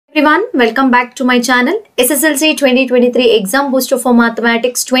Everyone, welcome back to my channel. SSLC 2023 exam booster for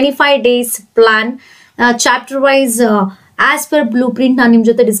mathematics 25 days plan chapter wise as per blueprint ನಾನು ನಿಮ್ಮ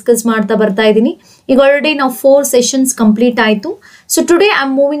ಜೊತೆ discuss ಮಾಡ್ತಾ ಬರ್ತಾ ಇದ್ದೀನಿ. ಈಗ ಆಲ್ರೆಡಿ ನಾವು 4 ಸೆಷನ್ಸ್ ಕಂಪ್ಲೀಟ್ ಆಯಿತು. So today I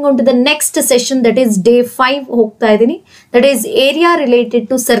am moving on to the next session that is day 5 ಹೋಗ್ತಾ ಇದ್ದೀನಿ. That is area related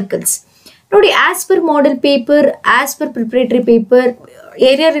to circles. ನೋಡಿ, as per model paper, as per preparatory paper,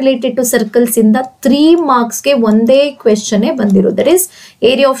 area related to circles ಇಂದ 3 ಮಾರ್ಕ್ಸ್ಗೆ ಒಂದೇ question ಬಂದಿರೋದು. That is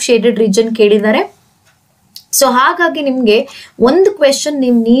area of shaded region ಕೇಳಿದ್ದಾರೆ. So ಹಾಗಾಗಿ ನಿಮಗೆ ಒಂದು ಕ್ವೆಶನ್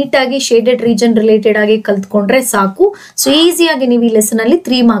ನೀವು ನೀಟಾಗಿ ಶೇಡೆಡ್ ರೀಜನ್ ರಿಲೇಟೆಡ್ ಆಗಿ ಕಲ್ತ್ಕೊಂಡ್ರೆ ಸಾಕು. ಸೊ ಈಸಿಯಾಗಿ ನೀವು ಈ ಲೆಸನ್ ಅಲ್ಲಿ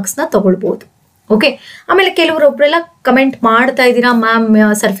 3 ಮಾರ್ಕ್ಸ್ನ ತಗೊಳ್ಬಹುದು. ಓಕೆ, ಆಮೇಲೆ ಕೆಲವರೊಬ್ಬರೆಲ್ಲ ಕಮೆಂಟ್ ಮಾಡ್ತಾ ಇದ್ದೀರಾ, ಮ್ಯಾಮ್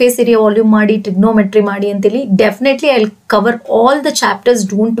ಸರ್ಫೇಸ್ ಏರಿಯಾ ವಾಲ್ಯೂಮ್ ಮಾಡಿ, ಟ್ರಿಗ್ನೋಮೆಟ್ರಿ ಮಾಡಿ ಅಂತೇಳಿ. Definitely I will cover all the chapters,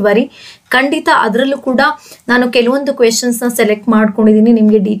 don't worry. ಖಂಡಿತ ಅದರಲ್ಲೂ ಕೂಡ ನಾನು ಕೆಲವೊಂದು ಕ್ವೆಶನ್ಸ್ನ ಸೆಲೆಕ್ಟ್ ಮಾಡ್ಕೊಂಡಿದ್ದೀನಿ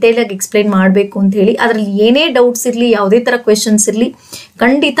ನಿಮಗೆ ಡೀಟೇಲ್ ಆಗಿ ಎಕ್ಸ್ಪ್ಲೈನ್ ಮಾಡಬೇಕು ಅಂತ ಹೇಳಿ. ಅದರಲ್ಲಿ ಏನೇ ಡೌಟ್ಸ್ ಇರಲಿ, ಯಾವುದೇ ಥರ ಕ್ವೆಶನ್ಸ್ ಇರಲಿ,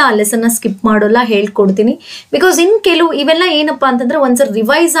 ಖಂಡಿತ ಆ ಲೆಸನ್ನ ಸ್ಕಿಪ್ ಮಾಡೋಲ್ಲ, ಹೇಳ್ಕೊಡ್ತೀನಿ. ಬಿಕಾಸ್ ಕೆಲವು ಇವೆಲ್ಲ ಏನಪ್ಪಾ ಅಂತಂದ್ರೆ ಒಂದ್ಸರಿ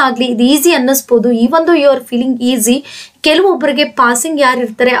ರಿವೈಸ್ ಆಗಲಿ, ಇದು easy ಅನ್ನಿಸ್ಬೋದು. Even though you are feeling easy, ಕೆಲವೊಬ್ಬರಿಗೆ ಪಾಸಿಂಗ್ ಯಾರು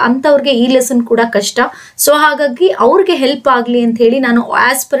ಇರ್ತಾರೆ ಅಂಥವ್ರಿಗೆ ಈ ಲೆಸನ್ ಕೂಡ ಕಷ್ಟ. ಸೊ ಹಾಗಾಗಿ ಅವ್ರಿಗೆ ಹೆಲ್ಪ್ ಆಗಲಿ ಅಂತ ಹೇಳಿ ನಾನು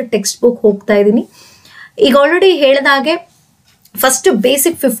ಆಸ್ ಪರ್ ಟೆಕ್ಸ್ಟ್ ಬುಕ್ ಹೋಗ್ತಾ ಇದ್ದೀನಿ. ಈಗ ಆಲ್ರೆಡಿ ಹೇಳಿದಾಗೆ ಫಸ್ಟ್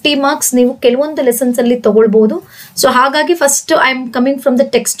ಬೇಸಿಕ್ 50 ಮಾರ್ಕ್ಸ್ ನೀವು ಕೆಲವೊಂದು ಲೆಸನ್ಸ್ ಅಲ್ಲಿ ತಗೊಳ್ಬಹುದು. ಸೊ ಹಾಗಾಗಿ first I am coming from the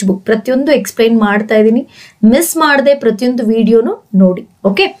text book. ಪ್ರತಿಯೊಂದು ಎಕ್ಸ್ಪ್ಲೈನ್ ಮಾಡ್ತಾ ಇದ್ದೀನಿ, ಮಿಸ್ ಮಾಡದೆ ಪ್ರತಿಯೊಂದು ವಿಡಿಯೋನು ನೋಡಿ.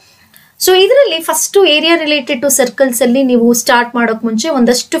 ಓಕೆ, ಸೊ ಇದರಲ್ಲಿ first area related to circles ಅಲ್ಲಿ ನೀವು ಸ್ಟಾರ್ಟ್ ಮಾಡೋಕೆ ಮುಂಚೆ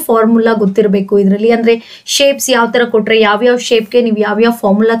ಒಂದಷ್ಟು ಫಾರ್ಮುಲಾ ಗೊತ್ತಿರಬೇಕು. ಇದರಲ್ಲಿ ಅಂದ್ರೆ ಶೇಪ್ಸ್ ಯಾವ ತರ ಕೊಟ್ರೆ ಯಾವ್ಯಾವ ಶೇಪ್ಗೆ ನೀವು ಯಾವ್ಯಾವ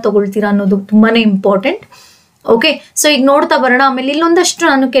ಫಾರ್ಮುಲಾ ತಗೊಳ್ತೀರಾ ಅನ್ನೋದು ತುಂಬಾನೇ ಇಂಪಾರ್ಟೆಂಟ್. ಓಕೆ, ಸೊ ಈಗ ನೋಡ್ತಾ ಬರೋಣ. ಆಮೇಲೆ ಇಲ್ಲೊಂದಷ್ಟು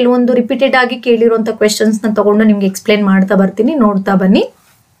ನಾನು ಕೆಲವೊಂದು ರಿಪೀಟೆಡ್ ಆಗಿ ಕೇಳಿರುವಂತ ಕ್ವೆಶನ್ಸ್ ನ ತಗೊಂಡು ನಿಮ್ಗೆ ಎಕ್ಸ್ಪ್ಲೈನ್ ಮಾಡ್ತಾ ಬರ್ತೀನಿ, ನೋಡ್ತಾ ಬನ್ನಿ.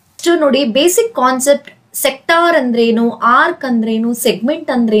 ಸೊ ನೋಡಿ, ಬೇಸಿಕ್ ಕಾನ್ಸೆಪ್ಟ್ ಸೆಕ್ಟಾರ್ ಅಂದ್ರೇನು, ಆರ್ಕ್ ಅಂದ್ರೇನು,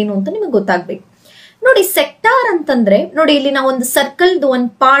 ಸೆಗ್ಮೆಂಟ್ ಅಂದ್ರೇನು ಅಂತ ನಿಮಗೆ ಗೊತ್ತಾಗ್ಬೇಕು. ನೋಡಿ, ಸೆಕ್ಟಾರ್ ಅಂತಂದ್ರೆ ನೋಡಿ, ಇಲ್ಲಿ ನಾವು ಒಂದು ಸರ್ಕಲ್ದು ಒಂದು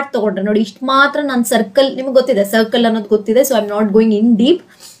ಪಾರ್ಟ್ ತಗೊಂಡ್ರೆ ನೋಡಿ, ಇಷ್ಟು ಮಾತ್ರ ನಾನು ಸರ್ಕಲ್, ನಿಮ್ಗೆ ಗೊತ್ತಿದೆ ಸರ್ಕಲ್ ಅನ್ನೋದು ಗೊತ್ತಿದೆ. So I am not going in deep.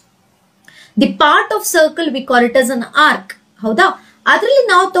 The part of circle we call it as an arc. ಹೌದಾ? ಅದರಲ್ಲಿ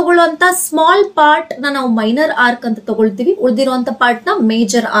ನಾವು ತಗೊಳ್ಳುವಂತ ಸ್ಮಾಲ್ ಪಾರ್ಟ್ ನಾವು ಮೈನರ್ ಆರ್ಕ್ ಅಂತ ತಗೊಳ್ತೀವಿ, ಉಳಿದಿರುವಂತ ಪಾರ್ಟ್ ನ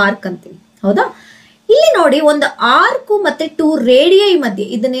ಮೇಜರ್ ಆರ್ಕ್ ಅಂತೀವಿ. ಹೌದಾ? ಇಲ್ಲಿ ನೋಡಿ, ಒಂದು ಆರ್ಕ್ ಮತ್ತೆ 2 ರೇಡಿಯೈ ಮಧ್ಯೆ,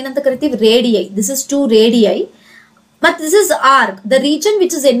 ಇದನ್ನೇನಂತ ಕರಿತೀವಿ, radii. This is 2 radii. But this is arc. The region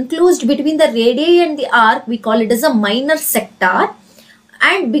which is enclosed between the radii and the arc, we call it as a minor sector.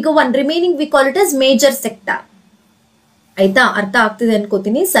 And bigger one remaining, we call it as major sector. ಆಯ್ತಾ? ಅರ್ಥ ಆಗ್ತಿದೆ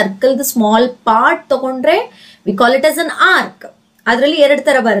ಅನ್ಕೋತೀನಿ. Circle the small part ತಗೊಂಡ್ರೆ we call it as an arc. ಅದರಲ್ಲಿ 2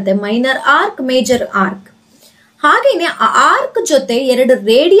 ತರ ಬರುತ್ತೆ, minor arc, major arc. ಹಾಗೇನೆ ಆ ಆರ್ಕ್ ಜೊತೆ 2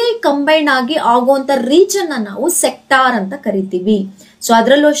 ರೇಡಿಯೈ ಕಂಬೈನ್ ಆಗಿ ಆಗುವಂತ ರೀಜನ್ ನಾವು ಸೆಕ್ಟಾರ್ ಅಂತ ಕರಿತೀವಿ. ಸೊ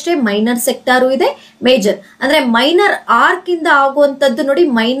ಅದರಲ್ಲೂ ಅಷ್ಟೇ ಮೈನರ್ ಸೆಕ್ಟಾರು ಇದೆ, ಮೇಜರ್. ಅಂದ್ರೆ ಮೈನರ್ ಆರ್ಕ್ ಇಂದ ಆಗುವಂತದ್ದು ನೋಡಿ,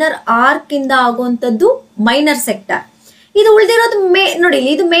 ಮೈನರ್ ಆರ್ಕ್ ಇಂದ ಆಗುವಂತದ್ದು ಮೈನರ್ ಸೆಕ್ಟಾರ್. ಇದು ಉಳಿದಿರೋದು ನೋಡಿ,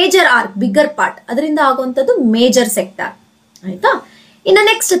 ಇದು ಮೇಜರ್ ಆರ್ಕ್, ಬಿಗ್ಗರ್ ಪಾರ್ಟ್, ಅದರಿಂದ ಆಗುವಂತದ್ದು ಮೇಜರ್ ಸೆಕ್ಟಾರ್. ಆಯ್ತಾ? ಇನ್ನು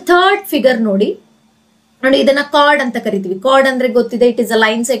ನೆಕ್ಸ್ಟ್ ಥರ್ಡ್ ಫಿಗರ್ ನೋಡಿ, ಇದನ್ನ ಕಾರ್ಡ್ ಅಂತ ಕರಿತೀವಿ. ಕಾರ್ಡ್ ಅಂದ್ರೆ ಗೊತ್ತಿದೆ, it is a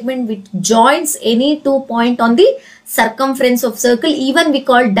line segment which joints any 2 point on the circumference of circle. Even we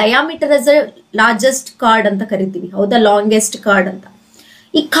call diameter as a largest card ಅಂತ ಕರಿತೀವಿ. ಹೌದಾ? ಲಾಂಗೆಸ್ಟ್ ಕಾರ್ಡ್ ಅಂತ.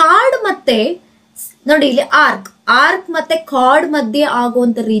 ಈ ಕಾರ್ಡ್ ಮತ್ತೆ ನೋಡಿ, ಇಲ್ಲಿ ಆರ್ಕ್ ಮತ್ತೆ ಕಾರ್ಡ್ ಮಧ್ಯೆ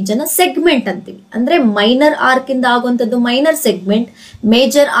ಆಗುವಂತ ರೀಜನ್ ಸೆಗ್ಮೆಂಟ್ ಅಂತೀವಿ. ಅಂದ್ರೆ ಮೈನರ್ ಆರ್ಕ್ ಇಂದ ಆಗುವಂತದ್ದು ಮೈನರ್ ಸೆಗ್ಮೆಂಟ್,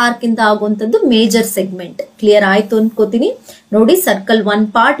 ಮೇಜರ್ ಆರ್ಕ್ ಇಂದ ಆಗುವಂತದ್ದು ಮೇಜರ್ ಸೆಗ್ಮೆಂಟ್. ಕ್ಲಿಯರ್ ಆಯ್ತು ಅನ್ಕೋತೀನಿ. ನೋಡಿ, circle 1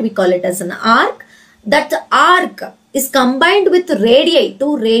 part we call it as an arc. That arc is combined with radii, 2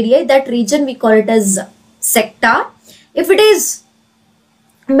 radii. That region we call it as sector. If it is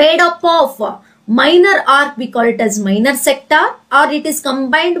made up of minor arc, we call it as minor sector, or it is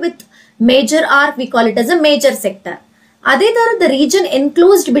combined with major arc, we call it as a major sector. ಅದೇ ತರ the region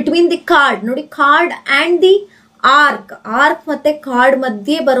enclosed between the card, ನೋಡಿ, card and the arc ಮತ್ತೆ card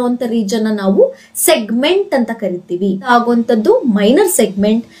ಮಧ್ಯೆ ಬರುವಂತ region ನಾವು segment ಅಂತ ಕರಿತೀವಿ. ಆಗುವಂತದ್ದು minor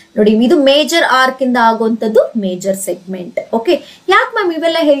segment. ನೋಡಿ, ಇದು ಮೇಜರ್ ಆರ್ಕ್ ಇಂದ ಆಗುವಂತದ್ದು ಮೇಜರ್ ಸೆಗ್ಮೆಂಟ್. ಓಕೆ, ಯಾಕೆ ಮ್ಯಾಮ್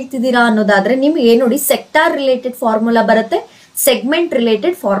ಇವೆಲ್ಲ ಹೇಳ್ತಿದ್ದೀರಾ ಅನ್ನೋದಾದ್ರೆ, ನಿಮ್ಗೆ ನೋಡಿ ಸೆಕ್ಟಾರ್ ರಿಲೇಟೆಡ್ ಫಾರ್ಮುಲಾ ಬರುತ್ತೆ, ಸೆಗ್ಮೆಂಟ್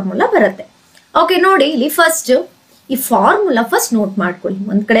ರಿಲೇಟೆಡ್ ಫಾರ್ಮುಲಾ ಬರುತ್ತೆ. ಓಕೆ, ನೋಡಿ ಇಲ್ಲಿ ಫಸ್ಟ್ ಈ ಫಾರ್ಮುಲಾ ಫಸ್ಟ್ ನೋಟ್ ಮಾಡ್ಕೊಳ್ಳಿ.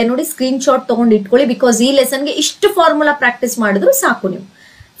 ಒಂದ್ ಕಡೆ ನೋಡಿ ಸ್ಕ್ರೀನ್ ಶಾಟ್ ತಗೊಂಡು ಇಟ್ಕೊಳ್ಳಿ, ಬಿಕಾಸ್ ಈ ಲೆಸನ್ಗೆ ಇಷ್ಟು ಫಾರ್ಮುಲಾ ಪ್ರಾಕ್ಟೀಸ್ ಮಾಡಿದ್ರು ಸಾಕು ನೀವು.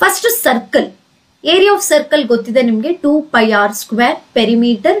 First circle, area of circle ಗೊತ್ತಿದೆ ನಿಮ್ಗೆ, 2πr ಸ್ಕ್ವೇರ್,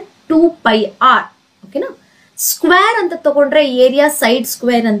 ಪೆರಿಮೀಟರ್ 2πr. ಓಕೆನಾ? ಸ್ಕ್ವೇರ್ ಅಂತ ತಗೊಂಡ್ರೆ ಏರಿಯಾ ಸೈಡ್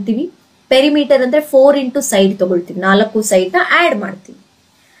ಸ್ಕ್ವೇರ್ ಅಂತೀವಿ. ಪೆರಿಮೀಟರ್ ಅಂದ್ರೆ 4 ಇಂಟು ಸೈಡ್ ತಗೊಳ್ತೀವಿ, 4 ಸೈಡ್ ನ ಆಡ್ ಮಾಡ್ತೀವಿ.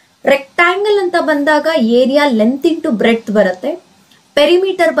 ರೆಕ್ಟಾಂಗಲ್ ಅಂತ ಬಂದಾಗ ಏರಿಯಾ ಲೆಂತ್ ಇಂಟು ಬ್ರೆಡ್ತ್ ಬರುತ್ತೆ.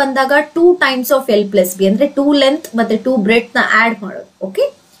 ಪೆರಿಮೀಟರ್ ಬಂದಾಗ 2 ಟೈಮ್ಸ್ ಆಫ್ L+B ಅಂದ್ರೆ 2 ಲೆಂತ್ ಮತ್ತೆ 2 ಬ್ರೆಡ್ತ್ ನ ಆಡ್ ಮಾಡೋದು. ಓಕೆ,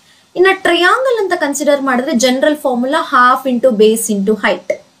 ಇನ್ನ ಟ್ರಯಾಂಗಲ್ ಅಂತ ಕನ್ಸಿಡರ್ ಮಾಡಿದ್ರೆ general formula 1/2 into base into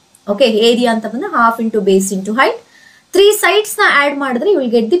height. Okay, area ಅಂತ ಬಂದ್ರೆ 1/2 into base into height. 3 sides ನ ಆಡ್ ಮಾಡಿದ್ರೆ you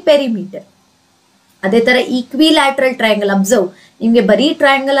will get the perimeter. ಅದೇ ತರ ಈಕ್ವಿಲ್ಯಾಟ್ರಲ್ ಟ್ರಯಾಂಗಲ್ ಅಬ್ಸರ್ವ್, ನಿಮ್ಗೆ ಬರೀ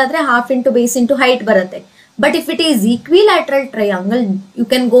ಟ್ರಯಾಂಗಲ್ ಆದ್ರೆ half into base into height ಬರುತ್ತೆ. But if it is equilateral triangle you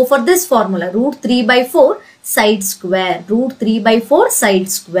can go for this formula √3/4 side square, √3/4 side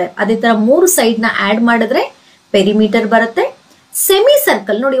square. ಅದೇ ತರ 3 side ನ add ಮಾಡಿದ್ರೆ ಪೆರಿಮೀಟರ್ ಬರುತ್ತೆ. ಸೆಮಿ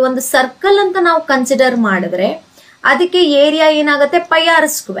ಸರ್ಕಲ್ ನೋಡಿ, ಒಂದು ಸರ್ಕಲ್ ಅಂತ ನಾವು ಕನ್ಸಿಡರ್ ಮಾಡಿದ್ರೆ ಅದಕ್ಕೆ ಏರಿಯಾ ಏನಾಗುತ್ತೆ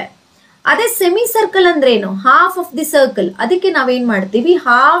πr². ಅದೇ ಸೆಮಿ ಸರ್ಕಲ್ ಅಂದ್ರೆ ಏನು, ಹಾಫ್ ಆಫ್ ದಿ ಸರ್ಕಲ್, ಅದಕ್ಕೆ ನಾವೇನ್ ಮಾಡ್ತೀವಿ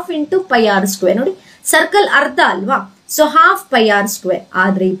ಹಾಫ್ ಇಂಟು πr². ನೋಡಿ ಸರ್ಕಲ್ ಅರ್ಧ ಅಲ್ವಾ, ಸೊ ಹಾಫ್ πr².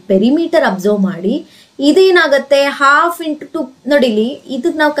 ಆದ್ರೆ ಈ ಪೆರಿಮೀಟರ್ ಅಬ್ಸರ್ವ್ ಮಾಡಿ, ಇದೇನಾಗತ್ತೆ ಹಾಫ್ ಇಂಟು 2. ನೋಡಿಲಿ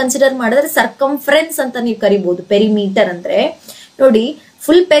ಇದಕ್ಕೆ ನಾವು ಕನ್ಸಿಡರ್ ಮಾಡಿದ್ರೆ ಸರ್ಕಂಫರೆನ್ಸ್ ಅಂತ ನೀವು ಕರಿಬಹುದು. ಪೆರಿಮೀಟರ್ ಅಂದ್ರೆ ನೋಡಿ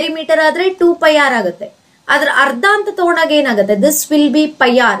ಫುಲ್ ಪೆರಿಮೀಟರ್ ಆದ್ರೆ 2πr ಆಗುತ್ತೆ. ಅದ್ರ ಅರ್ಧ ಅಂತ ತಗೊಂಡಾಗ ಏನಾಗುತ್ತೆ, ದಿಸ್ ವಿಲ್ ಬಿ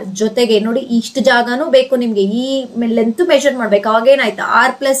πr. ಜೊತೆಗೆ ನೋಡಿ ಇಷ್ಟು ಜಾಗನೂ ಬೇಕು ನಿಮ್ಗೆ, ಈ ಲೆಂತ್ ಮೆಜರ್ ಮಾಡ್ಬೇಕು. ಅವಾಗ ಏನಾಯ್ತಾ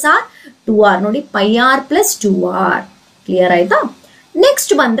r+r 2r. ನೋಡಿ πr + 2r. ಕ್ಲಿಯರ್ ಆಯ್ತಾ?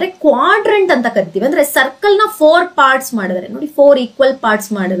 ನೆಕ್ಸ್ಟ್ ಬಂದ್ರೆ ಕ್ವಾಡ್ರೆಂಟ್ ಅಂತ ಕರಿತೀವಿ. ಅಂದ್ರೆ ಸರ್ಕಲ್ ನ 4 ಪಾರ್ಟ್ಸ್ ಮಾಡಿದ್ರೆ, ನೋಡಿ 4 ಈಕ್ವಲ್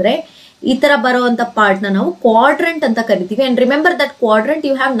ಪಾರ್ಟ್ಸ್ ಮಾಡಿದ್ರೆ ಈ ತರ ಬರುವಂತ ಪಾರ್ಟ್ ನ ನಾವು ಕ್ವಾಡ್ರೆಂಟ್ ಅಂತ ಕರಿತೀವಿ. And remember that quadrant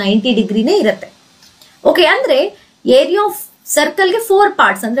you have 90 ಡಿಗ್ರಿನೇ ಇರುತ್ತೆ. ಓಕೆ, ಅಂದ್ರೆ ಏರಿಯಾ ಆಫ್ ಸರ್ಕಲ್ ಗೆ 4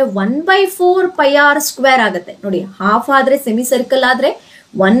 ಪಾರ್ಟ್ಸ್ ಅಂದ್ರೆ 1/4 πr² ಆಗುತ್ತೆ. ನೋಡಿ ಹಾಫ್ ಆದ್ರೆ ಸೆಮಿ ಸರ್ಕಲ್ ಆದ್ರೆ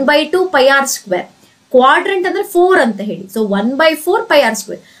 1/2 πr². ಕ್ವಾಡ್ರೆಂಟ್ ಅಂದ್ರೆ 4 ಅಂತ ಹೇಳಿ, ಸೊ 1/4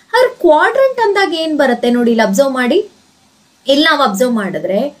 πr². ಆದ್ರೆ ಕ್ವಾಡ್ರೆಂಟ್ ಅಂದಾಗ ಏನ್ ಬರುತ್ತೆ ನೋಡಿ, ಇಲ್ಲಿ ಅಬ್ಸರ್ವ್ ಮಾಡಿ. ಇಲ್ಲಿ ನಾವು ಅಬ್ಸರ್ವ್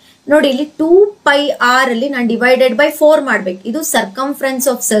ಮಾಡಿದ್ರೆ ನೋಡಿ, ಇಲ್ಲಿ 2πr ಅಲ್ಲಿ ನಾನು /4 ಮಾಡ್ಬೇಕು. ಇದು ಸರ್ಕಂಫರೆನ್ಸ್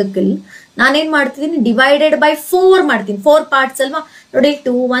ಆಫ್ ಸರ್ಕಲ್. ನಾನೇನ್ ಮಾಡ್ತಿದ್ದೀನಿ, /4 ಮಾಡ್ತೀನಿ. 4 ಪಾರ್ಟ್ಸ್ ಅಲ್ವಾ. ನೋಡಿ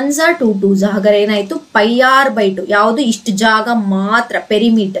 2 1s 2 2s, ಹಾಗಾದ್ರೆ ಏನಾಯ್ತು πr/2. ಯಾವುದು ಇಷ್ಟು ಜಾಗ ಮಾತ್ರ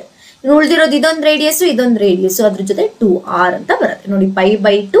ಪೆರಿಮೀಟರ್. ಇನ್ನು ಉಳಿದಿರೋದು ಇದೊಂದು ರೇಡಿಯಸ್ ಇದೊಂದು ರೇಡಿಯಸ್, ಅದ್ರ ಜೊತೆ 2r ಅಂತ ಬರುತ್ತೆ. ನೋಡಿ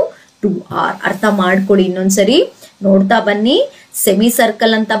π/2 2r. ಅರ್ಥ ಮಾಡ್ಕೊಳ್ಳಿ, ಇನ್ನೊಂದ್ಸರಿ ನೋಡ್ತಾ ಬನ್ನಿ. ಸೆಮಿ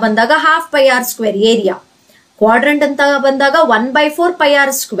ಸರ್ಕಲ್ ಅಂತ ಬಂದಾಗ ಹಾಫ್ πr² ಏರಿಯಾ, ಕ್ವಾಡ್ರೆಂಟ್ ಅಂತ ಬಂದಾಗ 1/4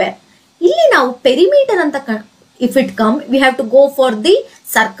 πr². ಇಲ್ಲಿ ನಾವು ಪೆರಿಮೀಟರ್ ಅಂತ if it come we have to go for the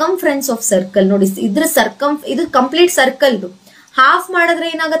circumference of circle. ನೋಡಿ ಇದ್ರ ಇದು ಕಂಪ್ಲೀಟ್ ಸರ್ಕಲ್. ಹಾಫ್ ಮಾಡಿದ್ರೆ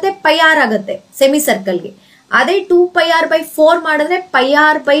ಏನಾಗುತ್ತೆ πr ಆಗುತ್ತೆ ಸೆಮಿ ಸರ್ಕಲ್ಗೆ. ಅದೇ 2πr/4 ಮಾಡಿದ್ರೆ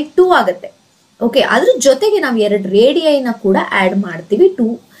πr/2 ಆಗುತ್ತೆ. ಓಕೆ, ಅದ್ರ ಜೊತೆಗೆ ನಾವು 2 ರೇಡಿಯೈನ ಕೂಡ ಆಡ್ ಮಾಡ್ತೀವಿ to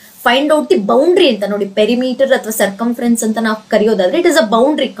find out the boundary ಅಂತ. ನೋಡಿ ಪೆರಿಮೀಟರ್ ಅಥವಾ ಸರ್ಕಂಫರೆನ್ಸ್ ಅಂತ ನಾವು ಕರೆಯೋದಾದ್ರೆ it is a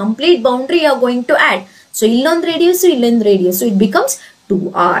boundary, complete boundary you are going to add. So ಇಲ್ಲೊಂದು ರೇಡಿಯಸ್ ಇಲ್ಲೊಂದು radius, it becomes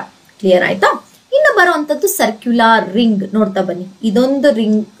 2r. Clear ಆಯ್ತಾ? ಇನ್ನು ಬರುವಂತದ್ದು ಸರ್ಕ್ಯುಲರ್ ರಿಂಗ್. ನೋಡ್ತಾ ಬನ್ನಿ, ಇದೊಂದು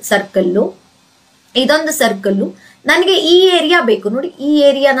ರಿಂಗ್ ಸರ್ಕಲ್ಲು, ಇದೊಂದು ಸರ್ಕಲ್ಲು. ನನಗೆ ಈ ಏರಿಯಾ ಬೇಕು. ನೋಡಿ ಈ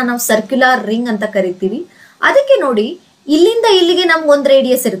ಏರಿಯಾನ ನಾವು ಸರ್ಕ್ಯುಲರ್ ರಿಂಗ್ ಅಂತ ಕರಿತೀವಿ. ಅದಕ್ಕೆ ನೋಡಿ ಇಲ್ಲಿಂದ ಇಲ್ಲಿಗೆ ನಮ್ಗೆ ಒಂದು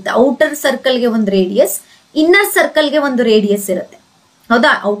ರೇಡಿಯಸ್ ಇರುತ್ತೆ. ಔಟರ್ ಸರ್ಕಲ್ಗೆ ಒಂದು ರೇಡಿಯಸ್, ಇನ್ನರ್ ಸರ್ಕಲ್ಗೆ ಒಂದು ರೇಡಿಯಸ್ ಇರುತ್ತೆ.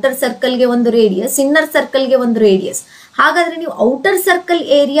 ಹೌದಾ? ಔಟರ್ ಸರ್ಕಲ್ಗೆ ಒಂದು ರೇಡಿಯಸ್, ಇನ್ನರ್ ಸರ್ಕಲ್ಗೆ ಒಂದು ರೇಡಿಯಸ್. ಹಾಗಾದ್ರೆ ನೀವು outer circle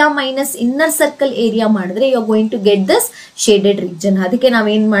area minus inner circle area ಮಾಡಿದ್ರೆ you are going to get this shaded region. ಅದಕ್ಕೆ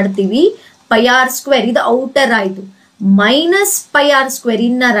ನಾವೇನ್ ಮಾಡ್ತೀವಿ, πr² ಇದು ಔಟರ್ ಆಯ್ತು, ಮೈನಸ್ πr²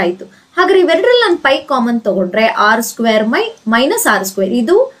 ಇನ್ನರ್ ಆಯ್ತು. ಹಾಗಾದ್ರೆ ಇವೆರಡರಲ್ಲಿ ನಾನು π ಕಾಮನ್ ತಗೊಂಡ್ರೆ r² ಮೈನಸ್ r².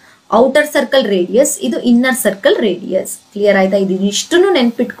 ಇದು ಔಟರ್ ಸರ್ಕಲ್ ರೇಡಿಯಸ್, ಇದು ಇನ್ನರ್ ಸರ್ಕಲ್ ರೇಡಿಯಸ್. ಕ್ಲಿಯರ್ ಆಯ್ತಾ? ಇದು ಇಷ್ಟನ್ನು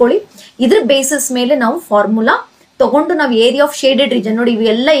ನೆನ್ಪಿಟ್ಕೊಳ್ಳಿ. ಇದ್ರ ಬೇಸಿಸ್ ಮೇಲೆ ನಾವು ಫಾರ್ಮುಲಾ ತಗೊಂಡು ನಾವು ಏರಿಯಾ ಆಫ್ ಶೇಡೆಡ್ ರೀಜನ್, ನೋಡಿ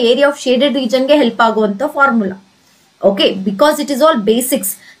ಇವೆಲ್ಲ ಏರಿಯಾ ಆಫ್ ಶೇಡೆಡ್ ರೀಜನ್ಗೆ ಹೆಲ್ಪ್ ಆಗುವಂತ formula. Okay, because it is all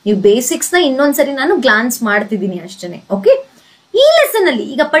basics. ನೀವು ಬೇಸಿಕ್ಸ್ ನ ಇನ್ನೊಂದ್ಸರಿ ನಾನು ಗ್ಲಾನ್ಸ್ ಮಾಡ್ತಿದ್ದೀನಿ ಅಷ್ಟೇ. ಓಕೆ, ಈ ಲೆಸನ್ ಅಲ್ಲಿ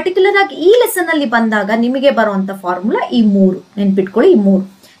ಈಗ ಪರ್ಟಿಕ್ಯುಲರ್ ಆಗಿ ಈ ಲೆಸನ್ ಅಲ್ಲಿ ಬಂದಾಗ ನಿಮಗೆ ಬರುವಂತ ಫಾರ್ಮುಲಾ ಈ 3 ನೆನ್ಪಿಟ್ಕೊಳ್ಳಿ. ಈ 3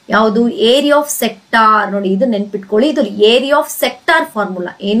 ಯಾವುದು? Area of sector. ನೋಡಿ ಇದು ನೆನ್ಪಿಟ್ಕೊಳ್ಳಿ, ಇದು ಏರಿಯಾ ಆಫ್ ಸೆಕ್ಟಾರ್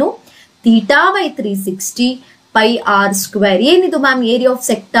ಫಾರ್ಮುಲಾ. ಏನು? θ/360 πr². ಏನಿದು ಮ್ಯಾಮ್ ಏರಿಯಾ ಆಫ್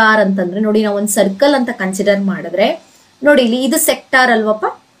ಸೆಕ್ಟಾರ್ ಅಂತಂದ್ರೆ, ನೋಡಿ ನಾವು ಒಂದು ಸರ್ಕಲ್ ಅಂತ ಕನ್ಸಿಡರ್ ಮಾಡಿದ್ರೆ, ನೋಡಿ ಇಲ್ಲಿ ಇದು ಸೆಕ್ಟಾರ್ ಅಲ್ವಪ್ಪ.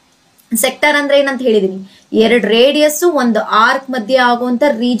 ಸೆಕ್ಟಾರ್ ಅಂದ್ರೆ ಏನಂತ ಹೇಳಿದೀನಿ, 2 ರೇಡಿಯಸ್ ಒಂದು ಆರ್ಕ್ ಮಧ್ಯೆ ಆಗುವಂತ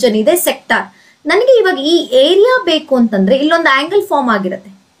ರೀಜನ್ ಇದೆ ಸೆಕ್ಟಾರ್. ನನಗೆ ಇವಾಗ ಈ ಏರಿಯಾ ಬೇಕು ಅಂತಂದ್ರೆ ಇಲ್ಲೊಂದು ಆಂಗಲ್ ಫಾರ್ಮ್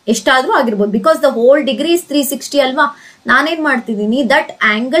ಆಗಿರುತ್ತೆ, ಎಷ್ಟಾದ್ರೂ ಆಗಿರ್ಬೋದು. Because the whole degree is 360 ಅಲ್ವಾ. ನಾನೇನ್ ಮಾಡ್ತಿದ್ದೀನಿ, that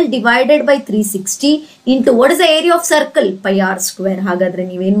angle divided by 360 into what is the area of circle πr². ಹಾಗಾದ್ರೆ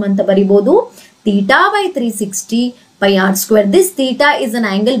ನೀವೇನ್ ಅಂತ ಬರಿಬಹುದು, θ/360 πr². This θ is an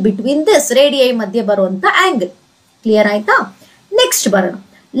angle between this radii ಮಧ್ಯೆ ಬರುವಂತ ಆಂಗಲ್. ಕ್ಲಿಯರ್ ಆಯ್ತಾ? ನೆಕ್ಸ್ಟ್ ಬರೋಣ,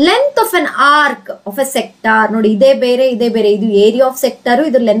 length of an arc of A sector. ನೋಡಿ ಇದೇ ಬೇರೆ ಇದೇ ಬೇರೆ, ಇದು ಏರಿಯಾ ಆಫ್ ಸೆಕ್ಟಾರ್,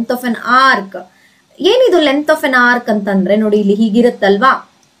 ಇದು ಲೆಂತ್ ಆಫ್ ಅನ್ ಆರ್ಕ್. ಏನಿದು ಲೆಂತ್ ಆಫ್ ಅನ್ ಆರ್ಕ್ ಅಂತಂದ್ರೆ, ನೋಡಿ ಇಲ್ಲಿ ಹೀಗಿರುತ್ತಲ್ವಾ,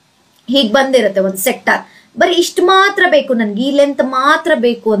 ಹೀಗ್ ಬಂದಿರುತ್ತೆ ಒಂದು ಸೆಕ್ಟಾರ್. ಬರೀ ಇಷ್ಟು ಮಾತ್ರ ಬೇಕು ನನ್ಗೆ, ಈ ಲೆಂತ್ ಮಾತ್ರ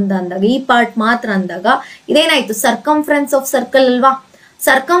ಬೇಕು ಅಂತ ಅಂದಾಗ, ಈ ಪಾರ್ಟ್ ಮಾತ್ರ ಅಂದಾಗ ಇದೇನಾಯ್ತು, ಸರ್ಕಂಫರೆನ್ಸ್ ಆಫ್ ಸರ್ಕಲ್ ಅಲ್ವಾ.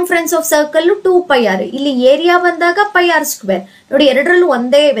 Circumference of circle 2πr. ಇಲ್ಲಿ ಏರಿಯಾ ಬಂದಾಗ πr². ನೋಡಿ ಎರಡರಲ್ಲೂ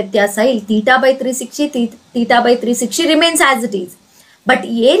ಒಂದೇ ವ್ಯತ್ಯಾಸ. ಇಲ್ಲಿ θ/360 θ/360 remains as it is. But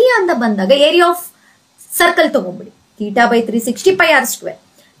area ಅಂತ ಬಂದಾಗ area of circle ತಗೊಂಡ್ಬಿಡಿ, θ/360 πr².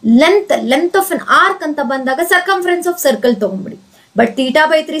 Length of an arc ಅಂತ ಬಂದಾಗ circumference of circle ತಗೊಂಡ್ಬಿಡಿ. But theta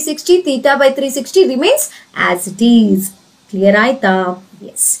by 360 remains as it is. Clear ಆಯ್ತಾ?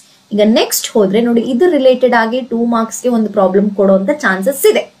 ಎಸ್. ಈಗ ನೆಕ್ಸ್ಟ್ ಹೋದ್ರೆ ನೋಡಿ, ಇದು ರಿಲೇಟೆಡ್ ಆಗಿ 2 ಮಾರ್ಕ್ಸ್ಗೆ ಒಂದು ಪ್ರಾಬ್ಲಮ್ ಕೊಡುವಂತ ಚಾನ್ಸಸ್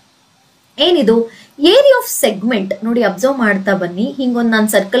ಇದೆ. ಏನಿದು? ಏರಿಯಾ ಆಫ್ ಸೆಗ್ಮೆಂಟ್ ನೋಡಿ, ಅಬ್ಸರ್ವ್ ಮಾಡ್ತಾ ಬನ್ನಿ. ಹಿಂಗೊಂದು ನಾನು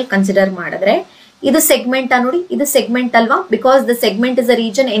ಸರ್ಕಲ್ ಕನ್ಸಿಡರ್ ಮಾಡಿದ್ರೆ ಇದು ಸೆಗ್ಮೆಂಟ್ ನೋಡಿ, ಇದು ಸೆಗ್ಮೆಂಟ್ ಅಲ್ವಾ? Because the segment is a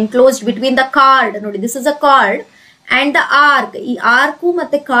region enclosed between the card. ನೋಡಿ, this is a card and the arc. ಈ ಆರ್ಕು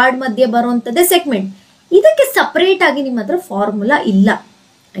ಮತ್ತೆ ಕಾರ್ಡ್ ಮಧ್ಯೆ ಬರುವಂತದ್ದೇ ಸೆಗ್ಮೆಂಟ್. ಇದಕ್ಕೆ ಸಪರೇಟ್ ಆಗಿ ನಿಮ್ಮ ಹತ್ರ ಫಾರ್ಮುಲಾ ಇಲ್ಲ,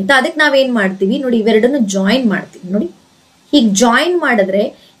 ಆಯ್ತಾ? ಅದಕ್ಕೆ ನಾವೇನ್ ಮಾಡ್ತೀವಿ ನೋಡಿ, ಇವೆರಡನ್ನು ಜಾಯಿನ್ ಮಾಡ್ತೀವಿ. ನೋಡಿ, ಹೀಗೆ ಜಾಯಿನ್ ಮಾಡಿದ್ರೆ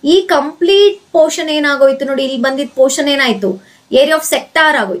ಈ ಕಂಪ್ಲೀಟ್ ಪೋರ್ಷನ್ ಏನಾಗೋಯ್ತು ನೋಡಿ, ಇಲ್ಲಿ ಬಂದಿದ್ದ ಪೋರ್ಷನ್ ಏನಾಯ್ತು? ಏರಿಯಾ ಆಫ್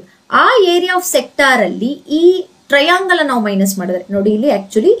ಸೆಕ್ಟಾರ್ ಆಗೋಯ್ತು. ಆ ಏರಿಯಾ ಆಫ್ ಸೆಕ್ಟಾರ್ ಅಲ್ಲಿ ಈ ಟ್ರಯಾಂಗಲ್ ನಾವು ಮೈನಸ್ ಮಾಡಿದ್ರೆ ನೋಡಿ, ಇಲ್ಲಿ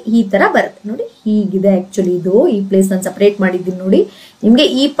ಆಕ್ಚುಲಿ ಈ ತರ ಬರುತ್ತೆ. ನೋಡಿ, ಹೀಗಿದೆ ಆಕ್ಚುಲಿ ಇದು. ಈ ಪ್ಲೇಸ್ ನಾನು ಸಪರೇಟ್ ಮಾಡಿದ್ದೀನಿ ನೋಡಿ. ನಿಮ್ಗೆ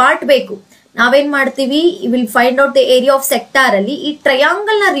ಈ ಪಾರ್ಟ್ ಬೇಕು, ನಾವೇನ್ ಮಾಡ್ತೀವಿ, will find out the area of sector ಅಲ್ಲಿ ಈ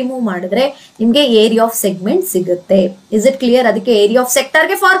ಟ್ರಯಾಂಗಲ್ ನ ರಿಮೂವ್ ಮಾಡಿದ್ರೆ ನಿಮ್ಗೆ ಏರಿಯಾ ಆಫ್ ಸೆಗ್ಮೆಂಟ್ ಸಿಗುತ್ತೆ. Is it clear? ಅದಕ್ಕೆ ಏರಿಯಾ ಆಫ್ ಸೆಕ್ಟಾರ್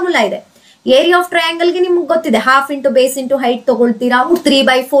ಗೆ ಫಾರ್ಮುಲಾ ಇದೆ. ಏರಿಯಾ ಆಫ್ ಟ್ರಯಾಂಗಲ್ ಗೆ ನಿಮ್ಗೆ ಗೊತ್ತಿದೆ, half into base into height ತಗೊಳ್ತೀರಾ,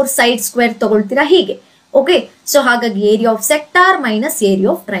 3/4 side square ತಗೊಳ್ತೀರಾ, ಹೀಗೆ. ಓಕೆ, ಸೊ ಹಾಗಾಗಿ area of sector minus area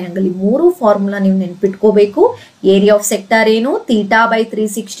of triangle, ಈ 3 ಫಾರ್ಮುಲಾ ನೀವು ನೆನ್ಪಿಟ್ಕೋಬೇಕು. ಏರಿಯಾ ಆಫ್ ಸೆಕ್ಟಾರ್ ಏನು? Theta by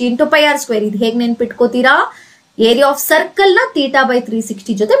 360 into pi R square. ಇದು ಹೇಗೆ ನೆನ್ಪಿಟ್ಕೋತೀರಾ? ಏರಿಯಾ ಆಫ್ ಸರ್ಕಲ್ ನ ಥೀಟಾ ಬೈ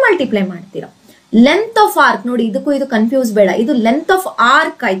 360 ಜೊತೆ multiply ಮಾಡ್ತೀರಾ. ಲೆಂತ್ ಆಫ್ ಆರ್ಕ್ ನೋಡಿ, ಇದಕ್ಕೂ ಇದು ಕನ್ಫ್ಯೂಸ್ ಬೇಡ, ಇದು ಲೆಂತ್ ಆಫ್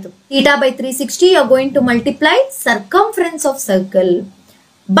ಆರ್ಕ್ ಆಯ್ತು. Theta by 360 you are going to multiply circumference of circle.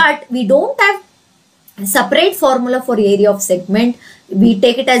 But we don't have a separate formula for area of segment. We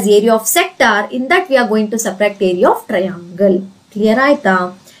take it as area of sector. In that we are going to subtract area of triangle. Clear ಆಯ್ತಾ?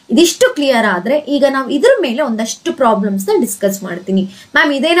 ಇದಿಷ್ಟು clear ಆದ್ರೆ ಈಗ ನಾವು ಇದ್ರ ಮೇಲೆ ಒಂದಷ್ಟು problems ನ discuss ಮಾಡ್ತೀನಿ.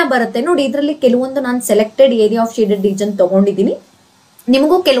 ಮ್ಯಾಮ್ ಇದೇನ ಬರುತ್ತೆ ನೋಡಿ, ಇದರಲ್ಲಿ ಕೆಲವೊಂದು ನಾನು selected area of shaded region ತಗೊಂಡಿದ್ದೀನಿ.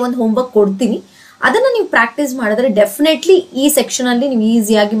 ನಿಮಗೂ ಕೆಲವೊಂದು ಹೋಮ್ವರ್ಕ್ ಕೊಡ್ತೀನಿ, ಅದನ್ನ ನೀವು ಪ್ರಾಕ್ಟೀಸ್ ಮಾಡಿದ್ರೆ ಡೆಫಿನೆಟ್ಲಿ ಈ ಸೆಕ್ಷನ್ ಅಲ್ಲಿ ನೀವು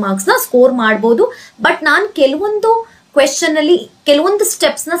ಈಸಿಯಾಗಿ ಮಾರ್ಕ್ಸ್ ನ ಸ್ಕೋರ್ ಮಾಡಬಹುದು. ಬಟ್ ನಾನು ಕೆಲವೊಂದು ಕ್ವೆಶ್ಚನ್ ಅಲ್ಲಿ ಕೆಲವೊಂದು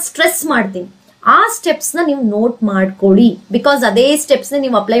ಸ್ಟೆಪ್ಸ್ ನ ಸ್ಟ್ರೆಸ್ ಮಾಡ್ತೀನಿ, ಆ ಸ್ಟೆಪ್ಸ್ ನ ನೀವು ನೋಟ್ ಮಾಡ್ಕೊಳ್ಳಿ. ಬಿಕಾಸ್ ಅದೇ ಸ್ಟೆಪ್ಸ್ ನ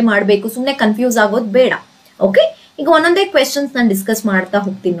ನೀವು ಅಪ್ಲೈ ಮಾಡಬೇಕು, ಸುಮ್ಮನೆ ಕನ್ಫ್ಯೂಸ್ ಆಗೋದು ಬೇಡ. ಓಕೆ, ಈಗ ಒಂದೊಂದೇ ಕ್ವೆಶನ್ಸ್ ನಾನು ಡಿಸ್ಕಸ್ ಮಾಡ್ತಾ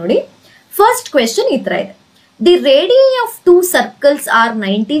ಹೋಗ್ತೀನಿ ನೋಡಿ. ಫಸ್ಟ್ ಕ್ವೆಶನ್ ಈ ತರ ಇದೆ. The radii of 2 circles R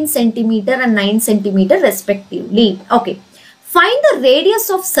 19 centimeter and 9 centimeter respectively. Okay, find the radius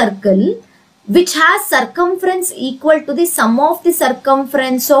of circle which has circumference equal to the sum of the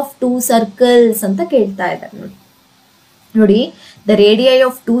circumference of 2 circles ಅಂತ ಕೇಳ್ತಾ ಇದ್ದಾರೆ ನೋಡಿ. ನೋಡಿ, the radii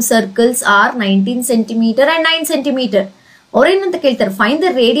of 2 circles are 19 centimeter and 9 centimeter. ಅವ್ರೇನಂತ ಕೇಳ್ತಾರೆ, find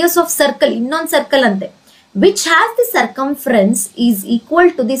the radius of circle, ಇನ್ನೊಂದು circle ಅಂತೆ, which has the circumference is equal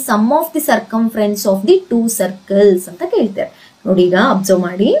to the sum of the circumference of the 2 circles ಅಂತ ಕೇಳ್ತಾರೆ. ನೋಡಿ, ಈಗ ಅಬ್ಸರ್ವ್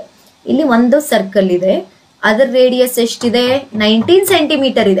ಮಾಡಿ, ಇಲ್ಲಿ ಒಂದು ಸರ್ಕಲ್ ಇದೆ, ಅದರ ರೇಡಿಯಸ್ ಎಷ್ಟಿದೆ? 19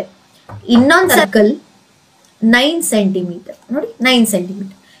 centimeter ಇದೆ. ಇನ್ನೊಂದು ಸರ್ಕಲ್ 9 centimeter. ನೋಡಿ, 9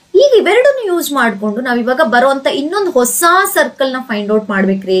 centimeter. ಈಗ ಇವೆರಡನ್ನು ಯೂಸ್ ಮಾಡ್ಕೊಂಡು ನಾವ್ ಇವಾಗ ಬರುವಂತ ಇನ್ನೊಂದು ಹೊಸ ಸರ್ಕಲ್ ನ ಫೈಂಡ್ ಔಟ್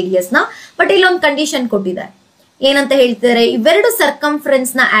ಮಾಡ್ಬೇಕು, ರೇಡಿಯಸ್ ನ. ಬಟ್ ಇಲ್ಲೊಂದು ಕಂಡೀಷನ್ ಕೊಟ್ಟಿದ್ದಾರೆ, ಏನಂತ ಹೇಳ್ತಿದ್ದಾರೆ, ಇವೆರಡು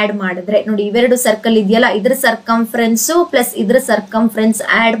ಸರ್ಕಂಫರೆನ್ಸ್ ನ ಆಡ್ ಮಾಡಿದ್ರೆ ನೋಡಿ, ಇವೆರಡು ಸರ್ಕಲ್ ಇದೆಯಲ್ಲ, ಇದ್ರ ಸರ್ಕಂಫರೆನ್ಸ್ ಪ್ಲಸ್ ಇದ್ರ ಸರ್ಕಂಫರೆನ್ಸ್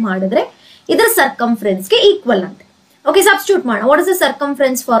ಆಡ್ ಮಾಡಿದ್ರೆ ಇದ್ರ ಸರ್ಕಂಫರೆನ್ಸ್ ಗೆ ಈಕ್ವಲ್ ಅಂತೆ. ಓಕೆ, ಸಬ್ಸ್ಟಿಟ್ಯೂಟ್ ಮಾಡೋಣ. What is the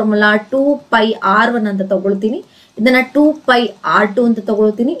circumference formula? 2πr1 ಅಂತ ತಗೊಳ್ತೀನಿ, ಇದನ್ನ 2πr2 ಅಂತ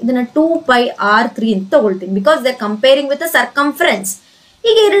ತಗೊಳ್ತೀನಿ, ಇದನ್ನ 2πr3 ಅಂತ ತಗೊಳ್ತೀನಿ. Because they are comparing with the circumference.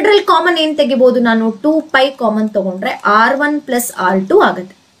 ಈಗ ಎರಡರಲ್ಲಿ ಕಾಮನ್ ಏನ್ ತೆಗಿಬಹುದು? ನಾನು 2π ಕಾಮನ್ ತಗೊಂಡ್ರೆ r1 ಪ್ಲಸ್ r2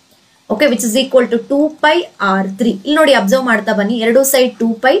 ಆಗುತ್ತೆ. Okay, which is equal to 2πr3. ಇಲ್ಲಿ ನೋಡಿ, ಅಬ್ಸರ್ವ್ ಮಾಡ್ತಾ ಬನ್ನಿ, ಎರಡು ಸೈಡ್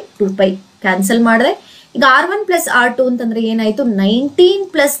 2π ಕ್ಯಾನ್ಸಲ್ ಮಾಡಿದ್ರೆ ಈಗ r1 ಪ್ಲಸ್ r2 ಅಂತಂದ್ರೆ ಏನಾಯ್ತು? 19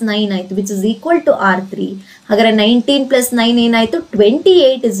 ಪ್ಲಸ್ 9 ಆಯ್ತು, which is equal to r3. ಹಾಗಾದ್ರೆ 19 ಪ್ಲಸ್ 9 ಏನಾಯ್ತು?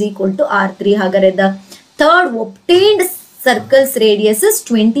 28 ಇಸ್ ಈಕ್ವಲ್ ಟು r3. ಹಾಗಾದ್ರೆ the third ಒಬ್ಟೈನ್ಡ್ circles radius is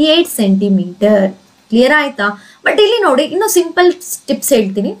 28 centimetre. Clear ಆಯ್ತಾ? ಬಟ್ ಇಲ್ಲಿ ನೋಡಿ, ಇನ್ನು ಸಿಂಪಲ್ ಟಿಪ್ಸ್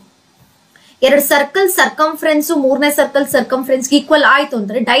ಹೇಳ್ತೀನಿ. ಎರಡು ಸರ್ಕಲ್ ಸರ್ಕಂಫರೆನ್ಸ್, ಮೂರನೇ ಸರ್ಕಲ್ ಸರ್ಕಂಫರೆನ್ಸ್ ಈಕ್ವಲ್ ಆಯ್ತು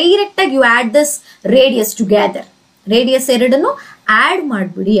ಅಂದ್ರೆ ಡೈರೆಕ್ಟ್ ಆಗಿ you add this radius together. Radius ಎರಡನ್ನು ಆಡ್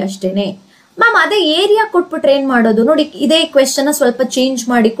ಮಾಡ್ಬಿಡಿ ಅಷ್ಟೇನೆ. ಮ್ಯಾಮ್ ಅದೇ ಏರಿಯಾ ಕೊಟ್ಬಿಟ್ರೆ ಏನ್ ಮಾಡೋದು? ನೋಡಿ, ಇದೇ ಕ್ವೆಶ್ಚನ್ ಸ್ವಲ್ಪ ಚೇಂಜ್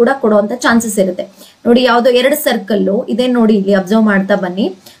ಮಾಡಿ ಕೂಡ ಕೊಡುವಂತ ಚಾನ್ಸಸ್ ಇರುತ್ತೆ. ನೋಡಿ, ಯಾವ್ದೋ ಎರಡು ಸರ್ಕಲ್ ಇದೆ ನೋಡಿ, ಇಲ್ಲಿ ಅಬ್ಸರ್ವ್ ಮಾಡ್ತಾ ಬನ್ನಿ.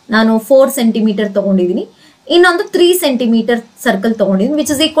 ನಾನು 4 centimeter ತಗೊಂಡಿದ್ದೀನಿ, ಇನ್ನೊಂದು 3 centimeter ಸರ್ಕಲ್ ತಗೊಂಡಿದ್ದೀನಿ,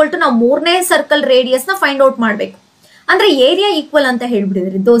 ವಿಚ್ ಇಸ್ ಈಕ್ವಲ್ ಟು ನಾವು ಮೂರನೇ ಸರ್ಕಲ್ ರೇಡಿಯಸ್ ನ ಫೈಂಡ್ ಔಟ್ ಮಾಡ್ಬೇಕು. ಅಂದ್ರೆ ಏರಿಯಾ ಈಕ್ವಲ್ ಅಂತ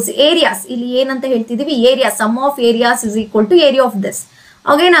ಹೇಳ್ಬಿಟ್ಟಿದ್ರಿ. ದೋಸ್ ಏರಿಯಾಸ್ ಇಲ್ಲಿ ಏನಂತ ಹೇಳ್ತಿದೀವಿ? Area, some of areas is equal to area of this.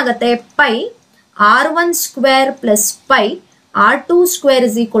 ಅವಾಗೇನಾಗತ್ತೆ? Pi r1 square plus pi r2 square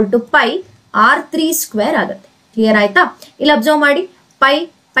is equal to pi r3 square ಆಗುತ್ತೆ. Clear ಆಯ್ತಾ? ಇಲ್ಲಿ observe ಮಾಡಿ, ಪೈ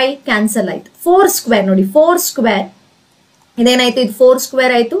ಪೈ ಕ್ಯಾನ್ಸಲ್ ಆಯ್ತು. 4 square ನೋಡಿ, 4 square ಇದೇನಾಯ್ತು? ಇದು 4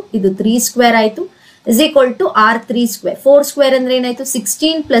 square ಆಯ್ತು, ಇದು 3 square ಆಯ್ತು, is equal to r3 square. 4 square ಅಂದ್ರೆ ಏನಾಯ್ತು?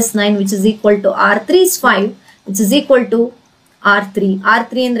 16 plus 9 which is equal to r3 is 5 which is equal to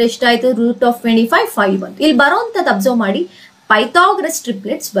R3 ಅಂದ್ರೆ ಎಷ್ಟಾಯ್ತು ರೂಟ್ ಆಫ್ 25 5 ಬಂತು. ಇಲ್ಲಿ ಬರೋಂಥದ್ದು ಅಬ್ಸರ್ವ್ ಮಾಡಿ ಪೈಥಾಗರಸ್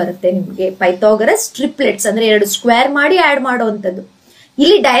ಟ್ರಿಪ್ಲೆಟ್ಸ್ ಬರುತ್ತೆ ನಿಮಗೆ. ಪೈಥಾಗರಸ್ ಟ್ರಿಪ್ಲೆಟ್ಸ್ ಅಂದ್ರೆ ಎರಡು ಸ್ಕ್ವೇರ್ ಮಾಡಿ ಆಡ್ ಮಾಡುವಂಥದ್ದು.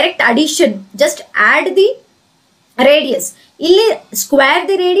 ಇಲ್ಲಿ direct addition, just add the radius. ಇಲ್ಲಿ square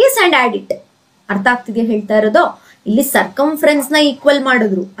the radius and add it. ಅರ್ಥ ಆಗ್ತಿದೆಯಾ ಹೇಳ್ತಾ ಇರೋದು? ಇಲ್ಲಿ ಸರ್ಕಂಫರೆನ್ಸ್ ನ ಈಕ್ವಲ್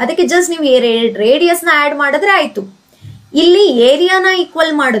ಮಾಡಿದ್ರು, ಅದಕ್ಕೆ ಜಸ್ಟ್ ನೀವು ರೇಡಿಯಸ್ ನ ಆಡ್ ಮಾಡಿದ್ರೆ ಆಯ್ತು. ಇಲ್ಲಿ ಏರಿಯಾನ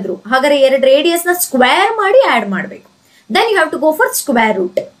ಈಕ್ವಲ್ ಮಾಡಿದ್ರು, ಹಾಗಾದ್ರೆ ಎರಡು ರೇಡಿಯಸ್ ನ ಸ್ಕ್ವೇರ್ ಮಾಡಿ ಆಡ್ ಮಾಡಬೇಕು. Then you have to go for square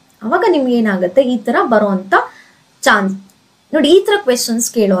root. ಅವಾಗ ನಿಮ್ಗೆ ಏನಾಗುತ್ತೆ, ಈ ತರ ಬರುವಂತ ಚಾನ್ಸ್ ನೋಡಿ. ಈ ತರ ಕ್ವೆಶನ್ಸ್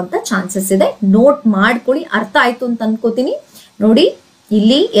ಕೇಳುವಂತ ಚಾನ್ಸಸ್ ಇದೆ. ನೋಟ್ ಮಾಡ್ಕೊಳ್ಳಿ, ಅರ್ಥ ಆಯ್ತು ಅಂತ ಅನ್ಕೋತೀನಿ. ನೋಡಿ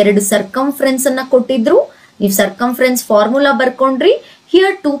ಇಲ್ಲಿ ಎರಡು ಸರ್ಕಂಫರೆನ್ಸ್ ಅನ್ನ ಕೊಟ್ಟಿದ್ರು, ನೀವು ಸರ್ಕಂಫರೆನ್ಸ್ ಫಾರ್ಮುಲಾ ಬರ್ಕೊಂಡ್ರಿ.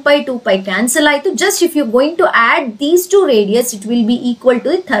 ಹಿಯರ್ 2π ಕ್ಯಾನ್ಸಲ್ ಆಯ್ತು. Just if you going to add these two radius, it will be equal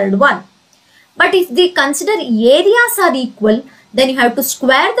to the third one. But if they consider areas are equal, then you have to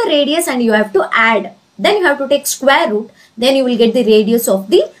square the radius and you have to add. Then you have to take square root. Then you will get the radius of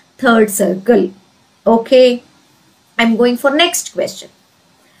the third circle. Okay. I'm going for next question.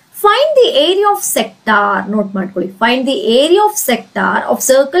 Find the area of sector. Note ಮಾಡ್ಕೊಳ್ಳಿ. Find the area of sector of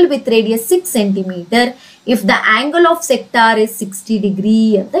circle with radius 6 cm if the angle of sector is 60 degree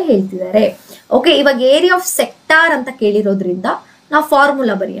ಅಂತ ಹೇಳ್ತಿದ್ದಾರೆ. Okay. ಇವಾಗ area of sector ಅಂತ ಕೇಳಿರೋದ್ರಿಂದ ನಾವು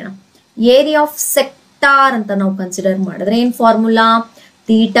formula ಬರೆಯೋಣ. Area of sector ಅಂತ ನಾವು consider ಮಾಡಿದ್ರೆ ಏನ್ formula?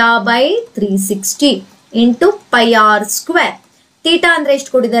 Theta by 360 into pi R square. Theta ಅಂದ್ರೆ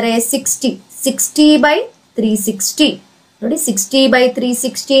ಎಷ್ಟು ಕೊಟ್ಟಿದ್ದಾರೆ? 60. 60 ಬೈ 360 ನೋಡಿ, 60 ಬೈ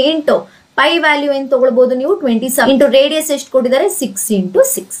 360 ಇಂಟು ಪೈ ವ್ಯಾಲ್ಯೂ ಏನ್ ತಗೊಳ್ಬಹುದು ನೀವು? 27 ಇಂಟು ರೇಡಿಯಸ್ ಎಷ್ಟು ಕೊಟ್ಟಿದ್ದಾರೆ? 6 ಇಂಟು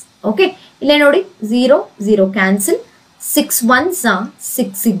 6. ಓಕೆ, ಇಲ್ಲೇ ನೋಡಿ 0 0 ಕ್ಯಾನ್ಸಲ್, 6 1s 6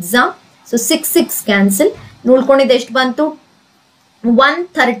 6 ಸೊ 6 6 ಕ್ಯಾನ್ಸಲ್. ಉಳ್ಕೊಂಡಿದ್ದು ಎಷ್ಟು ಬಂತು?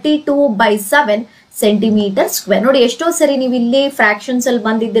 132/7 ಸೆಂಟಿಮೀಟರ್ ಸ್ಕ್ವೇರ್. ನೋಡಿ ಎಷ್ಟೋ ಸರಿ ನೀವು ಇಲ್ಲಿ ಫ್ರಾಕ್ಷನ್ಸ್ ಅಲ್ಲಿ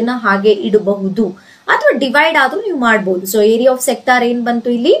ಬಂದಿದ್ದನ್ನ ಹಾಗೆ ಇಡಬಹುದು ಅಥವಾ ಡಿವೈಡ್ ಆದ್ರೂ ನೀವು ಮಾಡಬಹುದು. ಸೊ ಏರಿಯಾ ಆಫ್ ಸೆಕ್ಟಾರ್ ಏನ್ ಬಂತು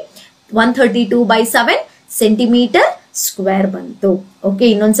ಇಲ್ಲಿ? 132/7 ಸೆಂಟಿಮೀಟರ್ ಸ್ಕ್ವೇರ್ ಬಂತು. ಓಕೆ,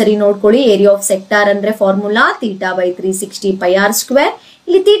 ಇನ್ನೊಂದ್ಸರಿ ನೋಡ್ಕೊಳ್ಳಿ. ಏರಿಯಾ ಆಫ್ ಸೆಕ್ಟಾರ್ ಅಂದ್ರೆ formula theta by 360 pi R square.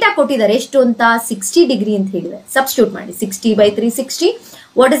 ಇಲ್ಲಿ ಥೀಟಾ ಕೊಟ್ಟಿದ್ದಾರೆ ಎಷ್ಟು ಅಂತ? 60 ಡಿಗ್ರಿ ಅಂತ ಹೇಳಿದ್ದಾರೆ. ಸಬ್ಸ್ಟಿಟ್ಯೂಟ್ ಮಾಡಿ 60 by 360.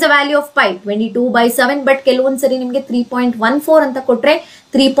 What is the value of pi? 22/7. But ಕೆಲವೊಂದ್ಸರಿ ನಿಮ್ಗೆ 3.14 ಅಂತ ಕೊಟ್ರೆ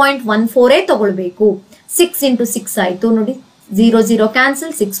 3.14 ತಗೊಳ್ಬೇಕು. 6 ಇಂಟು 6 ಆಯ್ತು ನೋಡಿ, 0 0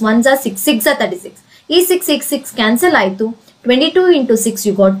 ಕ್ಯಾನ್ಸಲ್, 6 1s 6 6 36. ಈ 6 6 6 ಕ್ಯಾನ್ಸಲ್ ಆಯ್ತು. 22 into 6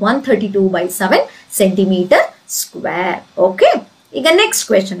 you got 132/7 centimetre square. Okay, ಈಗ ನೆಕ್ಸ್ಟ್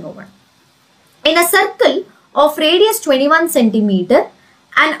ಕ್ವೆಶನ್ ಹೋಗೋಣ. ಇನ್ a circle of radius 21 centimetre,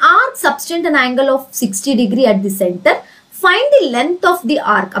 an arc subtend an angle of 60 degree at the center. Find the length of the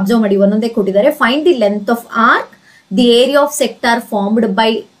arc. Observe ಮಾಡಿ, ಒಂದೊಂದೇ ಕೊಟ್ಟಿದ್ದಾರೆ. Find the length of arc, the area of sector formed by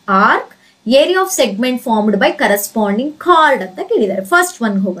arc, area of segment formed by corresponding chord ಅಂತ ಕೇಳಿದ್ದಾರೆ. First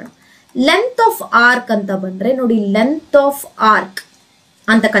one ಹೋಗೋಣ. Length of arc ಅಂತ ಬಂದ್ರೆ ನೋಡಿ, length of arc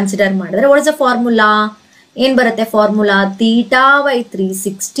ಅಂತ ಕನ್ಸಿಡರ್ ಮಾಡಿದ್ರೆ ವಾಟ್ ಇಸ್ ದ ಫಾರ್ಮುಲಾ? ಏನ್ ಬರುತ್ತೆ formula? Theta by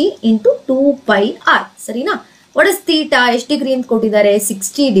 360 into 2π r. ಸರಿನಾ? What is theta? ಎಷ್ಟು ಡಿಗ್ರಿ ಅಂತ ಕೊಟ್ಟಿದ್ದಾರೆ?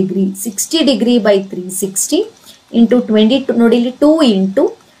 60 ಡಿಗ್ರಿ. 60 ಡಿಗ್ರಿ ಬೈ 360 ಇಂಟು 22 ನೋಡಿ, ಇಲ್ಲಿ 2 into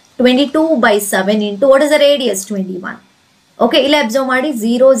 22/7 into what is the radius? 21. Okay, ಇಲ್ಲಿ ಅಬ್ಸರ್ವ್ ಮಾಡಿ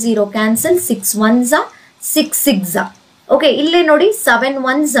 0 0 ಕ್ಯಾನ್ಸಲ್, 6 1s 6 6. ಓಕೆ, ಇಲ್ಲೇ ನೋಡಿ 7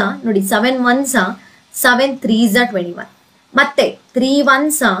 1s ನೋಡಿ, 7 1s 7 3s 21. ಮತ್ತೆ 3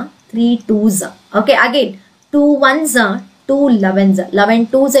 1s 3 2s. Okay, again 2 1s 2 11s 11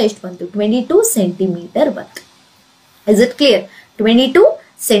 2s ಎಷ್ಟು ಬಂತು? 22 ಸೆಂಟಿಮೀಟರ್ ಬಂತು. Is it clear? 22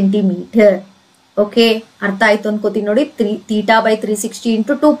 centimetre. Okay, ಅರ್ಥ ಆಯ್ತು ಅನ್ಕೋತೀನಿ. ನೋಡಿ, theta by 360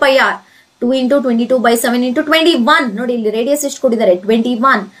 into 2π r, 2 into 22/7 into 21. ನೋಡಿ, ಇಲ್ಲಿ ರೇಡಿಯಸ್ ಎಷ್ಟು ಕೊಟ್ಟಿದ್ದಾರೆ?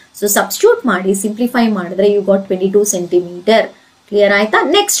 21. ಸೊ ಸಬ್ಸ್ಟಿಟ್ಯೂಟ್ ಮಾಡಿ ಸಿಂಪ್ಲಿಫೈ ಮಾಡಿದ್ರೆ ಯು ಗಾಟ್ 22 ಸೆಂಟಿಮೀಟರ್. ಕ್ಲಿಯರ್ ಆಯ್ತಾ?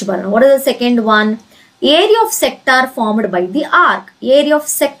 ನೆಕ್ಸ್ಟ್ ಬರೋಣ. What is the second one? Area of sector formed by the arc. Area of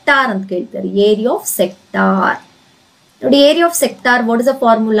sector ಅಂತ ಕೇಳ್ತಾರೆ. ಏರಿಯಾ ಆಫ್ ಸೆಕ್ಟಾರ್ ನೋಡಿ, area of sector what is the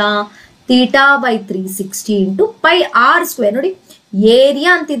formula? Theta by 360 into pi R square. ನೋಡಿ,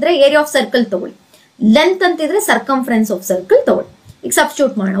 area ಅಂತಿದ್ರೆ area of circle ತಗೊಳ್ಳಿ, length ಅಂತಿದ್ರೆ circumference of circle ತಗೊಳ್ಳಿ. ಈಗ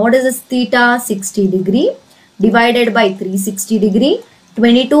substitute ಮಾಡೋಣ. What is this? Theta 60 degree divided by 360 degree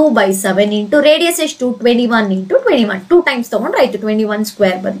 22/7 into radius ಎಷ್ಟು? 21 into 21. 2 times ತಗೊಂಡ್ರೆ ಆಯ್ತು, 21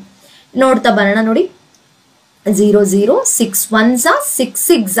 ಸ್ಕ್ವೇರ್ ಬನ್ನಿ. ನೋಡ್ತಾ ಬರೋಣ. ನೋಡಿ, 0 0 6 1s 6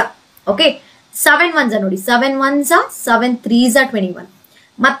 6. ಓಕೆ, 7 1s ನೋಡಿ, 7 1s 7 3s 21.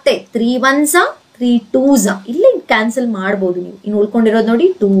 ಮತ್ತೆ 3 1s 3 2s. ಇಲ್ಲಿ ಕ್ಯಾನ್ಸಲ್ ಮಾಡಬಹುದು ನೀವು. ಇನ್ನು ಉಳ್ಕೊಂಡಿರೋದು ನೋಡಿ,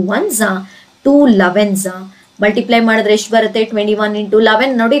 2 1s 2 11s. ಮಲ್ಟಿಪ್ಲೈ ಮಾಡಿದ್ರೆ ಎಷ್ಟು ಬರುತ್ತೆ? 21 ಇಂಟು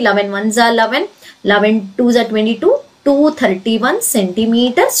 11 ನೋಡಿ, 11 1s 11, 11 2s 22, 231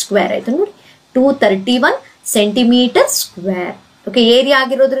 ಸೆಂಟಿಮೀಟರ್ ಸ್ಕ್ವೇರ್ ಆಯ್ತು ನೋಡಿ, 231 ಸೆಂಟಿಮೀಟರ್ ಸ್ಕ್ವೇರ್. ಓಕೆ, ಏರಿಯಾ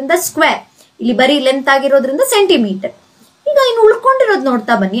ಆಗಿರೋದ್ರಿಂದ ಸ್ಕ್ವೇರ್, ಇಲ್ಲಿ ಬರೀ ಲೆಂತ್ ಆಗಿರೋದ್ರಿಂದ ಸೆಂಟಿಮೀಟರ್. ಈಗ ಇನ್ನು ಉಳ್ಕೊಂಡಿರೋದು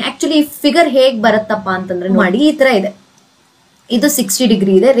ನೋಡ್ತಾ ಬನ್ನಿ. ಆಕ್ಚುಲಿ ಫಿಗರ್ ಹೇಗ್ ಬರುತ್ತಪ್ಪ ಅಂತಂದ್ರೆ ಮಾಡಿ ಈ ತರ ಇದೆ. ಇದು 60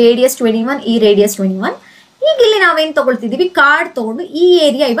 ಡಿಗ್ರಿ ಇದೆ, ರೇಡಿಯಸ್ 21, ಈ ರೇಡಿಯಸ್ 21. ಈಗ ಇಲ್ಲಿ ನಾವೇನ್ ತಗೊಳ್ತಿದೀವಿ, ಕಾರ್ಡ್ ತಗೊಂಡು ಈ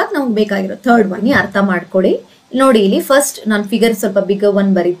ಏರಿಯಾ ಇವಾಗ ನಮ್ಗೆ ಬೇಕಾಗಿರೋ ಥರ್ಡ್ ಒನ್ ಅರ್ಥ ಮಾಡ್ಕೊಳ್ಳಿ. ನೋಡಿ ಇಲ್ಲಿ ಫಸ್ಟ್ ನಾನು ಫಿಗರ್ ಸ್ವಲ್ಪ ಬಿಗರ್ ಒನ್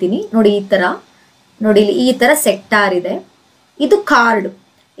ಬರಿತೀನಿ. ನೋಡಿ ಈ ತರ, ನೋಡಿ ಇಲ್ಲಿ ಈ ತರ ಸೆಕ್ಟಾರ್ ಇದೆ. ಇದು ಕಾರ್ಡ್,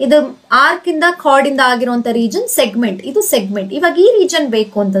 ಇದು ಆರ್ಕ್ ಇಂದ ಕಾರ್ಡ್ ಇಂದ ಆಗಿರುವಂತ ರೀಜನ್ ಸೆಗ್ಮೆಂಟ್, ಇದು ಸೆಗ್ಮೆಂಟ್. ಇವಾಗ ಈ ರೀಜನ್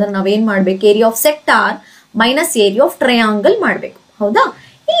ಬೇಕು ಅಂತಂದ್ರೆ ನಾವೇನ್ ಮಾಡ್ಬೇಕು, area of sector minus area of triangle ಮಾಡ್ಬೇಕು. ಹೌದಾ?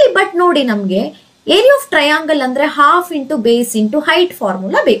 ಇಲ್ಲಿ ಬಟ್ ನೋಡಿ ನಮ್ಗೆ ಏರಿಯಾ ಆಫ್ ಟ್ರಯಾಂಗಲ್ ಅಂದ್ರೆ half into base into height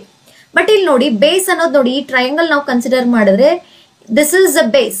formula ಬೇಕು. ಬಟ್ ಇಲ್ಲಿ ನೋಡಿ ಬೇಸ್ ಅನ್ನೋದು ನೋಡಿ, ಈ ಟ್ರಯಾಂಗಲ್ ನಾವು ಕನ್ಸಿಡರ್ ಮಾಡಿದ್ರೆ ದಿಸ್ ಇಸ್ ಅ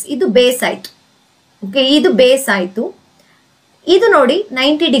ಬೇಸ್, ಇದು ಬೇಸ್ ಆಯ್ತು. ಓಕೆ, ಇದು ಬೇಸ್ ಆಯ್ತು. ಇದು ನೋಡಿ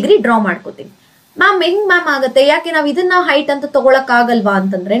 90 ಡಿಗ್ರಿ ಡ್ರಾ ಮಾಡ್ಕೋತೀನಿ. ಮ್ಯಾಮ್ ಹೆಂಗ್ ಮ್ಯಾಮ್ ಆಗುತ್ತೆ, ಯಾಕೆ ನಾವು ಇದನ್ನ ಹೈಟ್ ಅಂತ ತಗೊಳಕ್ ಆಗಲ್ವಾ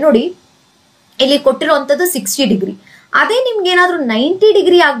ಅಂತಂದ್ರೆ ನೋಡಿ ಇಲ್ಲಿ ಕೊಟ್ಟಿರುವಂತದ್ದು 60 ಡಿಗ್ರಿ. ಅದೇ ನಿಮ್ಗೆ ಏನಾದ್ರು 90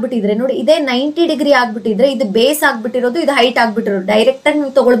 ಡಿಗ್ರಿ ಆಗ್ಬಿಟ್ಟಿದ್ರೆ ನೋಡಿ, ಇದೇ 90 ಡಿಗ್ರಿ ಆಗ್ಬಿಟ್ಟಿದ್ರೆ ಇದು ಬೇಸ್ ಆಗ್ಬಿಟ್ಟಿರೋದು, ಇದು ಹೈಟ್ ಆಗ್ಬಿಟ್ಟಿರೋದು, ಡೈರೆಕ್ಟ್ ಆಗಿ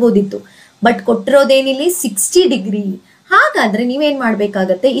ನೀವು ತಗೊಳ್ಬೋದಿತ್ತು. But ಕೊಟ್ಟಿರೋದೇನಿಲ್ಲಿ 60 degree. ಹಾಗಾದ್ರೆ ನೀವೇನ್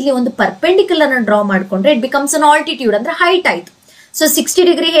ಮಾಡ್ಬೇಕಾಗತ್ತೆ, ಇಲ್ಲಿ ಒಂದು ಪರ್ಪೆಂಡಿಕ್ಯುಲರ್ ಡ್ರಾ ಮಾಡ್ಕೊಂಡ್ರೆ ಇಟ್ ಬಿಕಮ್ಸ್ ಅನ್ ಆಲ್ಟಿಟ್ಯೂಡ್, ಅಂದ್ರೆ ಹೈಟ್ ಆಯ್ತು. ಸೊ 60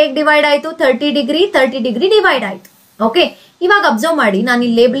 ಡಿಗ್ರಿ ಹೇಗೆ ಡಿವೈಡ್ ಆಯ್ತು, 30 ಡಿಗ್ರಿ ಡಿವೈಡ್ ಆಯ್ತು. ಓಕೆ, ಇವಾಗ ಅಬ್ಸರ್ವ್ ಮಾಡಿ, ನಾನು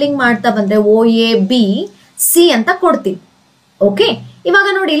ಇಲ್ಲಿ ಲೇಬಲಿಂಗ್ ಮಾಡ್ತಾ ಬಂದ್ರೆ OABC ಅಂತ ಕೊಡ್ತೀನಿ. ಓಕೆ, ಇವಾಗ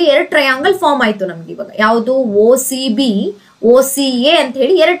ನೋಡಿ ಇಲ್ಲಿ 2 ಟ್ರಯಾಂಗಲ್ ಫಾರ್ಮ್ ಆಯ್ತು ನಮ್ಗೆ. ಇವಾಗ ಯಾವುದು OCB OCA ಅಂತ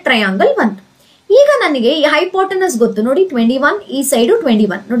ಹೇಳಿ 2 ಟ್ರಯಾಂಗಲ್ ಬಂತು. ಈಗ ನನಗೆ ಈ ಹೈಪೋಟೆನಸ್ ಗೊತ್ತು ನೋಡಿ, 21, ಈ ಸೈಡು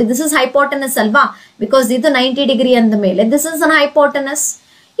 21. ನೋಡಿ ದಿಸ್ ಇಸ್ ಹೈಪೋಟೆನಸ್ ಅಲ್ವಾ, ಬಿಕಾಸ್ ಇದು 90 ಡಿಗ್ರಿ ಅಂದ ಮೇಲೆ ದಿಸ್ ಇಸ್ ಅನ್ ಹೈಪೋಟೆನಸ್.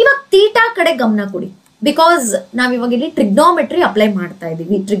 ಇವಾಗ ಥೀಟಾ ಕಡೆ ಗಮನ ಕೊಡಿ, ಬಿಕಾಸ್ ನಾವ್ ಇವಾಗ ಇಲ್ಲಿ ಟ್ರಿಗ್ನೋಮೆಟ್ರಿ ಅಪ್ಲೈ ಮಾಡ್ತಾ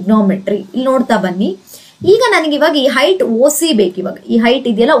ಇದೀವಿ. ಟ್ರಿಗ್ನೋಮೆಟ್ರಿ ಇಲ್ಲಿ ನೋಡ್ತಾ ಬನ್ನಿ. ಈಗ ನನಗೆ ಇವಾಗ ಈ ಹೈಟ್ OC ಬೇಕು. ಇವಾಗ ಈ ಹೈಟ್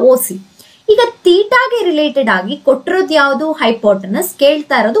ಇದೆಯಲ್ಲ OC. ಈಗ ಥೀಟಾಗೆ ರಿಲೇಟೆಡ್ ಆಗಿ ಕೊಟ್ಟಿರೋದು ಯಾವುದು, ಹೈಪೋಟೆನಸ್.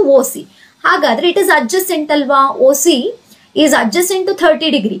 ಕೇಳ್ತಾ ಇರೋದು OC. ಹಾಗಾದ್ರೆ ಇಟ್ ಇಸ್ ಅಡ್ಜಸೆಂಟ್ ಅಲ್ವಾ, OC is adjacent to 30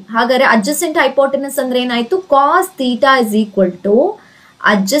 degree. ಹಾಗಾದ್ರೆ adjacent hypotenuse ಅಂದ್ರೆ ಏನಾಯ್ತು, cos theta is equal to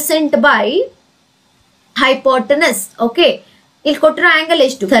adjacent by hypotenuse. Okay, ಇಲ್ಲಿ ಕೊಟ್ಟಿರೋ ಆಂಗಲ್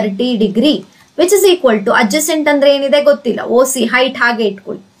ಎಷ್ಟು, 30 degree, which is equal to adjacent ಅಂದ್ರೆ ಏನಿದೆ ಗೊತ್ತಿಲ್ಲ, OC ಹೈಟ್ ಹಾಗೆ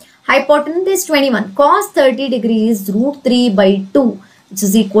ಇಟ್ಕೊಳ್ಳಿ. hypotenuse is 21, cos 30 degree is √3/2, which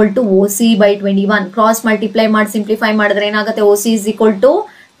is equal to OC by 21. Cross multiply ಮಾಡಿ simplify ಮಾಡಿದ್ರೆ ಏನಾಗುತ್ತೆ, OC is equal to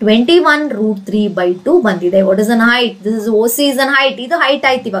 21 √3/2 ಬಂದಿದೆ. What is an height, this is OC is an height. ಇದು ಹೈಟ್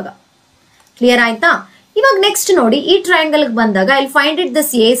ಆಯ್ತು. ಇವಾಗ clear ಆಯ್ತಾ? ಇವಾಗ ನೆಕ್ಸ್ಟ್ ನೋಡಿ, ಈ ಟ್ರಯಾಂಗಲ್ ಬಂದಾಗ ಇಲ್ಲಿ ಫೈಂಡ್ ಇಟ್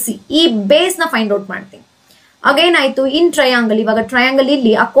ದಿಸ್ AC, ಈ ಬೇಸ್ ನ ಫೈಂಡ್ ಔಟ್ ಮಾಡ್ತೀನಿ. ಅಗೇನ್ ಆಯ್ತು ಇನ್ ಟ್ರಯಾಂಗಲ್. ಇವಾಗ ಟ್ರಯಾಂಗಲ್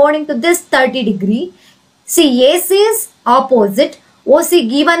ಇಲ್ಲಿ according to this 30 degree, C AC is opposite, OC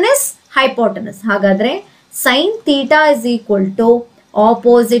given is hypotenuse. ಹಾಗಾದ್ರೆ sine theta is equal to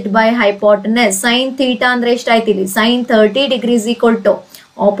opposite by hypotenuse. Sine theta ಅಂದ್ರೆ ಎಷ್ಟಾಯ್ತು ಇಲ್ಲಿ, sign 30 degree is equal to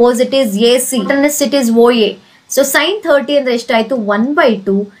opposite is AC, it is OA. So sin 30 ಅಂದ್ರೆ ಎಷ್ಟಾಯ್ತು,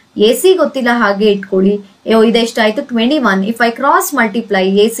 1/2. AC ಗೊತ್ತಿಲ್ಲ ಹಾಗೆ ಇಟ್ಕೊಳ್ಳಿ. ಇದೆಷ್ಟಾಯ್ತು 21. If I cross multiply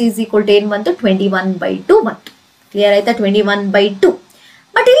AC is equal to ಏನ್ ಬಂತು, 21/2 ಬಂತು. ಕ್ಲಿಯರ್ ಆಯ್ತಾ, 21/2.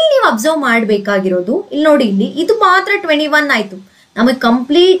 ಬಟ್ ಇಲ್ಲಿ ನೀವು ಅಬ್ಸರ್ವ್ ಮಾಡ್ಬೇಕಾಗಿರೋದು, ಇಲ್ಲಿ ನೋಡಿ ಇಲ್ಲಿ ಇದು ಮಾತ್ರ 21 ಆಯ್ತು. ನಮಗೆ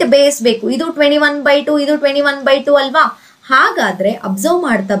ಕಂಪ್ಲೀಟ್ ಬೇಸ್ ಬೇಕು. ಇದು 21/2, ಇದು 21/2 ಅಲ್ವಾ. ಹಾಗಾದ್ರೆ ಅಬ್ಸರ್ವ್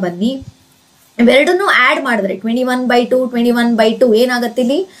ಮಾಡ್ತಾ ಬನ್ನಿ, ಇವೆರಡನ್ನು ಆಡ್ ಮಾಡಿದ್ರೆ 21/2 ಏನಾಗತ್ತೆ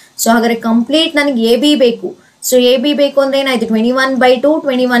ಇಲ್ಲಿ. ಸೊ ಹಾಗಾದ್ರೆ ಕಂಪ್ಲೀಟ್ ನನಗೆ AB ಬೇಕು. ಸೊ AB ಬೇಕು ಅಂದ್ರೆ ಏನಾಯ್ತು,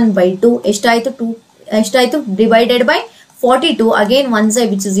 21/2 ಎಷ್ಟಾಯ್ತು divided by 42. Again 1 side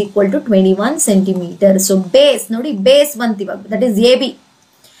which is equal to 21 centimeter. So base ನೋಡಿ, ಬೇಸ್ ಬಂತು ಇವಾಗ, ದಟ್ ಇಸ್ AB.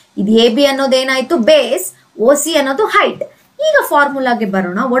 ಇದು AB ಅನ್ನೋದು ಏನಾಯ್ತು ಬೇಸ್, OC ಅನ್ನೋದು ಹೈಟ್. ಈಗ ಫಾರ್ಮುಲಾಗೆ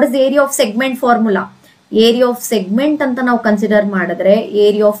ಬರೋಣ. What is area of segment formula? Area of segment ಅಂತ ನಾವು ಕನ್ಸಿಡರ್ ಮಾಡಿದ್ರೆ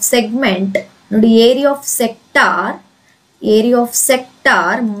ಏರಿಯಾ ಆಫ್ ಸೆಗ್ಮೆಂಟ್ ನೋಡಿ, area of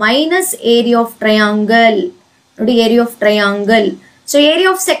sector minus area of triangle. ನೋಡಿ area of triangle. So area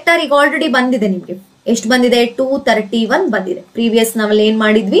of sector ಈಗ ಆಲ್ರೆಡಿ ಬಂದಿದೆ ನಿಮ್ಗೆ. ಎಷ್ಟು ಬಂದಿದೆ, 231 ಬಂದಿದೆ. ಪ್ರೀವಿಯಸ್ ನಾವಲ್ಲಿ ಏನ್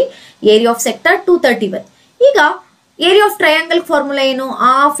ಮಾಡಿದ್ವಿ, ಏರಿಯಾ ಆಫ್ ಸೆಕ್ಟಾರ್ 231. ಈಗ ಏರಿಯಾ ಆಫ್ ಟ್ರಯಾಂಗಲ್ ಫಾರ್ಮುಲಾ ಏನು,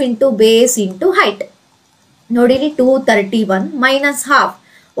 half into base into height. ನೋಡಿ ಇಲ್ಲಿ 231 minus half.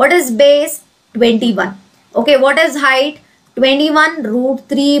 What is base, 21. Okay, what is height, 21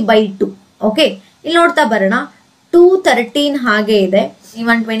 √3/2. Okay, ಇಲ್ಲಿ ನೋಡ್ತಾ ಬರೋಣ, 213 ಹಾಗೆ ಇದೆ.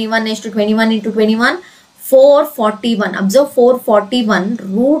 21 ಎಷ್ಟು, 21 into 21 441. ಅಬ್ಸರ್ವ್ 441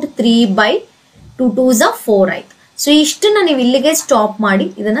 √3/2 2s 4 ಆಯ್ತು. ಸೊ ಇಷ್ಟನ್ನ ನೀವು ಇಲ್ಲಿಗೆ ಸ್ಟಾಪ್ ಮಾಡಿ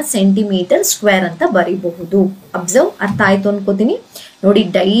ಇದನ್ನ ಸೆಂಟಿಮೀಟರ್ ಸ್ಕ್ವೇರ್ ಅಂತ ಬರೀಬಹುದು. ಅಬ್ಸರ್ವ್ ಅರ್ಥ ಆಯ್ತು ಅನ್ಕೋತೀನಿ. ನೋಡಿ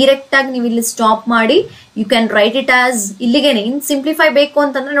ಡೈರೆಕ್ಟ್ ಆಗಿ ನೀವು ಇಲ್ಲಿ ಸ್ಟಾಪ್ ಮಾಡಿ you can write it as ಇಲ್ಲಿಗೆನೆ. In simplify ಬೇಕು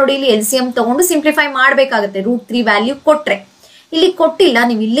ಅಂತಂದ್ರೆ ನೋಡಿ ಇಲ್ಲಿ LCM ತಗೊಂಡು ಸಿಂಪ್ಲಿಫೈ ಮಾಡ್ಬೇಕಾಗತ್ತೆ. √3 ವ್ಯಾಲ್ಯೂ ಕೊಟ್ರೆ, ಇಲ್ಲಿ ಕೊಟ್ಟಿಲ್ಲ,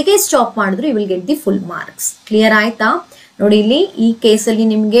 ನೀವು ಇಲ್ಲಿಗೆ ಸ್ಟಾಪ್ ಮಾಡಿದ್ರು you will get the full marks. Clear ಆಯ್ತಾ? ನೋಡಿ ಇಲ್ಲಿ ಈ ಕೇಸಲ್ಲಿ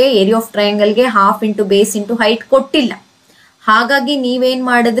ನಿಮ್ಗೆ area of ಟ್ರಯಾಂಗಲ್ಗೆ half into base into height ಕೊಟ್ಟಿಲ್ಲ. ಹಾಗಾಗಿ ನೀವೇನ್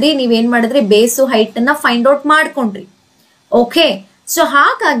ಮಾಡಿದ್ರಿ ಬೇಸು ಹೈಟ್ ಅನ್ನ ಫೈಂಡ್ ಔಟ್ ಮಾಡ್ಕೊಂಡ್ರಿ. ಓಕೆ, ಸೊ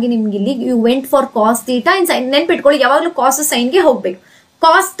ಹಾಗಾಗಿ ನಿಮ್ಗೆ ಇಲ್ಲಿ you went for cos theta in sign. ನೆನ್ಪಿಟ್ಕೊಳ್ಳಿ, ಯಾವಾಗಲೂ ಕಾಸ್ ಸೈನ್ಗೆ ಹೋಗ್ಬೇಕು.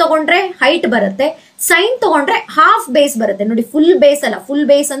 ಕಾಸ್ ತಗೊಂಡ್ರೆ ಹೈಟ್ ಬರುತ್ತೆ, ಸೈನ್ ತಗೊಂಡ್ರೆ ಹಾಫ್ ಬೇಸ್ ಬರುತ್ತೆ. ನೋಡಿ, ಫುಲ್ ಬೇಸ್ ಅಲ್ಲ, ಫುಲ್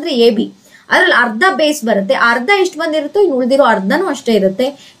ಬೇಸ್ ಅಂದ್ರೆ ಎ ಬಿ, ಅದ್ರಲ್ಲಿ ಅರ್ಧ ಬೇಸ್ ಬರುತ್ತೆ. ಅರ್ಧ ಎಷ್ಟು ಬಂದಿರುತ್ತೋ ಇನ್ನು ಉಳಿದಿರೋ ಅರ್ಧನೂ ಅಷ್ಟೇ ಇರುತ್ತೆ.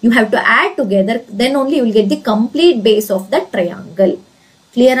 You have to add together, then only you will get the complete base of the triangle.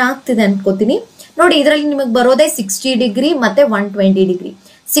 Clear ಆಗ್ತಿದೆ ಅನ್ಕೋತೀನಿ. ನೋಡಿ, ಇದರಲ್ಲಿ ನಿಮಗೆ ಬರೋದೇ 60 ಡಿಗ್ರಿ ಮತ್ತೆ 120 ಡಿಗ್ರಿ.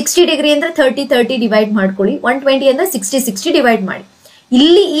 60 ಡಿಗ್ರಿ ಅಂದ್ರೆ 30 ಡಿವೈಡ್ ಮಾಡ್ಕೊಳ್ಳಿ, 120 ಅಂದ್ರೆ 60 ಡಿವೈಡ್ ಮಾಡಿ.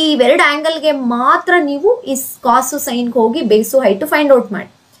 ಇಲ್ಲಿ ಈ ಎರಡು ಆಂಗಲ್ಗೆ ಮಾತ್ರ ನೀವು ಈ ಕಾಸು ಸೈನ್ಗೆ ಹೋಗಿ ಬೇಸು ಹೈಟ್ ಫೈಂಡ್ ಔಟ್ ಮಾಡಿ.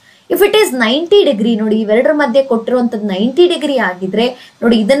 ಇಫ್ ಇಟ್ ಈಸ್ 90 ಡಿಗ್ರಿ, ನೋಡಿ ಇವೆರಡರ ಮಧ್ಯೆ ಕೊಟ್ಟಿರುವಂತದ್ದು 90 ಡಿಗ್ರಿ ಆಗಿದ್ರೆ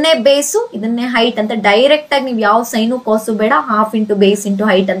ನೋಡಿ, ಇದನ್ನೇ ಬೇಸು ಇದನ್ನೇ ಹೈಟ್ ಅಂತ ಡೈರೆಕ್ಟ್ ಆಗಿ ನೀವು ಯಾವ ಸೈನು ಕಾಸು ಬೇಡ, half into base into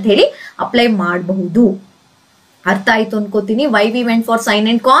height ಅಂತ ಹೇಳಿ ಅಪ್ಲೈ ಮಾಡಬಹುದು. ಅರ್ಥ ಆಯ್ತು ಅನ್ಕೋತೀನಿ. Why we went for sign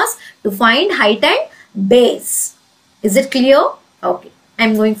and cos two find height and base. Is it clear? Okay, I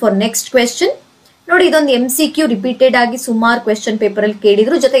am going for next question. ನೋಡಿ, ಇದೊಂದು MCQ ರಿಪೀಟೆಡ್ ಆಗಿ ಸುಮಾರು ಕ್ವೆಶ್ಚನ್ ಪೇಪರ್ ಅಲ್ಲಿ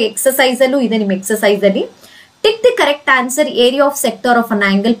ಕೇಳಿದ್ರು, ಜೊತೆ ಎಕ್ಸಸೈಸ್ ಅಲ್ಲೂ ಇದೆ. ನಿಮ್ಮ ಎಕ್ಸಸೈಸ್ ಅಲ್ಲಿ tick the correct answer area of sector of an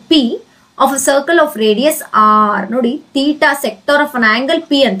angle P of a circle of radius R. ನೋಡಿ, theta sector of an angle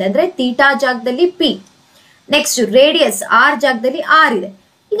P ಅಂತಂದ್ರೆ ಥೀಟಾ ಜಾಗದಲ್ಲಿ P, ನೆಕ್ಸ್ಟ್ ರೇಡಿಯಸ್ R ಜಾಗದಲ್ಲಿ R ಇದೆ.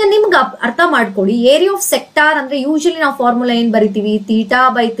 ಈಗ ನಿಮ್ಗೆ ಅರ್ಥ ಮಾಡ್ಕೊಳ್ಳಿ, ಏರಿಯಾ ಆಫ್ ಸೆಕ್ಟಾರ್ ಅಂದ್ರೆ ಯೂಶಲಿ ನಾವು ಫಾರ್ಮುಲಾ ಏನ್ ಬರಿತೀವಿ, theta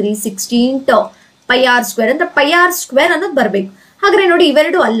by 360 into pi R square ಅಂದ್ರೆ ಪೈ ಆರ್ ಸ್ಕ್ವೇರ್ ಅನ್ನೋದು ಬರ್ಬೇಕು. ಹಾಗಾದ್ರೆ ನೋಡಿ,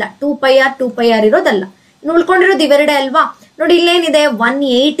 ಇವೆರಡು ಅಲ್ಲ, 2πr ಇರೋದಲ್ಲ, ಇನ್ನು ಉಳ್ಕೊಂಡಿರೋದು ಇವೆರಡೇ ಅಲ್ವಾ. ನೋಡಿ, ಇಲ್ಲೇನಿದೆ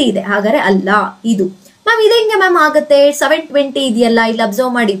 180 ಇದೆ, ಹಾಗಾದ್ರೆ ಅಲ್ಲ ಇದು. ಮ್ಯಾಮ್ ಇದು ಹೆಂಗೆ ಮ್ಯಾಮ್ ಆಗುತ್ತೆ? 720 ಇದೆಯಲ್ಲ, ಇಲ್ಲಿ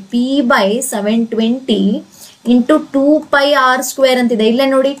ಅಬ್ಸರ್ವ್ ಮಾಡಿ, P by 720 into 2πr square ಅಂತಿದೆ. ಇಲ್ಲೇ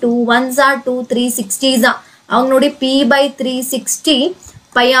ನೋಡಿ, 2 1s are 2 360s, ಅವಾಗ ನೋಡಿ P by 360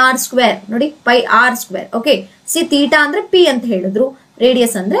 pi R square, ನೋಡಿ pi R square. Okay, C theta ಅಂದ್ರೆ P ಅಂತ ಹೇಳಿದ್ರು,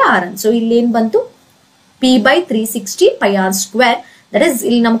 ರೇಡಿಯಸ್ ಅಂದ್ರೆ R ಅಂತ. ಸೊ ಇಲ್ಲಿ ಏನ್ ಬಂತು? P by 360 pi R square. That is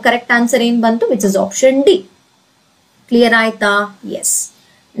ಇಲ್ಲಿ ನಮ್ ಕರೆಕ್ಟ್ ಆನ್ಸರ್ ಏನ್ ಬಂತು, which is option D. Clear ಆಯ್ತಾ? ಎಸ್.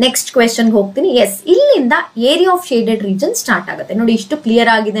 ನೆಕ್ಸ್ಟ್ ಕ್ವೆಶ್ಚನ್ ಹೋಗ್ತೀನಿ. ಎಸ್, ಇಲ್ಲಿಂದ area of shaded region start ಆಗುತ್ತೆ. ನೋಡಿ, ಇಷ್ಟು ಕ್ಲಿಯರ್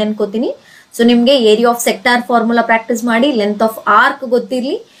ಆಗಿದೆ ಅನ್ಕೋತೀನಿ. ಸೊ ನಿಮ್ಗೆ area of sector formula practice ಮಾಡಿ, length of arc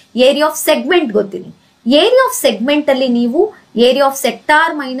ಗೊತ್ತಿರ್ಲಿ, area of segment ಗೊತ್ತಿರ್ಲಿ. Area of segment ಅಲ್ಲಿ ನೀವು area of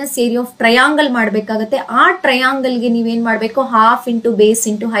sector minus area of triangle ಮಾಡ್ಬೇಕಾಗತ್ತೆ. ಆ ಟ್ರಯಾಂಗಲ್ ಗೆ ನೀವೇನ್ ಮಾಡ್ಬೇಕು, half into base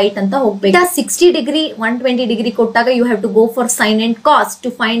into height ಅಂತ ಹೋಗ್ಬೇಕು. 60 ಡಿಗ್ರಿ 120 ಡಿಗ್ರಿ ಕೊಟ್ಟಾಗ you have to go for sign and cos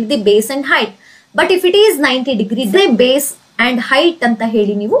two find the base and height. But if it is 90 degree base and height ಅಂತ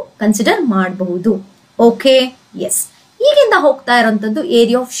ಹೇಳಿ ನೀವು ಕನ್ಸಿಡರ್ ಮಾಡಬಹುದು. Okay, S. ಈಗಿಂದ ಹೋಗ್ತಾ ಇರೋಂಥದ್ದು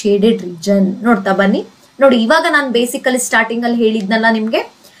area of shaded region. ನೋಡ್ತಾ ಬನ್ನಿ. ನೋಡಿ, ಇವಾಗ ನಾನು ಬೇಸಿಕಲಿ ಸ್ಟಾರ್ಟಿಂಗ್ ಅಲ್ಲಿ ಹೇಳಿದ್ನಲ್ಲ ನಿಮ್ಗೆ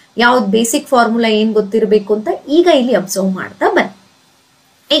ಯಾವ್ದು ಬೇಸಿಕ್ ಫಾರ್ಮುಲಾ ಏನ್ ಗೊತ್ತಿರಬೇಕು ಅಂತ, ಈಗ ಇಲ್ಲಿ ಅಬ್ಸರ್ವ್ ಮಾಡ್ತಾ ಬನ್ನಿ.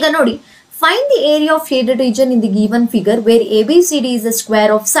 ಈಗ ನೋಡಿ, find the area of shaded region in the given figure wear ABCD is a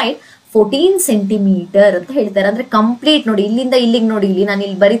square of side 14 centimetre ಅಂತ ಹೇಳ್ತಾರೆ. ಅಂದ್ರೆ ಕಂಪ್ಲೀಟ್ ನೋಡಿ, ಇಲ್ಲಿಂದ ಇಲ್ಲಿಗೆ ನೋಡಿ, ಇಲ್ಲಿ ನಾನು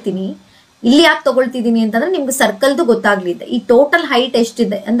ಇಲ್ಲಿ ಬರಿತೀನಿ. ಇಲ್ಲಿ ಯಾಕೆ ತಗೊಳ್ತಿದ್ದೀನಿ ಅಂತಂದ್ರೆ ನಿಮ್ಗೆ ಸರ್ಕಲ್ದು ಗೊತ್ತಾಗ್ಲಿದೆ. ಈ ಟೋಟಲ್ ಹೈಟ್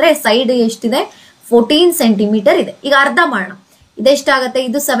ಎಷ್ಟಿದೆ ಅಂದ್ರೆ ಸೈಡ್ ಎಷ್ಟಿದೆ, 14 ಸೆಂಟಿಮೀಟರ್ ಇದೆ. ಈಗ ಅರ್ಧ ಮಾಡೋಣ, ಇದೆಷ್ಟಾಗತ್ತೆ,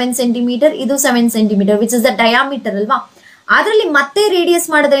 ಇದು 7 ಸೆಂಟಿಮೀಟರ್, ಇದು 7 centimetre, which is the diameter ಅಲ್ವಾ. ಅದ್ರಲ್ಲಿ ಮತ್ತೆ ರೇಡಿಯಸ್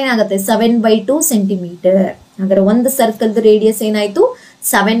ಮಾಡಿದ್ರೆ ಏನಾಗುತ್ತೆ, 7/2 ಸೆಂಟಿಮೀಟರ್. ಹಾಗಾದ್ರೆ ಒಂದು ಸರ್ಕಲ್ ರೇಡಿಯಸ್ ಏನಾಯ್ತು,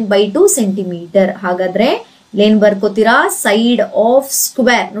 7/2 ಸೆಂಟಿಮೀಟರ್. ಹಾಗಾದ್ರೆ ಏನ್ ಬರ್ಕೋತೀರಾ, ಸೈಡ್ ಆಫ್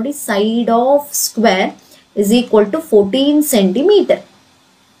ಸ್ಕ್ವೇರ್. ನೋಡಿ, side of square is equal to 14 centimetre.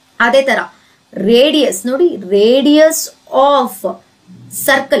 ಅದೇ ತರ ರೇಡಿಯಸ್ ನೋಡಿ, ರೇಡಿಯಸ್ ಆಫ್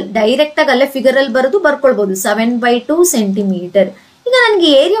ಸರ್ಕಲ್ ಡೈರೆಕ್ಟ್ ಆಗಿ ಅಲ್ಲೇ ಫಿಗರ್ ಅಲ್ಲಿ ಬರೋದು ಬರ್ಕೊಳ್ಬಹುದು, 7/2 ಸೆಂಟಿಮೀಟರ್. ಈಗ ನನಗೆ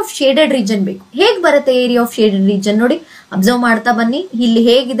ಏರಿಯಾ ಆಫ್ ಶೇಡೆಡ್ ರೀಜನ್ ಬೇಕು. ಹೇಗ್ ಬರುತ್ತೆ ಏರಿಯಾ ಆಫ್ ಶೇಡೆಡ್ ರೀಜನ್? ನೋಡಿ, ಅಬ್ಸರ್ವ್ ಮಾಡ್ತಾ ಬನ್ನಿ. ಇಲ್ಲಿ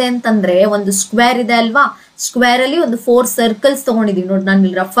ಹೇಗಿದೆ ಅಂತಂದ್ರೆ ಒಂದು ಸ್ಕ್ವೇರ್ ಇದೆ ಅಲ್ವಾ, ಸ್ಕ್ವೇರ್ ಅಲ್ಲಿ ಒಂದು 4 ಸರ್ಕಲ್ಸ್ ತಗೊಂಡಿದೀವಿ. ನೋಡಿ, ನಾನು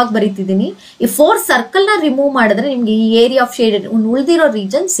ಇಲ್ಲಿ ರಫ್ ಆಗಿ ಬರೀತಿದ್ದೀನಿ. ಈ 4 ಸರ್ಕಲ್ ನ ರಿಮೂವ್ ಮಾಡಿದ್ರೆ ನಿಮ್ಗೆ ಈ ಏರಿಯಾ ಆಫ್ ಶೇಡೆಡ್ ಉಳಿದಿರೋ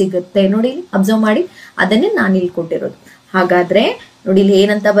ರೀಜನ್ ಸಿಗುತ್ತೆ. ನೋಡಿ, ಅಬ್ಸರ್ವ್ ಮಾಡಿ, ಅದನ್ನೇ ನಾನು ಇಲ್ಲಿ ಕೊಟ್ಟಿರೋದು. ಹಾಗಾದ್ರೆ ನೋಡಿ, ಇಲ್ಲಿ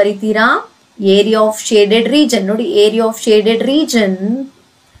ಏನಂತ ಬರೀತೀರಾ, ಏರಿಯಾ ಆಫ್ ಶೇಡೆಡ್ ರೀಜನ್. ನೋಡಿ, area of shaded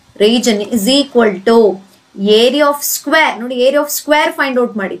region is equal to area of square. ನೋಡಿ, area of square find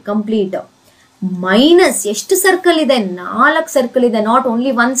out ಮಾಡಿ ಕಂಪ್ಲೀಟ್, ಮೈನಸ್ ಎಷ್ಟು ಸರ್ಕಲ್ ಇದೆ, 4 ಸರ್ಕಲ್ ಇದೆ, not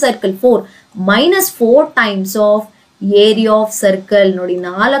only 1 circle, 4 minus 4 times of area of circle. ನೋಡಿ,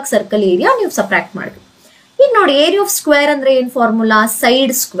 4 circle area ನೀವು subtract ಮಾಡಬೇಕು. ಈಗ ನೋಡಿ, ಏರಿಯಾ ಆಫ್ ಸ್ಕ್ವೇರ್ ಅಂದ್ರೆ ಏನ್ ಫಾರ್ಮುಲಾ,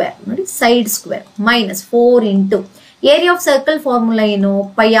 ಸೈಡ್ ಸ್ಕ್ವೇರ್. ನೋಡಿ, side square minus 4 into area of circle formula ಏನು,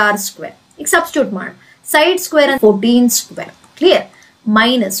 ಪೈ ಆರ್ ಸ್ಕ್ವೇರ್. ಈಗ ಸಬ್ಸ್ಟಿಟ್ಯೂಟ್ ಮಾಡಿ, side square 14 square. Clear?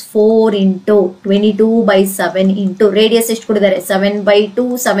 Minus 4 into 22/7 into radius ಎಷ್ಟು ಕೊಟ್ಟಿದ್ದಾರೆ, 7/2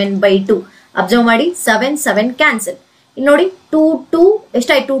 7/2. ಅಬ್ಸರ್ವ್ ಮಾಡಿ, 7 7 ಕ್ಯಾನ್ಸಲ್. ಇನ್ನು ನೋಡಿ, 2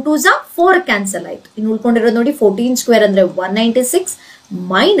 ಎಷ್ಟಾಯ್ತು, 2 2s 4 ಕ್ಯಾನ್ಸಲ್ ಆಯ್ತು. ಇನ್ನು ಉಳ್ಕೊಂಡಿರೋದು ನೋಡಿ, 14 ಸ್ಕ್ವೇರ್ ಅಂದ್ರೆ 196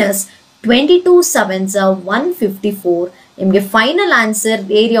 ಮೈನಸ್ 22 7s 154 ನಿಮಗೆ final answer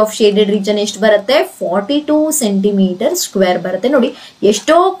area of shaded region ಎಷ್ಟು ಬರುತ್ತೆ 42 ಸೆಂಟಿಮೀಟರ್ ಸ್ಕ್ವೇರ್ ಬರುತ್ತೆ. ನೋಡಿ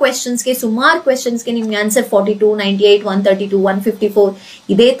ಎಷ್ಟೋ ಕ್ವೆಶನ್ಸ್ಗೆ ಸುಮಾರು ಕ್ವೆಶನ್ಸ್ಗೆ ನಿಮ್ಗೆ ಆನ್ಸರ್ 42, 98, 132, 154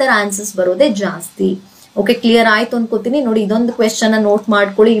 ಇದೇ ತರ ಆನ್ಸರ್ಸ್ ಬರೋದೇ ಜಾಸ್ತಿ. ಓಕೆ, ಕ್ಲಿಯರ್ ಆಯ್ತು ಅನ್ಕೋತೀನಿ. ನೋಡಿ ಇದೊಂದು ಕ್ವೆಶನ್ ನೋಟ್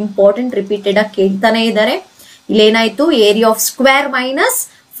ಮಾಡ್ಕೊಳ್ಳಿ, ಇಂಪಾರ್ಟೆಂಟ್, ರಿಪೀಟೆಡ್ ಆಗಿ ಕೇಳ್ತಾನೆ ಇದ್ದಾರೆ. ಇಲ್ಲೇನಾಯ್ತು, area of square minus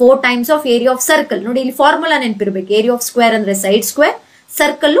 4 times of area of circle. ನೋಡಿ ಇಲ್ಲಿ ಫಾರ್ಮುಲಾ ನೆನಪಿರ್ಬೇಕು. ಏರಿಯಾ ಆಫ್ ಸ್ಕ್ವೇರ್ ಅಂದ್ರೆ side square,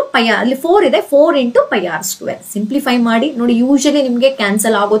 circle pi R, ಅಲ್ಲಿ 4 ಇದೆ, 4 into pi R square. Simplify ಮಾಡಿ ನೋಡಿ. ಯೂಶಲಿ ನಿಮ್ಗೆ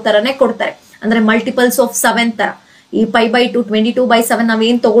ಕ್ಯಾನ್ಸಲ್ ಆಗೋ ತರನೇ ಕೊಡ್ತಾರೆ, ಅಂದ್ರೆ ಮಲ್ಟಿಪಲ್ಸ್ ಆಫ್ 7 ತರ. ಈ π/2 22/7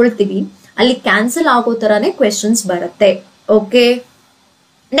 ನಾವೇನ್ ತಗೊಳ್ತೀವಿ ಅಲ್ಲಿ ಕ್ಯಾನ್ಸಲ್ ಆಗೋ ತರಾನೇ ಕ್ವೆಶನ್ಸ್ ಬರುತ್ತೆ. ಓಕೆ,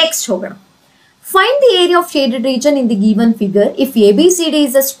 ನೆಕ್ಸ್ಟ್ ಹೋಗೋಣ. Find the area of shaded region in the given figure if ABCD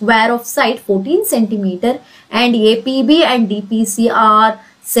is a square of side 14 cm and APB and DPC are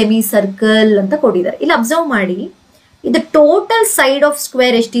semicircle ಅಂತ ಕೊಟ್ಟಿದ್ದಾರೆ. ಇಲ್ಲಿ ಅಬ್ಸರ್ವ್ ಮಾಡಿ, ಇದು ಟೋಟಲ್ ಸೈಡ್ ಆಫ್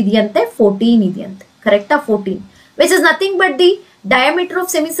ಸ್ಕ್ವೇರ್ ಎಷ್ಟಿದೆಯಂತೆ 14 ಇದೆಯಂತೆ. ಕರೆಕ್ಟಾ? 14 which is nothing but the diameter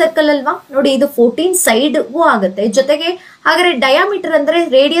of ಸೆಮಿಸರ್ಕಲ್ ಅಲ್ವಾ. ನೋಡಿ ಇದು 14 ಸೈಡ್ಗೂ ಆಗುತ್ತೆ, ಜೊತೆಗೆ ಹಾಗಾದ್ರೆ ಡಯಾಮೀಟರ್ ಅಂದ್ರೆ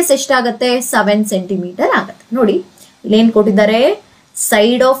ರೇಡಿಯಸ್ ಎಷ್ಟಾಗತ್ತೆ 7 ಸೆಂಟಿಮೀಟರ್ ಆಗುತ್ತೆ. ನೋಡಿ ಇಲ್ಲೇನ್ ಕೊಟ್ಟಿದ್ದಾರೆ,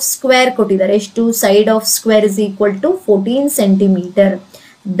 ಸೈಡ್ ಆಫ್ ಸ್ಕ್ವೇರ್ ಕೊಟ್ಟಿದ್ದಾರೆ. ಎಷ್ಟು? Side of square is equal to 14 centimetre.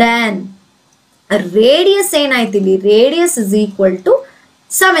 Then radius ಏನಾಯ್ತು ಇಲ್ಲಿ, radius is equal to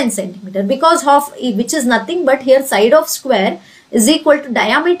 7 centimeter because of which is nothing but here side of square is equal to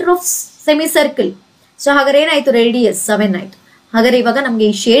diameter of semicircle. So ಹಾಗಾದ್ರೆ ಏನಾಯ್ತು, radius 7 ಆಯ್ತು. ಹಾಗಾದ್ರೆ ಇವಾಗ ನಮ್ಗೆ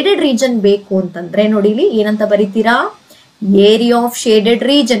ಈ shaded region ಬೇಕು ಅಂತಂದ್ರೆ ನೋಡಿ ಇಲ್ಲಿ ಏನಂತ ಬರೀತೀರಾ, ಏರಿಯಾ ಆಫ್ ಶೇಡೆಡ್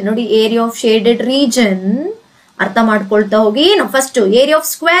ರೀಜನ್. ನೋಡಿ ಏರಿಯಾ ಆಫ್ ಶೇಡೆಡ್ ರೀಜನ್ ಅರ್ಥ ಮಾಡ್ಕೊಳ್ತಾ ಹೋಗಿ. ಏನು ಫಸ್ಟ್ ಏರಿಯಾ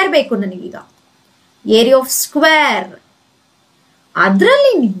ಆಫ್ ಸ್ಕ್ವೇರ್ ಬೇಕು ನನಗೀಗ. ಏರಿಯಾ ಆಫ್ ಸ್ಕ್ವೇರ್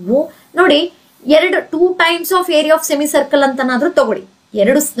ಅದ್ರಲ್ಲಿ ನೀವು ನೋಡಿ 2 times of area of semi circle ಅಂತನಾದ್ರೂ ತಗೊಳ್ಳಿ.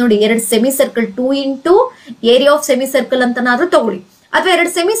 ನೋಡಿ 2 semi circle 2 into area of semi circle ಅಂತನಾದ್ರೂ ತಗೊಳ್ಳಿ. ಅಥವಾ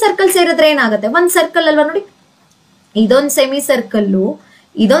 2 ಸೆಮಿ ಸರ್ಕಲ್ ಸೇರಿದ್ರೆ ಏನಾಗುತ್ತೆ, 1 ಸರ್ಕಲ್ ಅಲ್ವಾ. ನೋಡಿ ಇದೊಂದು ಸೆಮಿ ಸರ್ಕಲ್,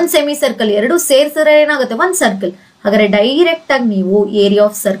 ಇದೊಂದು ಸೆಮಿ ಸರ್ಕಲ್, 2 ಸೇರಿಸಿದ್ರೆ ಏನಾಗುತ್ತೆ 1 ಸರ್ಕಲ್. ಹಾಗಾದ್ರೆ ಡೈರೆಕ್ಟ್ ಆಗಿ ನೀವು ಏರಿಯಾ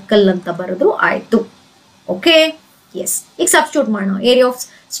ಆಫ್ ಸರ್ಕಲ್ ಅಂತ ಬರೆದ್ರು ಆಯ್ತು. Okay, S. ಈಗ ಸಬ್ಸ್ಟಿಟ್ಯೂಟ್ ಮಾಡೋಣ. ಏರಿಯಾ ಆಫ್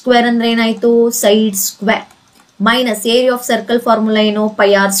ಸ್ಕ್ವೇರ್ ಅಂದ್ರೆ ಏನಾಯ್ತು, side square minus area of circle formula ಏನು,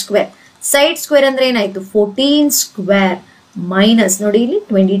 pi R square. Side square ಅಂದ್ರೆ ಏನಾಯ್ತು 14 ಸ್ಕ್ವೇರ್ ಮೈನಸ್ ನೋಡಿ ಇಲ್ಲಿ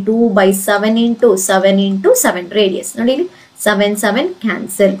 22/7 ಇಂಟು 7 ಇಂಟು 7 ರೇಡಿಯಸ್. ನೋಡಿ ಇಲ್ಲಿ 7 7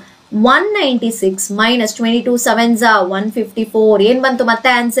 ಕ್ಯಾನ್ಸಲ್. 196 minus 22 7s 154. ಏನ್ ಬಂತು ಮತ್ತೆ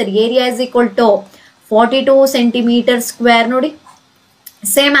answer, area is equal to 42 centimetre square. ನೋಡಿ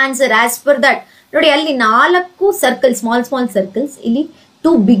same answer as per that. ನೋಡಿ ಅಲ್ಲಿ 4 ಸರ್ಕಲ್, ಸ್ಮಾಲ್ ಸರ್ಕಲ್ಸ್, ಇಲ್ಲಿ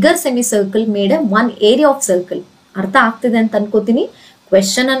 2 bigger semi circle made 1 area of circle. ಅರ್ಥ ಆಗ್ತಿದೆ ಅಂತ ಅನ್ಕೋತೀನಿ.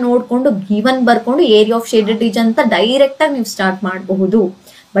 ಕ್ವೆಶನ್ ನೋಡ್ಕೊಂಡು ಗಿವನ್ ಬರ್ಕೊಂಡು ಏರಿಯಾ ಆಫ್ ಶೇಡೆಡ್ ರೀಜನ್ ಅಂತ ಡೈರೆಕ್ಟ್ ಆಗಿ ನೀವು ಸ್ಟಾರ್ಟ್ ಮಾಡಬಹುದು.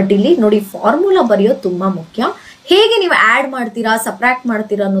 ಬಟ್ ಇಲ್ಲಿ ನೋಡಿ ಫಾರ್ಮುಲಾ ಬರೆಯೋದು ತುಂಬಾ ಮುಖ್ಯ. ಹೇಗೆ ನೀವು ಆಡ್ ಮಾಡ್ತೀರಾ, ಸಬ್ಟ್ರಾಕ್ಟ್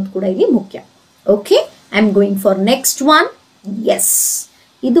ಮಾಡ್ತೀರಾ ಅನ್ನೋದು ಕೂಡ ಇಲ್ಲಿ ಮುಖ್ಯ. Okay, I am going for next one. S,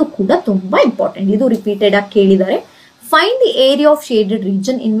 ಇದು ಕೂಡ ತುಂಬಾ ಇಂಪಾರ್ಟೆಂಟ್. ಇದು ರಿಪೀಟೆಡ್ ಆಗಿ ಕೇಳಿದ್ದಾರೆ. Find the area of shaded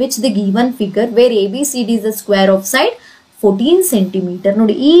region in which the given figure where ABCD is a square of side 14 centimeter.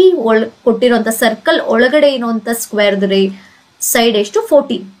 ನೋಡಿ ಈ ಕೊಟ್ಟಿರುವಂತ ಸರ್ಕಲ್ ಒಳಗಡೆ ಇರುವಂತ ಸ್ಕ್ವೇರ್ ಸೈಡ್ ಎಷ್ಟು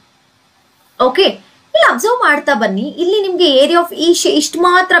 14. ಓಕೆ, ಇಲ್ಲಿ ಅಬ್ಸರ್ವ್ ಮಾಡ್ತಾ ಬನ್ನಿ. ಇಲ್ಲಿ ನಿಮ್ಗೆ ಏರಿಯಾ ಆಫ್ ಇಷ್ಟು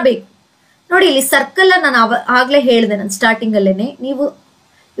ಮಾತ್ರ ಬೇಕು. ನೋಡಿ ಇಲ್ಲಿ ಸರ್ಕಲ್ ನಾನು ಆಗ್ಲೇ ಹೇಳಿದೆ ನಾನು ಸ್ಟಾರ್ಟಿಂಗ್ ಅಲ್ಲೇನೆ. ನೀವು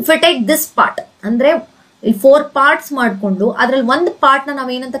if you take this part ಅಂದ್ರೆ ಇಲ್ಲಿ 4 ಪಾರ್ಟ್ಸ್ ಮಾಡ್ಕೊಂಡು ಅದ್ರಲ್ಲಿ ಒಂದು ಪಾರ್ಟ್ ನ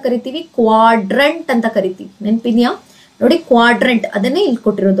ನಾವೇನಂತ ಕರಿತೀವಿ, ಕ್ವಾಡ್ರಂಟ್ ಅಂತ ಕರಿತೀವಿ. ನೆನಪಿದ್ಯಾ? ನೋಡಿ ಕ್ವಾಡ್ರಂಟ್ ಅದನ್ನೇ ಇಲ್ಲಿ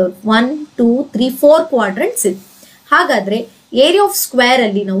ಕೊಟ್ಟಿರೋದು. 1 2 3 4 ಕ್ವಾಡ್ರಂಟ್ಸ್ ಇದೆ. ಹಾಗಾದ್ರೆ ಏರಿಯಾ ಆಫ್ ಸ್ಕ್ವೇರ್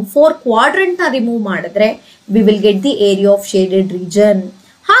ಅಲ್ಲಿ ನಾವು 4 ಕ್ವಾಡ್ರಂಟ್ ನ ರಿಮೂವ್ ಮಾಡಿದ್ರೆ we will get the area of shaded region.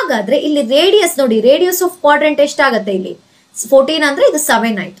 ಹಾಗಾದ್ರೆ ಇಲ್ಲಿ ರೇಡಿಯಸ್ ನೋಡಿ, ರೇಡಿಯಸ್ ಆಫ್ ಕ್ವಾಡ್ರಂಟ್ ಎಷ್ಟಾಗತ್ತೆ ಇಲ್ಲಿ 14 ಅಂದ್ರೆ ಇದು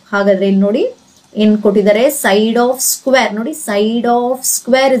 7 ಆಯ್ತು. ಹಾಗಾದ್ರೆ ಇಲ್ಲಿ ನೋಡಿ ಏನ್ ಕೊಟ್ಟಿದ್ದಾರೆ, ಸೈಡ್ ಆಫ್ ಸ್ಕ್ವೇರ್. ನೋಡಿ side of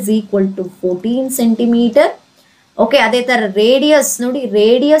square is equal to 14 centimetre. Okay, ಅದೇ ತರ ರೇಡಿಯಸ್ ನೋಡಿ,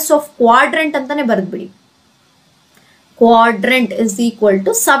 ರೇಡಿಯಸ್ ಆಫ್ ಕ್ವಾಡ್ರಂಟ್ ಅಂತಾನೆ ಬರೆದ್ಬಿಡಿ. Quadrant is equal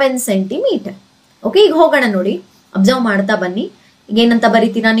to 7 centimetre. Okay, ಈಗ ಹೋಗೋಣ. ನೋಡಿ ಅಬ್ಸರ್ವ್ ಮಾಡ್ತಾ ಬನ್ನಿ. ಈಗ ಏನಂತ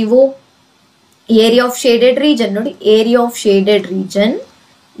ಬರೀತೀರಾ ನೀವು, ಏರಿಯಾ ಆಫ್ ಶೇಡೆಡ್ ರೀಜನ್. ನೋಡಿ area of shaded region,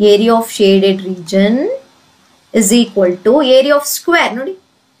 area of shaded region is equal to area of square. ನೋಡಿ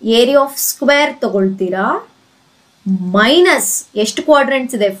ಏರಿಯಾ ಆಫ್ ಸ್ಕ್ವೇರ್ ತಗೊಳ್ತೀರಾ ಮೈನಸ್ ಎಷ್ಟು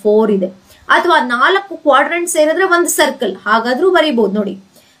ಕ್ವಾಡ್ರಂಟ್ಸ್ ಇದೆ, 4 ಇದೆ. ಅಥವಾ 4 ಕ್ವಾಡ್ರಂಟ್ಸ್ ಸೇರಿದ್ರೆ ಒಂದು ಸರ್ಕಲ್, ಹಾಗಾದ್ರೂ ಬರೀಬಹುದು. ನೋಡಿ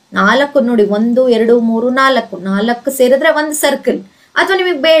 4 ನೋಡಿ 1 2 3 4 ಸೇರಿದ್ರೆ ಒಂದು ಸರ್ಕಲ್. ಅಥವಾ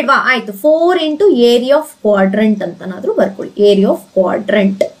ನಿಮಗೆ ಬೇಡವಾ, ಆಯ್ತು 4 ಇಂಟು ಏರಿಯಾ ಆಫ್ ಕ್ವಾಡ್ರಂಟ್ ಅಂತನಾದ್ರೂ ಬರ್ಕೊಳ್ಳಿ. ಏರಿಯಾ ಆಫ್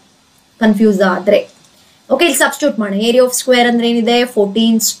ಕ್ವಾಡ್ರಂಟ್ ಕನ್ಫ್ಯೂಸ್ ಆದ್ರೆ ಓಕೆ, ಇಲ್ಲಿ ಸಬ್ಸ್ಟಿಟ್ಯೂಟ್ ಮಾಡೋಣ. ಏರಿಯಾ ಆಫ್ ಸ್ಕ್ವೇರ್ ಅಂದ್ರೆ ಏನಿದೆ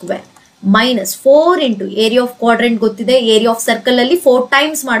 14 square minus 4 into area of quadrant ಗೊತ್ತಿದೆ. ಏರಿಯಾ ಆಫ್ ಸರ್ಕಲ್ ಅಲ್ಲಿ 4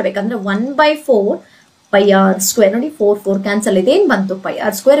 ಟೈಮ್ಸ್ ಮಾಡ್ಬೇಕಂದ್ರೆ 1/4 ಪೈ ಆರ್ ಸ್ಕ್ವೇರ್. ನೋಡಿ 4 4 ಕ್ಯಾನ್ಸಲ್ ಇದೆ. ಏನ್ ಬಂತು, pi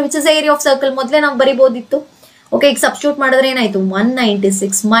R square which is area of circle. ಮೊದಲೇ ನಾವು ಬರಿಬಹುದಿತ್ತು. ಓಕೆ, ಈಗ ಸಬ್ಸ್ಟಿಟ್ಯೂಟ್ ಮಾಡಿದ್ರೆ ಏನಾಯ್ತು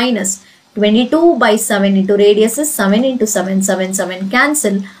 196 minus 22/7 into radius is 7 into 7 7 7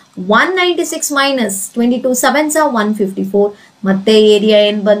 cancel 196 minus 22 7s are 154 ಮತ್ತೆ ಏರಿಯಾ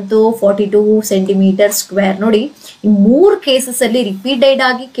ಏನ್ ಬಂತು 42 ಸೆಂಟಿಮೀಟರ್ ಸ್ಕ್ವೇರ್. ನೋಡಿ ಈ 3 ಕೇಸಸ್ ಅಲ್ಲಿ ರಿಪೀಟೆಡ್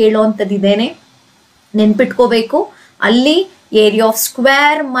ಆಗಿ ಕೇಳೋಂಥದ್ದಿದ್ದೇನೆ, ನೆನ್ಪಿಟ್ಕೋಬೇಕು. ಅಲ್ಲಿ area of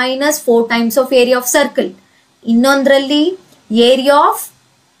square minus 4 times of area of circle, ಇನ್ನೊಂದ್ರಲ್ಲಿ area of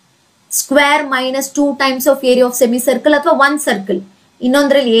square minus 2 times of area of semi circle ಅಥವಾ 1 circle,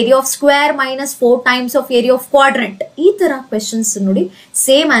 ಇನ್ನೊಂದ್ರಲ್ಲಿ area of square minus 4 times of area of quadrant. ಈ ತರ questions ನೋಡಿ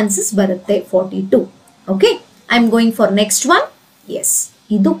same answers ಬರುತ್ತೆ 42. Okay, I am going for next one. S,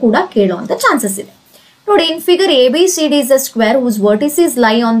 ಇದು ಕೂಡ ಕೇಳುವಂತ chances ಇದೆ. ನೋಡಿ, in figure ABCD is a square whose vertices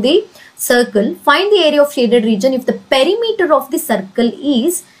lie on the circle. Find the area of shaded region if the perimeter of the circle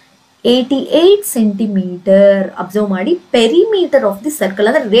is 88 centimetre. Observe ಮಾಡಿ, perimeter of the circle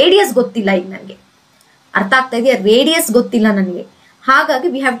ಅಂದ್ರೆ radius ಗೊತ್ತಿಲ್ಲ. ಈಗ ನನಗೆ ಅರ್ಥ ಆಗ್ತಾ ಇದೆಯಾ? Radius ಗೊತ್ತಿಲ್ಲ ನನಗೆ, ಹಾಗಾಗಿ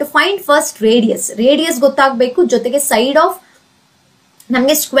we have to find first radius. Radius ಗೊತ್ತಾಗಬೇಕು, ಜೊತೆಗೆ ಸೈಡ್ ಆಫ್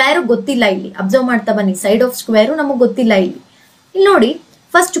ನಮಗೆ ಸ್ಕ್ವೇರ್ ಗೊತ್ತಿಲ್ಲ. ಇಲ್ಲಿ ಅಬ್ಸರ್ವ್ ಮಾಡ್ತಾ ಬನ್ನಿ, ಸೈಡ್ ಆಫ್ ಸ್ಕ್ವೇರ್ ನಮಗೆ ಗೊತ್ತಿಲ್ಲ. ಇಲ್ಲಿ ನೋಡಿ,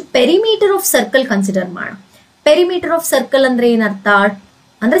 first perimeter of circle consider ಮಾಡೋಣ. ಪೆರಿಮೀಟರ್ ಆಫ್ ಸರ್ಕಲ್ ಅಂದ್ರೆ ಏನರ್ಥ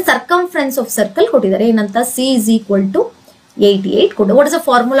ಅಂದ್ರೆ ಸರ್ಕಂಫರೆನ್ಸ್ ಆಫ್ ಸರ್ಕಲ್ ಕೊಟ್ಟಿದ್ದಾರೆ. ಏನಂತ? C is equal to 88 ಕೊಟ್ಟು. What is the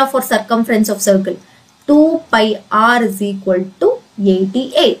formula for circumference of circle? 2πr is equal to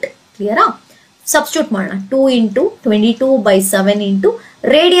 88. ಕ್ಲಿಯರಾ? ಸಬ್ಸ್ಟಿಟ್ಯೂಟ್ ಮಾಡೋಣ. 2 into 22/7 into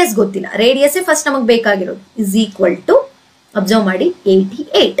ರೇಡಿಯಸ್ ಗೊತ್ತಿಲ್ಲ, ರೇಡಿಯಸ್ ಫಸ್ಟ್ ನಮಗೆ ಬೇಕಾಗಿರೋದು ಇಸ್ ಈಕ್ವಲ್ ಟು ಅಬ್ಸರ್ವ್ ಮಾಡಿ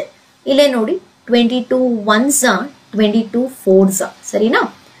 88. ಇಲ್ಲೇ ನೋಡಿ 22 1s 22 4s, ಸರಿನಾ?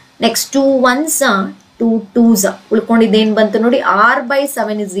 ನೆಕ್ಸ್ಟ್ 2 1s 2 2s ಉಳ್ಕೊಂಡಿದ್ದೇನು ಬಂತು ನೋಡಿ,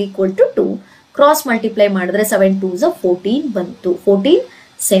 r/7 is equal to 2. Cross multiply ಮಾಡಿದ್ರೆ 7 2s 14 ಬಂತು, 14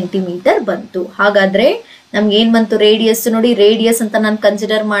 ಸೆಂಟಿಮೀಟರ್ ಬಂತು. ಹಾಗಾದ್ರೆ ನಮ್ಗೆ ಏನ್ ಬಂತು ರೇಡಿಯಸ್? ನೋಡಿ, ರೇಡಿಯಸ್ ಅಂತ ನಾನು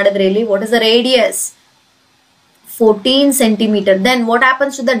ಕನ್ಸಿಡರ್ ಮಾಡಿದ್ರೆ ಇಲ್ಲಿ what is the radius? 14 centimetre. Then what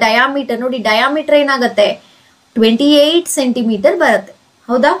happens to the diameter? ನೋಡಿ, ಡಯಾಮೀಟರ್ ಏನಾಗುತ್ತೆ? 28 ಸೆಂಟಿಮೀಟರ್ ಬರುತ್ತೆ.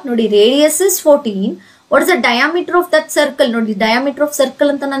 ಹೌದಾ? ನೋಡಿ, radius is 14. What is the diameter of that circle? ನೋಡಿ, ಡಯಾಮೀಟರ್ ಆಫ್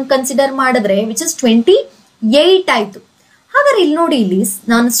ಸರ್ಕಲ್ ಅಂತ ನಾನು ಕನ್ಸಿಡರ್ ಮಾಡಿದ್ರೆ ವಿಚ್ ಇಸ್ 28 ಆಯ್ತು. ಹಾಗಾದ್ರೆ ಇಲ್ಲಿ ನೋಡಿ, ಇಲ್ಲಿ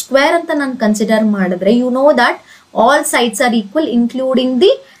ನಾನು ಸ್ಕ್ವೇರ್ ಅಂತ ನಾನು ಕನ್ಸಿಡರ್ ಮಾಡಿದ್ರೆ you know that all sides are equal including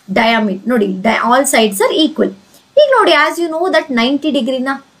the diameter. ನೋಡಿ, ಆಲ್ ಸೈಡ್ಸ್ ಆರ್ ಈಕ್ವಲ್. ಈಗ ನೋಡಿ, ಆಸ್ ಯು ನೋ ದಟ್ 90 ಡಿಗ್ರಿನ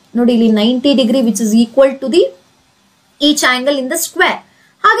ನೋಡಿ, ಇಲ್ಲಿ 90 degree which is equal to the each angle in the square.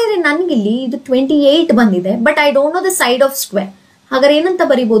 ಹಾಗಾದ್ರೆ ನನ್ಗಿಲ್ಲಿ ಇದು 28 ಬಂದಿದೆ, but I don't know the side of square. ಹಾಗಾದ್ರೆ ಏನಂತ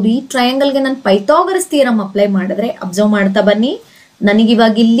ಬರೀಬಹುದು? ಈ ಟ್ರಯಾಂಗಲ್ಗೆ ನಾನು ಪೈಥಾಗರಸ್ ಥಿಯರಮ್ ಅಪ್ಲೈ ಮಾಡಿದ್ರೆ ಅಬ್ಸರ್ವ್ ಮಾಡ್ತಾ ಬನ್ನಿ,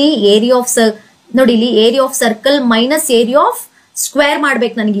 ನನಗಿವಾಗ ಇಲ್ಲಿ ಏರಿಯಾ ಆಫ್ ನೋಡಿ, ಇಲ್ಲಿ area of circle minus area of square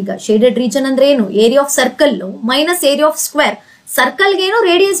ಮಾಡ್ಬೇಕು ನನಗೀಗ. ಶೇಡೆಡ್ ರೀಜನ್ ಅಂದ್ರೆ ಏನು? Area of circle minus area of square. ಸರ್ಕಲ್ಗೆ ಏನು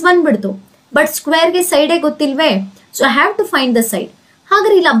ರೇಡಿಯಸ್ ಬಂದ್ಬಿಡ್ತು, ಬಟ್ ಸ್ಕ್ವೇರ್ಗೆ ಸೈಡೇ ಗೊತ್ತಿಲ್ವೇ? So I have to find the side.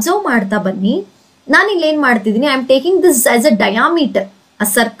 ಹಾಗಾದ್ರೆ ಇಲ್ಲಿ ಅಬ್ಸರ್ವ್ ಮಾಡ್ತಾ ಬನ್ನಿ, ನಾನು ಇಲ್ಲಿ ಏನ್ ಮಾಡ್ತಿದ್ದೀನಿ? I am taking this as a diameter. A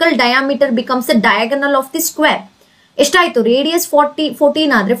circle diameter becomes a diagonal of the square. ಎಷ್ಟಾಯ್ತು? ರೇಡಿಯಸ್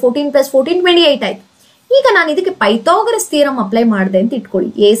 14 ಆದ್ರೆ 14 + 14 28 ಆಯ್ತು. ಈಗ ನಾನು ಇದಕ್ಕೆ ಪೈಥಾಗರಸ್ ಥಿಯರಮ್ ಅಪ್ಲೈ ಮಾಡಿದೆ ಅಂತ ಇಟ್ಕೊಳ್ಳಿ.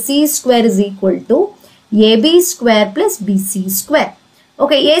 AC square is equal to AB square plus BC square.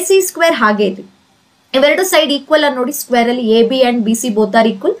 Okay, AC square ಹಾಗೆ ಇದೆ, ಇವೆರಡು ಸೈಡ್ ಈಕ್ವಲ್ ಅನ್ನು ನೋಡಿ. ಸ್ಕ್ವೇರ್ ಅಲ್ಲಿ AB and BC both are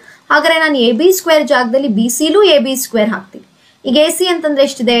equal. ಹಾಗಾದ್ರೆ ನಾನು AB ಸ್ಕ್ವೇರ್ ಜಾಗದಲ್ಲಿ BCಲೂ AB ಸ್ಕ್ವೇರ್ ಹಾಕ್ತೀನಿ. ಈಗ AC ಅಂತಂದ್ರೆ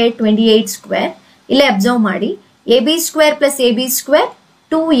ಎಷ್ಟಿದೆ? 28 ಸ್ಕ್ವೇರ್. ಇಲ್ಲೇ ಅಬ್ಸರ್ವ್ ಮಾಡಿ, AB square plus AB square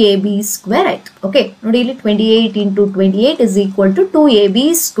 2AB square ಆಯ್ತು. ಓಕೆ, ನೋಡಿ, ಇಲ್ಲಿ 28 into 28 is equal to 2AB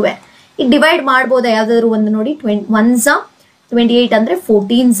square. ಈಗ ಡಿವೈಡ್ ಮಾಡ್ಬೋದಾ ಯಾವ್ದಾದ್ರು ಒಂದು? ನೋಡಿ, 1s 28 ಅಂದ್ರೆ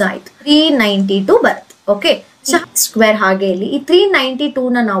 14s ಆಯ್ತು, 392 ಬರುತ್ತೆ. ಓಕೆ, ಸ್ಕ್ವೇರ್ ಹಾಗೆ ಇಲ್ಲಿ ಈ 392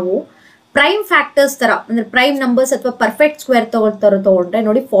 ನ ನಾವು ಪ್ರೈಮ್ ಫ್ಯಾಕ್ಟರ್ಸ್ ತರ ಅಂದ್ರೆ ಪ್ರೈಮ್ ನಂಬರ್ಸ್ ಅಥವಾ ಪರ್ಫೆಕ್ಟ್ ಸ್ಕ್ವೇರ್ ತಗೊಂಡ್ರೆ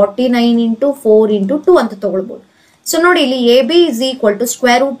ನೋಡಿ 49 into 4 into 2 ಅಂತ ತಗೊಳ್ಬಹುದು. ಸೊ ನೋಡಿ, ಇಲ್ಲಿ AB is equal to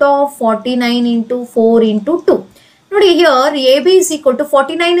square root of 49 into 4 into 2. ನೋಡಿ, here AB is equal to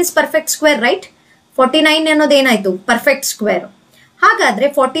 49 is perfect square, right? 49 ಅನ್ನೋದು ಏನಾಯ್ತು? Perfect square. ಹಾಗಾದ್ರೆ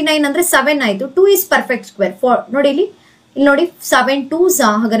 49 ಅಂದ್ರೆ 7 ಆಯ್ತು, 2 is perfect square. ನೋಡಿ, ಇಲ್ಲಿ ನೋಡಿ 7 2s.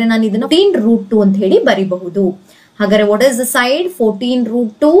 ಹಾಗಾದ್ರೆ ನಾನು ಇದನ್ನ 14√2 ಅಂತ ಹೇಳಿ ಬರಿಬಹುದು. ಹಾಗಾದ್ರೆ ವಾಟ್ ಇಸ್ ದ ಸೈಡ್?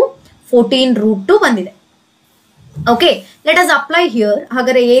 14√2. 14√2 ಬಂದಿದೆ. Okay, let us apply here.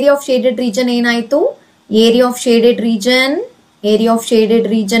 ಹಾಗಾದ್ರೆ ಏರಿಯಾ ಆಫ್ ಶೇಡೆಡ್ ರೀಜನ್ ಏನಾಯ್ತು? ಏರಿಯಾ ಆಫ್ ಶೇಡೆಡ್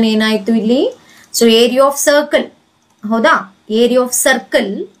ರೀಜನ್ ಏನಾಯ್ತು ಇಲ್ಲಿ? ಸೊ ಏರಿಯಾ ಆಫ್ ಸರ್ಕಲ್, ಹೌದಾ? Area of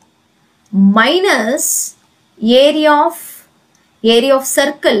circle minus area of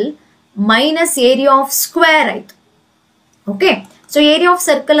circle minus area of square ಆಯ್ತು. Okay, so area of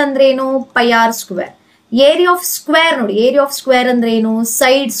circle ಅಂದ್ರೆ ಏನು? πr square. Area of square ನೋಡಿ, area of square ಅಂದ್ರೆ ಏನು?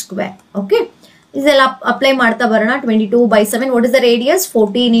 Side square. Okay, ಇದೆಲ್ಲ apply ಮಾಡ್ತಾ ಬರೋಣ. 22/7. What is the radius?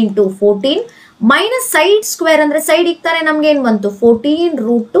 14 into 14 minus side square ಅಂದ್ರೆ ಸೈಡ್ ಇಕ್ತಾರೆ ನಮ್ಗೆ ಏನ್ ಬಂತು?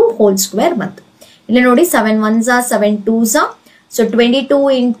 14√2 ಹೋಲ್ ಸ್ಕ್ವೇರ್ ಬಂತು. ಇಲ್ಲಿ ನೋಡಿ 7 1s are 7 2s are. So 22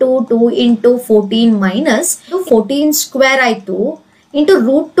 into 2 into 14 minus 14 square ಆಯ್ತು into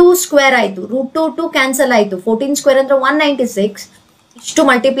root 2 square ಆಯ್ತು. root 2 ಕ್ಯಾನ್ಸಲ್ ಆಯ್ತು. 14 square ಅಂದ್ರೆ 196. ಇಷ್ಟು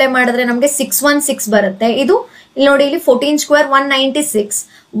ಮಲ್ಟಿಪ್ಲೈ ಮಾಡಿದ್ರೆ ನಮಗೆ 616 ಬರುತ್ತೆ. ಇದು ಇಲ್ಲಿ ನೋಡಿ ಇಲ್ಲಿ 14 square 196.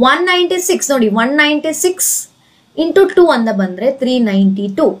 196 ನೋಡಿ 196 into 2 ಅಂತ ಬಂದ್ರೆ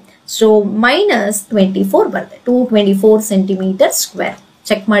 392. ಸೊ ಮೈನಸ್ 24 ಬರುತ್ತೆ. 224 ಸೆಂಟಿಮೀಟರ್ ಸ್ಕ್ವೇರ್.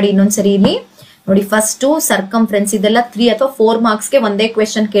 ಚೆಕ್ ಮಾಡಿ ಇನ್ನೊಂದ್ಸರಿ ಇಲ್ಲಿ ನೋಡಿ. ಫಸ್ಟ್ ಸರ್ಕಂಫರೆನ್ಸ್ ಇದೆಲ್ಲ 3 ಅಥವಾ 4 ಮಾರ್ಕ್ಸ್ಗೆ ಒಂದೇ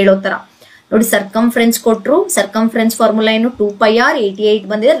ಕ್ವೆಶನ್ ಕೇಳೋ ತರ ನೋಡಿ. ಸರ್ಕಂಫರೆನ್ಸ್ ಕೊಟ್ರು. ಸರ್ಕಂಫರೆನ್ಸ್ ಫಾರ್ಮುಲಾ ಏನು 2πr 88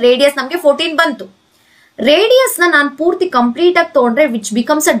 ಬಂದಿದೆ. ರೇಡಿಯಸ್ ನಮಗೆ 14 ಬಂತು. ರೇಡಿಯಸ್ ನಾನು ಪೂರ್ತಿ ಕಂಪ್ಲೀಟ್ ಆಗಿ ತಗೊಂಡ್ರೆ which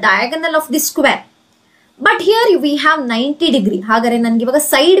becomes a diagonal of the square. But here we have 90 degree. ಹಾಗಾದ್ರೆ ನನ್ಗೆ ಇವಾಗ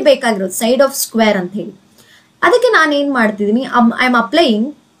ಸೈಡ್ ಬೇಕಾಗಿರೋದು, ಸೈಡ್ ಆಫ್ ಸ್ಕ್ವೇರ್ ಅಂತ ಹೇಳಿ. ಅದಕ್ಕೆ ನಾನು ಏನ್ ಮಾಡ್ತಿದ್ದೀನಿ, ಐ ಆಮ್ ಅಪ್ಲೈಯಿಂಗ್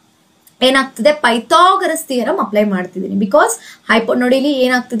ಏನಾಗ್ತದೆ ಪೈಥಾಗರಸ್ ಥಿಯರಮ್ ಅಪ್ಲೈ ಮಾಡ್ತಿದ್ದೀನಿ. ಬಿಕಾಸ್ ನೋಡಿ ಇಲ್ಲಿ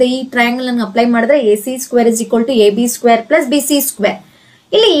ಏನಾಗ್ತದೆ, ಈ ಟ್ರಯಾಂಗಲ್ ಅನ್ನು ಅಪ್ಲೈ ಮಾಡಿದ್ರೆ AC square is equal to AB square plus BC square.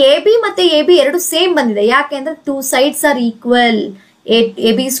 ಇಲ್ಲಿ AB ಮತ್ತೆ AB ಎರಡು ಸೇಮ್ ಬಂದಿದೆ. ಯಾಕೆ ಅಂದ್ರೆ 2 sides R equal.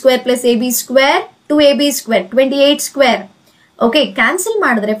 AB square plus AB square 2AB square 28 square. Okay, cancel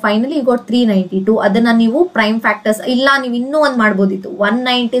ಮಾಡಿದ್ರೆ ಫೈನಲಿ ಯು ಗಾಟ್ 392. ಅದನ್ನ ನೀವು ಪ್ರೈಮ್ ಫ್ಯಾಕ್ಟರ್ಸ್ ಇಲ್ಲ, ನೀವು ಇನ್ನೂ ಒಂದು ಮಾಡ್ಬೋದಿತ್ತು,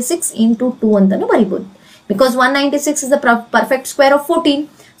 196 into 2 ಅಂತಾನು ಬರಿಬಹುದು. Because 196 is the perfect square of 14.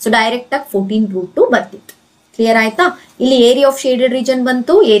 So direct ಆಗಿ 14 root 2 ಬರ್ತಿತ್ತು. ಕ್ಲಿಯರ್ ಆಯ್ತಾ? ಇಲ್ಲಿ ಏರಿಯಾ ಆಫ್ ಶೇಡೆಡ್ ರೀಜನ್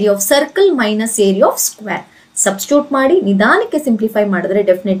ಬಂತು, area of circle minus area of square. Substitute ಮಾಡಿ ನಿಧಾನಕ್ಕೆ ಸಿಂಪ್ಲಿಫೈ ಮಾಡಿದ್ರೆ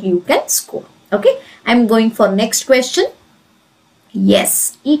definitely you can score. Okay, I am going for next question. S,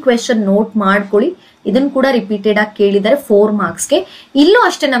 ಈ question note ಮಾಡ್ಕೊಳ್ಳಿ. ಇದನ್ನು ಕೂಡ ರಿಪೀಟೆಡ್ ಆಗಿ ಕೇಳಿದರೆ 4 ಮಾರ್ಕ್ಸ್ಗೆ. ಇಲ್ಲೂ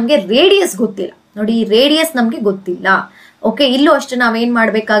ಅಷ್ಟೇ ನಮಗೆ ರೇಡಿಯಸ್ ಗೊತ್ತಿಲ್ಲ ನೋಡಿ. ರೇಡಿಯಸ್ ನಮಗೆ ಗೊತ್ತಿಲ್ಲ. ಓಕೆ, ಇಲ್ಲೂ ಅಷ್ಟೇ ನಾವೇನ್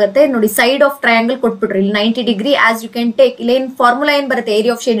ಮಾಡ್ಬೇಕಾಗತ್ತೆ ನೋಡಿ. ಸೈಡ್ ಆಫ್ ಟ್ರಯಾಂಗಲ್ ಕೊಟ್ಬಿಟ್ರಿ ಇಲ್ಲಿ 90 degree as you can take. ಇಲ್ಲಿ ಏನ್ ಫಾರ್ಮುಲಾ ಏನ್ ಬರುತ್ತೆ,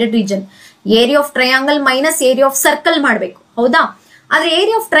 area of shaded region area of triangle minus area of circle ಮಾಡ್ಬೇಕು. ಹೌದಾ? ಆದ್ರೆ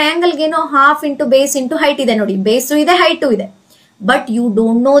ಏರಿಯಾ ಆಫ್ ಟ್ರಯಾಂಗಲ್ ಏನೋ half into base into height ಇದೆ ನೋಡಿ. ಬೇಸು ಇದೆ, ಹೈಟು ಇದೆ. But you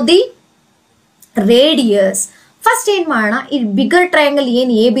don't know the radius. First ಏನ್ ಮಾಡೋಣ, ಈ ಬಿಗರ್ ಟ್ರಯಾಂಗಲ್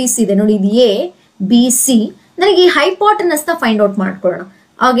ಏನ್ ABC ಇದೆ ನೋಡಿ, ಇದು ABC. ನನಗೆ ಈ ಹೈಪೋಟೆನಸ್ ನ ಫೈಂಡ್ ಔಟ್ ಮಾಡ್ಕೊಳ್ಳೋಣ.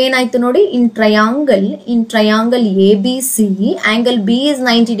 ಆಗ ಏನಾಯ್ತು ನೋಡಿ, in triangle ABC angle B is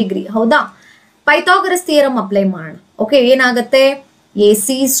 90 degree. ಹೌದಾ? ಪೈಥಾಗರಸ್ ಥಿಯರಮ್ ಅಪ್ಲೈ ಮಾಡೋಣ. ಓಕೆ, ಏನಾಗುತ್ತೆ,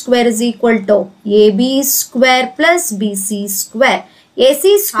 AC square is equal to AB square plus BC square. AC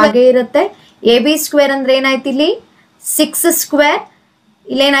square ಇರುತ್ತೆ. AB ಸ್ಕ್ವೇರ್ ಅಂದ್ರೆ ಏನಾಯ್ತು ಇಲ್ಲಿ 6 ಸ್ಕ್ವೇರ್.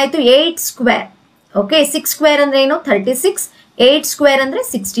 ಇಲ್ಲೇನಾಯ್ತು 8 ಸ್ಕ್ವೇರ್. ಓಕೆ, 6 ಸ್ಕ್ವೇರ್ ಅಂದ್ರೆ ಏನು 36, 8 ಸ್ಕ್ವೇರ್ ಅಂದ್ರೆ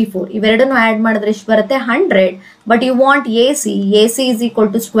 64. ಇವೆರಡನ್ನು ಆಡ್ ಮಾಡಿದ್ರೆ ಎಷ್ಟು ಬರುತ್ತೆ 100. But you want AC is equal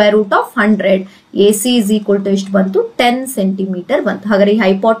to square root of 100. AC is equal to ಎಷ್ಟು ಬಂತು 10 ಸೆಂಟಿಮೀಟರ್ ಬಂತು. ಹಾಗಾದ್ರೆ ಈ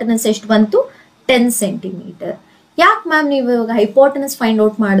ಹೈಪೋಟೆನಸ್ ಎಷ್ಟು ಬಂತು 10 ಸೆಂಟಿಮೀಟರ್. ಯಾಕೆ ಮ್ಯಾಮ್ ನೀವು ಇವಾಗ ಹೈಪೋಟೆನಸ್ ಫೈಂಡ್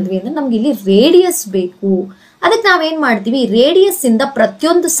ಔಟ್ ಮಾಡಿದ್ವಿ ಅಂದ್ರೆ ನಮ್ಗೆ ಇಲ್ಲಿ ರೇಡಿಯಸ್ ಬೇಕು. ಅದಕ್ಕೆ ನಾವೇನ್ ಮಾಡ್ತೀವಿ, ರೇಡಿಯಸ್ ಇಂದ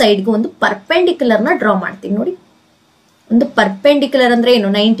ಪ್ರತಿಯೊಂದು ಸೈಡ್ಗೂ ಒಂದು ಪರ್ಪೆಂಡಿಕ್ಯುಲರ್ ನ ಡ್ರಾ ಮಾಡ್ತೀವಿ ನೋಡಿ. ಒಂದು ಪರ್ಪೆಂಡಿಕ್ಯುಲರ್ ಅಂದ್ರೆ ಏನು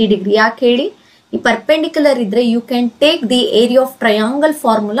 90 ಡಿಗ್ರಿ. ಯಾಕೆ ಹೇಳಿ, ಈ ಪರ್ಪೆಂಡಿಕ್ಯುಲರ್ ಇದ್ರೆ you can take the area of triangle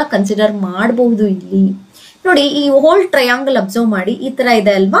formula consider ಮಾಡಬಹುದು. ಇಲ್ಲಿ ನೋಡಿ, ಈ ಹೋಲ್ ಟ್ರಯಾಂಗಲ್ ಅಬ್ಸರ್ವ್ ಮಾಡಿ. ಈ ತರ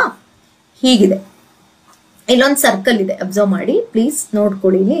ಇದೆ ಅಲ್ವಾ, ಹೀಗಿದೆ. ಇಲ್ಲೊಂದು ಸರ್ಕಲ್ ಇದೆ, ಅಬ್ಸರ್ವ್ ಮಾಡಿ ಪ್ಲೀಸ್,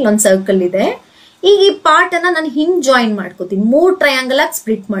 ನೋಡ್ಕೊಳ್ಳಿ. ಇಲ್ಲಿ ಇಲ್ಲೊಂದು ಸರ್ಕಲ್ ಇದೆ. ಈಗ ಈ ಪಾರ್ಟ್ ಅನ್ನ ನಾನು ಹಿಂಗ್ ಜಾಯಿನ್ ಮಾಡ್ಕೋತೀನಿ, 3 ಟ್ರಯಾಂಗಲ್ ಆಗಿ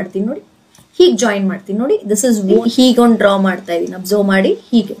ಸ್ಪ್ಲಿಟ್ ಮಾಡ್ತೀನಿ ನೋಡಿ. ಹೀಗೆ ಜಾಯಿನ್ ಮಾಡ್ತೀನಿ ನೋಡಿ. ದಿಸ್ ಇಸ್ ಹೀಗೊಂದು ಡ್ರಾ ಮಾಡ್ತಾ ಇದೀನಿ, ಅಬ್ಸರ್ವ್ ಮಾಡಿ.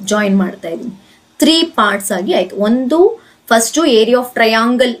 ಹೀಗೆ ಜಾಯಿನ್ ಮಾಡ್ತಾ ಇದೀನಿ. 3 ಪಾರ್ಟ್ಸ್ ಆಗಿ ಆಯ್ತು. ಒಂದು first area of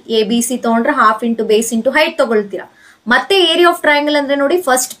triangle ABC ತಗೊಂಡ್ರೆ half into base into height ತಗೊಳ್ತೀರಾ. ಮತ್ತೆ ಏರಿಯಾ ಆಫ್ ಟ್ರಯಾಂಗಲ್ ಅಂದ್ರೆ ನೋಡಿ,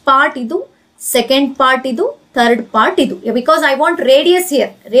 ಫಸ್ಟ್ ಪಾರ್ಟ್ ಇದು, ಸೆಕೆಂಡ್ ಪಾರ್ಟ್ ಇದು, ಥರ್ಡ್ ಪಾರ್ಟ್ ಇದು. Because I want radius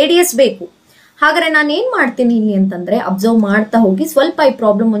here, radius ಬೇಕು. ಹಾಗಾದ್ರೆ ನಾನು ಏನ್ ಮಾಡ್ತೀನಿ ಇಲ್ಲಿ ಅಂತಂದ್ರೆ, ಅಬ್ಸರ್ವ್ ಮಾಡ್ತಾ ಹೋಗಿ. ಸ್ವಲ್ಪ ಈ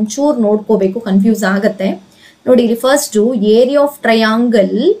ಪ್ರಾಬ್ಲಮ್ ಒಂಚೂರು ನೋಡ್ಕೋಬೇಕು, ಕನ್ಫ್ಯೂಸ್ ಆಗತ್ತೆ ನೋಡಿ. ಇಲ್ಲಿ first area of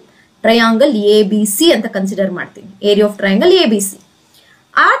triangle ABC ಅಂತ ಕನ್ಸಿಡರ್ ಮಾಡ್ತೀನಿ. Area of triangle ABC.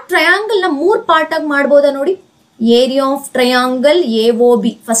 ಆ ಟ್ರಯಾಂಗಲ್ ನ 3 ಪಾರ್ಟ್ ಆಗಿ ಮಾಡ್ಬೋದಾ ನೋಡಿ. Area of triangle AOB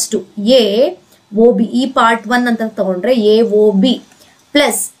first AOB ಈ ಪಾರ್ಟ್ 1 ಅಂತ ತಗೊಂಡ್ರೆ AOB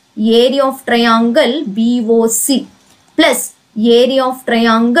plus area of triangle BOC plus area of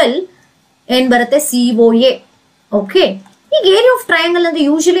triangle ಏನ್ ಬರುತ್ತೆ COA. ಓಕೆ, ಈಗ ಏರಿಯಾ ಆಫ್ ಟ್ರಯಾಂಗಲ್ ಅಂದ್ರೆ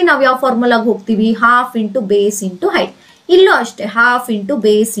ಯೂಶಲಿ ನಾವು ಯಾವ ಫಾರ್ಮುಲಾಗ ಹೋಗ್ತೀವಿ, half into base into height. ಇಲ್ಲೂ ಅಷ್ಟೇ, half into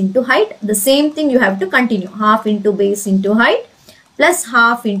base into height. The same thing you have to continue. Half into base into height plus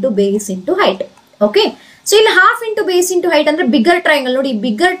half into base into height. Okay, so ಇಲ್ಲಿ half into base into height ಅಂದ್ರೆ bigger triangle ನೋಡಿ.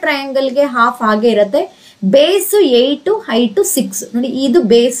 Bigger ಟ್ರಯಾಂಗಲ್ಗೆ half ಹಾಗೆ ಇರುತ್ತೆ. Base 8, height 6 ನೋಡಿ. ಇದು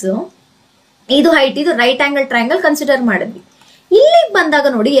base, ಇದು height, ಇದು right angle triangle consider ಮಾಡಿದ್ವಿ. ಇಲ್ಲಿಗೆ ಬಂದಾಗ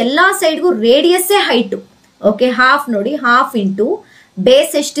ನೋಡಿ, ಎಲ್ಲಾ ಸೈಡ್ಗೂ ರೇಡಿಯಸ್ಸೇ ಹೈಟ್. ಓಕೆ, ಹಾಫ್ ನೋಡಿ, ಹಾಫ್ ಇಂಟು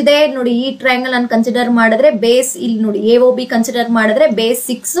ಬೇಸ್ ಎಷ್ಟಿದೆ ನೋಡಿ. ಈ ಟ್ರಯಾಂಗಲ್ ಅನ್ನು ಕನ್ಸಿಡರ್ ಮಾಡಿದ್ರೆ ಬೇಸ್ ಇಲ್ಲಿ ನೋಡಿ AOB ಕನ್ಸಿಡರ್ ಮಾಡಿದ್ರೆ ಬೇಸ್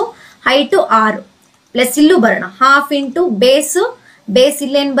 6, ಹೈಟ್ 6 ಪ್ಲಸ್ ಇಲ್ಲೂ ಬರೋಣ ಹಾಫ್ ಇಂಟು ಬೇಸ್ ಬೇಸ್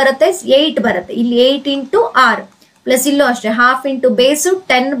ಇಲ್ಲೇನ್ ಬರುತ್ತೆ 8 ಬರುತ್ತೆ, ಇಲ್ಲಿ 8 ಇಂಟು ಆರ್ ಪ್ಲಸ್ ಇಲ್ಲೂ ಅಷ್ಟೇ ಹಾಫ್ ಇಂಟು ಬೇಸು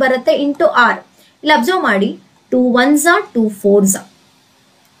 10 ಬರುತ್ತೆ ಇಂಟು ಆರ್. ಇಲ್ಲಿ ಅಬ್ಸರ್ವ್ ಮಾಡಿ 2 1s 2 4s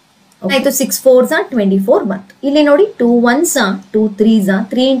ಆಯ್ತು, 6 4s 24 ಬಂತು. ಇಲ್ಲಿ ನೋಡಿ 2 1s 2 3s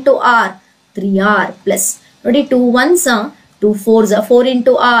 3 into R 3r plus ನೋಡಿ 2 1s 2 4s 4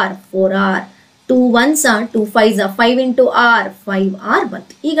 into R 4r, 2 1s 2 5s 5 into R 5r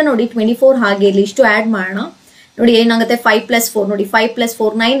ಬಂತು. ಈಗ ನೋಡಿ 24 ಹಾಗೆ ಇಲ್ಲಿ ಇಷ್ಟು ಆಡ್ ಮಾಡೋಣ. ನೋಡಿ ಏನಾಗುತ್ತೆ 5 ಪ್ಲಸ್ 4 ನೋಡಿ 5 ಪ್ಲಸ್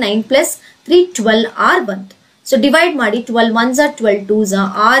 4 9 9 ಪ್ಲಸ್ 3 12r ಬಂತು. ಸೊ ಡಿವೈಡ್ ಮಾಡಿ 12 1s 12 2s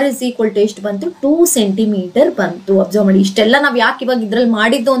r is equal to ಎಷ್ಟು ಬಂತು 2 ಸೆಂಟಿಮೀಟರ್ ಬಂತು. ಅಬ್ಸರ್ವ್ ಮಾಡಿ ಇಷ್ಟೆಲ್ಲ ನಾವ್ ಯಾಕೆ ಇವಾಗ ಇದ್ರಲ್ಲಿ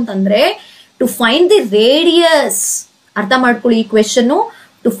ಮಾಡಿದ್ದು ಅಂತಂದ್ರೆ ಟು ಫೈಂಡ್ ದಿ ರೇಡಿಯಸ್. ಅರ್ಥ ಮಾಡ್ಕೊಳ್ಳಿ ಈ question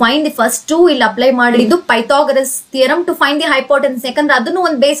to find the first ಇಲ್ಲಿ ಅಪ್ಲೈ ಮಾಡಿದ್ದು Pythagoras theorem to find the hypotenuse, ಯಾಕಂದ್ರೆ ಅದನ್ನು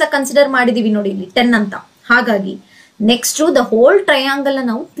ಒಂದು ಬೇಸ್ ಕನ್ಸಿಡರ್ ಮಾಡಿದೀವಿ ನೋಡಿ ಇಲ್ಲಿ 10 ಅಂತ. ಹಾಗಾಗಿ ನೆಕ್ಸ್ಟ್ ದ ಹೋಲ್ ಟ್ರಯಾಂಗಲ್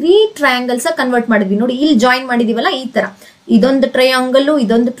ನಾವು 3 ಟ್ರಯಾಂಗಲ್ಸ್ ಕನ್ವರ್ಟ್ ಮಾಡಿದ್ವಿ. ನೋಡಿ ಇಲ್ಲಿ ಜಾಯಿನ್ ಮಾಡಿದೀವಲ್ಲ ಈ ತರ, ಇದೊಂದು ಟ್ರಯಾಂಗಲ್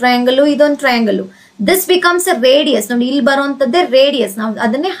ಇದೊಂದು ಟ್ರಯಾಂಗಲ್ ಇದೊಂದು triangle, this becomes a radius. ನೋಡಿ ಇಲ್ಲಿ ಬರುವಂತದ್ದೇ ರೇಡಿಯಸ್, ನಾವು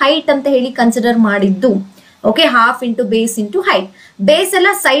ಅದನ್ನೇ ಹೈಟ್ ಅಂತ ಹೇಳಿ ಕನ್ಸಿಡರ್ ಮಾಡಿದ್ದು. Okay, half into base into height. Base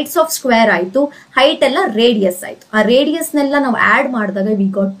ಎಲ್ಲ ಸೈಡ್ಸ್ ಆಫ್ ಸ್ಕ್ವೇರ್ ಆಯ್ತು, ಹೈಟ್ ಎಲ್ಲ ರೇಡಿಯಸ್ ಆಯ್ತು. ಆ ರೇಡಿಯಸ್ ನೆಲ್ಲ ನಾವು ಆಡ್ ಮಾಡಿದಾಗ we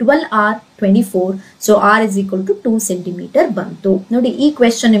got 12r 24. So r is equal to 2 centimetre ಬಂತು. ನೋಡಿ ಈ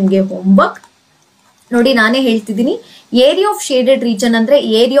ಕ್ವೆಶನ್ ನಿಮ್ಗೆ ಹೋಮ್ವರ್ಕ್. ನೋಡಿ ನಾನೇ ಹೇಳ್ತಿದ್ದೀನಿ, ಏರಿಯಾ ಆಫ್ ಶೇಡೆಡ್ ರೀಜನ್ ಅಂದ್ರೆ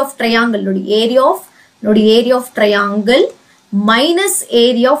ಏರಿಯಾ ಆಫ್ ಟ್ರಯಾಂಗಲ್. ನೋಡಿ area of triangle minus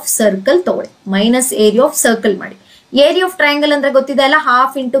area of circle ತಗೊಳ್ಳಿ, ಮೈನಸ್ ಏರಿಯಾ ಆಫ್ ಸರ್ಕಲ್ ಮಾಡಿ. ಏರಿಯಾ ಆಫ್ ಟ್ರಯಾಂಗಲ್ ಅಂದ್ರೆ ಗೊತ್ತಿದೆ ಅಲ್ಲ,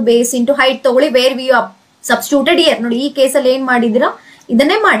 half into base into height ತಗೊಳ್ಳಿ, ವೇರ್ ವಿ ಸಬ್ಸ್ಟಿಟ್ಯೂಟೆಡ್ ಇಯರ್. ನೋಡಿ ಈ ಕೇಸಲ್ಲಿ ಏನ್ ಮಾಡಿದಿರಾ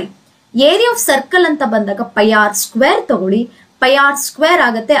ಇದನ್ನೇ ಮಾಡಿ. ಏರಿಯಾ ಆಫ್ ಸರ್ಕಲ್ ಅಂತ ಬಂದಾಗ ಪೈ ಆರ್ ಸ್ಕ್ವೇರ್ ತಗೊಳ್ಳಿ, ಪೈ ಆರ್ ಸ್ಕ್ವೇರ್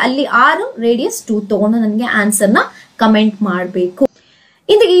ಆಗತ್ತೆ, ಅಲ್ಲಿ ಆರ್ ರೇಡಿಯಸ್ 2 ತಗೊಂಡು ನನಗೆ ಆನ್ಸರ್ ನ ಕಮೆಂಟ್ ಮಾಡಬೇಕು.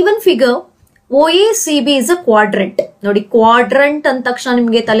 In the given figure OACB is a quadrant. ನೋಡಿ ಕ್ವಾಡ್ರೆಂಟ್ ಅಂದ ತಕ್ಷಣ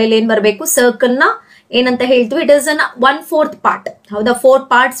ನಿಮ್ಗೆ ತಲೆಯಲ್ಲಿ ಏನ್ ಬರಬೇಕು, ಸರ್ಕಲ್ ನ ಏನಂತ ಹೇಳ್ತೀವಿ, ಇಟ್ ಇಸ್ ಅನ್ 1/4 ಪಾರ್ಟ್. ಹೌದಾ, 4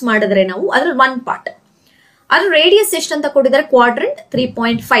 ಪಾರ್ಟ್ಸ್ ಮಾಡಿದ್ರೆ ನಾವು ಅದ್ರಲ್ಲಿ 1 ಪಾರ್ಟ್. ಅದ್ರ ರೇಡಿಯಸ್ ಎಷ್ಟು ಅಂತ ಕೊಟ್ಟಿದ್ದಾರೆ, quadrant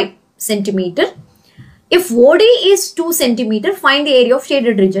 3.5 centimetre. If OD is 2 centimetre, find the area of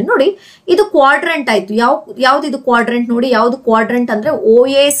shaded region. ನೋಡಿ ಇದು ಕ್ವಾಡ್ರೆಂಟ್ ಆಯ್ತು. ಯಾವ್ದು ಇದು ಕ್ವಾಡ್ರೆಂಟ್? ನೋಡಿ ಯಾವ್ದು ಕ್ವಾಡ್ರೆಂಟ್ ಅಂದ್ರೆ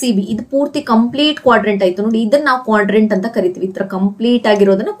OACB, ಇದು ಪೂರ್ತಿ ಕಂಪ್ಲೀಟ್ ಕ್ವಾಡ್ರೆಂಟ್ ಆಯ್ತು. ನೋಡಿ ಇದನ್ನ ನಾವು ಕ್ವಾಡ್ರೆಂಟ್ ಅಂತ ಕರಿತೀವಿ, ಈ ತರ ಕಂಪ್ಲೀಟ್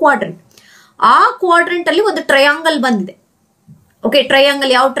ಆಗಿರೋದನ್ನ ಕ್ವಾಡ್ರೆಂಟ್. ಆ ಕ್ವಾಡ್ರೆಂಟ್ ಅಲ್ಲಿ ಒಂದು ಟ್ರಯಾಂಗಲ್ ಬಂದಿದೆ. ಓಕೆ,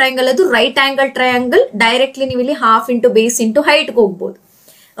 ಟ್ರಯಾಂಗಲ್ ಯಾವ ಟ್ರಯಾಂಗಲ್ ಅದು? Right angle triangle. ಡೈರೆಕ್ಟ್ಲಿ ನೀವು ಇಲ್ಲಿ half into base into height ಹೋಗ್ಬೋದು.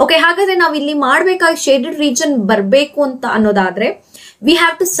 ಓಕೆ, ಹಾಗಾದ್ರೆ ನಾವು ಇಲ್ಲಿ ಮಾಡ್ಬೇಕಾಗಿ ಶೇಡೆಡ್ ರೀಜನ್ ಬರಬೇಕು ಅಂತ ಅನ್ನೋದಾದ್ರೆ we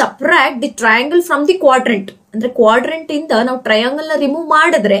have to subtract the triangle from the quadrant. ಅಂದ್ರೆ ಕ್ವಾಡ್ರೆಂಟ್ ಇಂದ ನಾವು ಟ್ರಯಾಂಗಲ್ ನ ರಿಮೂವ್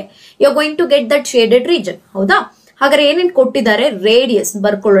ಮಾಡಿದ್ರೆ you are going to get that shaded region. ಹೌದಾ, ಹಾಗಾದ್ರೆ ಏನೇನ್ ಕೊಟ್ಟಿದ್ದಾರೆ, ರೇಡಿಯಸ್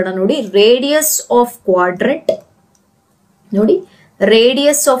ಬರ್ಕೊಳ್ಳೋಣ. ನೋಡಿ ರೇಡಿಯಸ್ ಆಫ್ ಕ್ವಾಡ್ರೆಂಟ್, ನೋಡಿ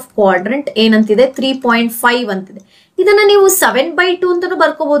ರೇಡಿಯಸ್ ಆಫ್ ಕ್ವಾಡ್ರೆಂಟ್ ಏನಂತಿದೆ 3.5 ಅಂತಿದೆ. ಇದನ್ನ ನೀವು 7/2 ಅಂತಾನು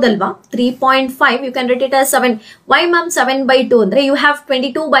ಬರ್ಕೋಬಹುದಲ್ವಾ. 3.5 you can writ it as 7. Y ma'am 7/2 ಅಂದ್ರೆ ಯು ಹ್ಯಾವ್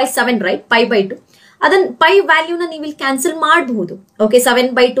 22/7 ರೈಟ್, π/2. ಅದನ್ನ ಪೈ ವ್ಯಾಲ್ಯೂನ ನೀವು ಇಲ್ಲಿ ಕ್ಯಾನ್ಸಲ್ ಮಾಡಬಹುದು. ಓಕೆ,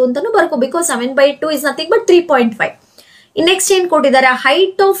 7/2 ಅಂತಾನು ಬರ್ಕೋ, because 7/2 is nothing but 3.5. Next ಏನ್ ಕೊಟ್ಟಿದ್ದಾರೆ,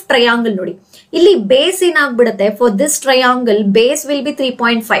 ಹೈಟ್ ಆಫ್ ಟ್ರಯಾಂಗಲ್. ನೋಡಿ ಇಲ್ಲಿ base ಏನಾಗ್ಬಿಡುತ್ತೆ, for this triangle base will be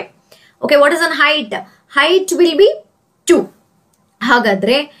 3.5. Okay, what is an height? Height will be 2.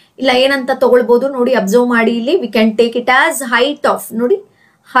 ಹಾಗಾದ್ರೆ ಇಲ್ಲ ಏನಂತ ತಗೊಳ್ಬಹುದು, ನೋಡಿ ಅಬ್ಸರ್ವ್ ಮಾಡಿ ಇಲ್ಲಿ we can take it as height of. ನೋಡಿ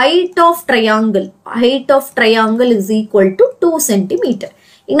height of triangle is equal to 2 centimetre.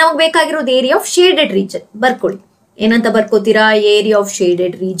 ಈಗ ನಮಗೆ ಬೇಕಾಗಿರೋದು ಏರಿಯಾ ಆಫ್ ಶೇಡೆಡ್ ರೀಜನ್. ಬರ್ಕೊಳ್ಳಿ, ಏನಂತ ಬರ್ಕೋತೀರಾ, area of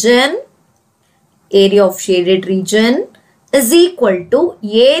shaded region is equal to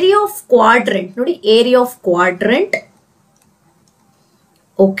area of quadrant. ನೋಡಿ area of quadrant,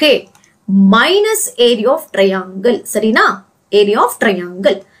 okay, minus area of triangle. ಸರಿನಾ, area of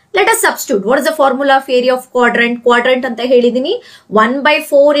triangle. Let us substitute. What is the formula of area of quadrant? Quadrant ಅಂತ ಹೇಳಿದೀನಿ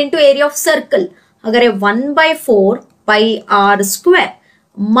 1/4 into area of circle. ಹಾಗಾದ್ರೆ 1/4 pi r square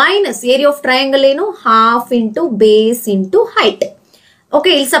minus area of triangle ಏನು, half into base into height. Okay,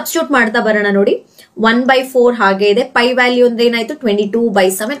 ಇಲ್ಲಿ substitute ಮಾಡ್ತಾ ಬರೋಣ. ನೋಡಿ 1/4 ಹಾಗೆ ಇದೆ, ಪೈ ವ್ಯಾಲ್ಯೂ ಅಂದ್ರೆ ಏನಾಯ್ತು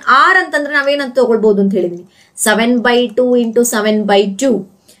 22/7. r ಅಂತಂದ್ರೆ ನಾವೇನಂತ ತಗೊಳ್ಬಹುದು ಅಂತ ಹೇಳಿದೀನಿ 7/2 into 7/2.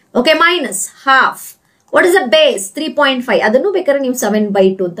 Okay, minus half. What is the base? 3.5. ಅದನ್ನು ಬೇಕಾದ್ರೆ ನೀವು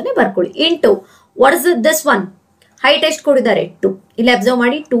 7/2 ಅಂತಾನೆ ಬರ್ಕೊಳ್ಳಿ. Into what is this one, height ಎಷ್ಟು ಕೊಟ್ಟಿದ್ದಾರೆ 2. ಇಲ್ಲಿ ಅಬ್ಸರ್ವ್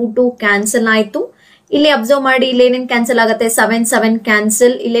ಮಾಡಿ 2 ಕ್ಯಾನ್ಸಲ್ ಆಯ್ತು. ಇಲ್ಲಿ ಅಬ್ಸರ್ವ್ ಮಾಡಿ ಇಲ್ಲಿ ಏನೇನ್ ಕ್ಯಾನ್ಸಲ್ ಆಗುತ್ತೆ, 7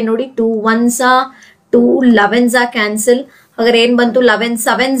 ಕ್ಯಾನ್ಸಲ್. ಇಲ್ಲೇ ನೋಡಿ 2 1s 2 11s ಕ್ಯಾನ್ಸಲ್. ಹಾಗಾದ್ರೆ ಏನ್ ಬಂತು, 11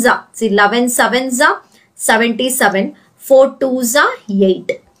 7s 77, 4 2s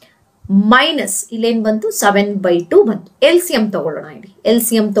 8 ಮೈನಸ್ ಇಲ್ಲೇನ್ ಬಂತು 7/2 ಬಂತು. LCM ತಗೊಳ್ಳೋಣ. ಇಲ್ಲಿ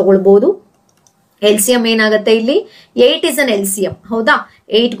LCM ತಗೊಳ್ಬಹುದು. LCM ಏನಾಗುತ್ತೆ, ಇಲ್ಲಿ 8 ಇಸ್ ಅನ್ LCM. ಹೌದಾ,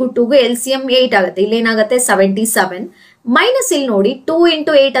 8 ಗೂ 2 ಗೂ LCM 8 ಆಗುತ್ತೆ. ಇಲ್ಲಿ ಏನಾಗುತ್ತೆ 77 ಮೈನಸ್ ಇಲ್ಲಿ ನೋಡಿ 2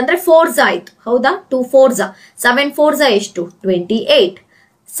 into 8 ಅಂದ್ರೆ 4s ಆಯ್ತು ಹೌದಾ 2 4s 7 4s ಎಷ್ಟು 28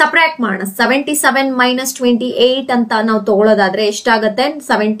 ಸಬ್ಟ್ರಾಕ್ಟ್ ಮಾಡೋಣ 77 minus 28 ಅಂತ ನಾವು ತಗೊಳ್ಳೋದಾದ್ರೆ ಎಷ್ಟಾಗುತ್ತೆ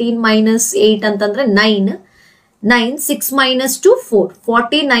 17 minus 8 ಅಂತಂದ್ರೆ 9 6 minus 2 4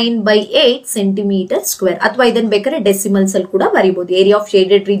 49/8 centimeter square ಅಥವಾ ಇದನ್ನ ಬೇಕಾದ್ರೆ ಡೆಸಿಮಲ್ಸ್ ಅಲ್ಲಿ ಕೂಡ ಬರೀಬಹುದು area of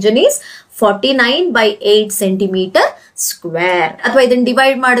shaded region is 49/8 centimeter square ಅಥವಾ ಇದನ್ನ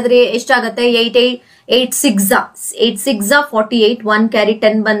ಡಿವೈಡ್ ಮಾಡಿದ್ರೆ ಎಷ್ಟಾಗುತ್ತೆ 8 6 48 1 carry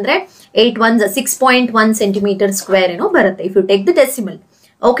 10 ಬಂದ್ರೆ 8 1s 6.1 centimeter square ಏನೋ ಬರುತ್ತೆ if you take the decimal.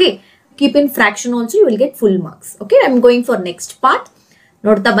 Okay, keep in fraction also you will get full marks. Okay, I am going for next part.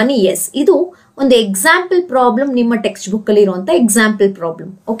 ನೋಡ್ತಾ ಬನ್ನಿ S ಇದು ಒಂದು ಎಕ್ಸಾಂಪಲ್ ಪ್ರಾಬ್ಲಮ್ ನಿಮ್ಮ ಟೆಕ್ಸ್ಟ್ ಬುಕ್ ಅಲ್ಲಿ ಇರುವಂತ ಎಕ್ಸಾಂಪಲ್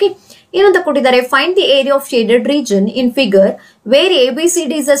ಪ್ರಾಬ್ಲಮ್. ಓಕೆ, ಏನಂತ ಕೊಟ್ಟಿದ್ದಾರೆ find the area of shaded region in figure wear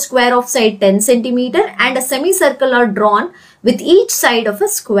ABCD is a square of side 10 centimeter and a semi circle are drawn with each side of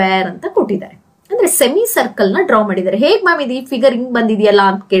a square ಅಂತ ಕೊಟ್ಟಿದ್ದಾರೆ. ಅಂದ್ರೆ semi circle ನ draw ಮಾಡಿದ್ದಾರೆ. ಹೇಗ್ ma'am ಇದು ಈ figure ಹಿಂಗ್ ಬಂದಿದೆಯಲ್ಲ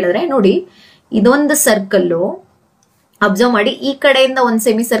ಅಂತ ಕೇಳಿದ್ರೆ ನೋಡಿ ಇದೊಂದು ಸರ್ಕಲ್ ಅಬ್ಸರ್ವ್ ಮಾಡಿ ಈ ಕಡೆಯಿಂದ ಒಂದು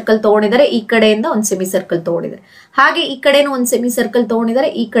ಸೆಮಿ ಸರ್ಕಲ್ ತಗೊಂಡಿದ್ದಾರೆ ಈ ಕಡೆಯಿಂದ ಒಂದು ಸೆಮಿ ಸರ್ಕಲ್ ತಗೊಂಡಿದ್ದಾರೆ ಹಾಗೆ ಈ ಕಡೆನೂ ಒಂದು ಸೆಮಿ ಸರ್ಕಲ್ ತಗೊಂಡಿದ್ದಾರೆ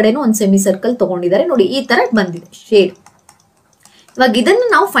ಈ ಕಡೆನೂ ಒಂದು ಸೆಮಿ ಸರ್ಕಲ್ ತಗೊಂಡಿದ್ದಾರೆ ನೋಡಿ ಈ ತರ ಬಂದಿದೆ ಶೇಡ್. ಇವಾಗ ಇದನ್ನ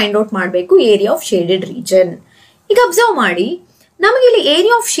ನಾವು ಫೈಂಡ್ ಔಟ್ ಮಾಡಬೇಕು ಏರಿಯಾ ಆಫ್ ಶೇಡೆಡ್ ರೀಜನ್. ಈಗ ಅಬ್ಸರ್ವ್ ಮಾಡಿ ನಮಗೆ ಇಲ್ಲಿ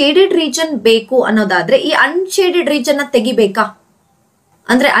ಏರಿಯಾ ಆಫ್ ಶೇಡೆಡ್ ರೀಜನ್ ಬೇಕು ಅನ್ನೋದಾದ್ರೆ ಈ ಅನ್ಶೇಡೆಡ್ ರೀಜನ್ ನ ತೆಗಿಬೇಕಾ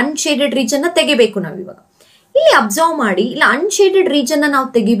ಅಂದ್ರೆ ಅನ್ಶೇಡೆಡ್ ರೀಜನ್ ನ ತೆಗಿಬೇಕು ನಾವು ಇವಾಗ ಇಲ್ಲಿ ಅಬ್ಸರ್ವ್ ಮಾಡಿ ಇಲ್ಲ ಅನ್ಶೇಡೆಡ್ ರೀಜನ್ ನಾವು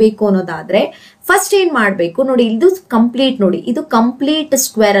ತೆಗಿಬೇಕು ಅನ್ನೋದಾದ್ರೆ ಫಸ್ಟ್ ಏನ್ ಮಾಡ್ಬೇಕು ನೋಡಿ ಇದು ಕಂಪ್ಲೀಟ್ ನೋಡಿ ಇದು ಕಂಪ್ಲೀಟ್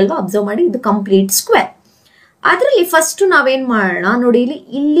ಸ್ಕ್ವೇರ್ ಅಲ್ವಾ ಅಬ್ಸರ್ವ್ ಮಾಡಿ ಇದು ಕಂಪ್ಲೀಟ್ ಸ್ಕ್ವೇರ್. ಅದ್ರಲ್ಲಿ ಫಸ್ಟ್ ನಾವೇನ್ ಮಾಡೋಣ ನೋಡಿ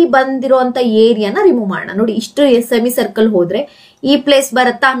ಇಲ್ಲಿ ಬಂದಿರುವಂತ ಏರಿಯಾನ ರಿಮೂವ್ ಮಾಡೋಣ. ನೋಡಿ ಇಷ್ಟು ಸೆಮಿ ಸರ್ಕಲ್ ಹೋದ್ರೆ ಈ ಪ್ಲೇಸ್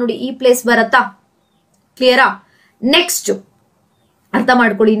ಬರತ್ತಾ ನೋಡಿ ಈ ಪ್ಲೇಸ್ ಬರತ್ತಾ ಕ್ಲಿಯರಾ. ನೆಕ್ಸ್ಟ್ ಅರ್ಥ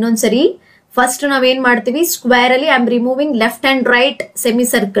ಮಾಡ್ಕೊಳ್ಳಿ ಇನ್ನೊಂದ್ಸರಿ ಫಸ್ಟ್ ನಾವೇನ್ ಮಾಡ್ತೀವಿ ಸ್ಕ್ವೇರ್ ಅಲ್ಲಿ I am removing left and write semi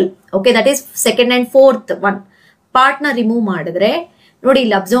circle. Okay, that is second and fourth one part ನ ರಿಮೂವ್ ಮಾಡಿದ್ರೆ ನೋಡಿ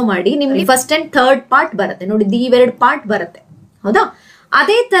ಇಲ್ಲಿ ಅಬ್ಸರ್ವ್ ಮಾಡಿ ನಿಮ್ಗೆ ಫಸ್ಟ್ ಅಂಡ್ ಥರ್ಡ್ ಪಾರ್ಟ್ ಬರುತ್ತೆ ನೋಡಿ ಇವೆರಡು ಪಾರ್ಟ್ ಬರುತ್ತೆ ಹೌದಾ.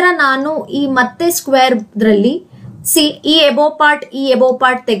 ಅದೇ ತರ ನಾನು ಈ ಮತ್ತೆ ಸ್ಕ್ವೇರ್ ದ್ರಲ್ಲಿ ಈ ಎಬೋ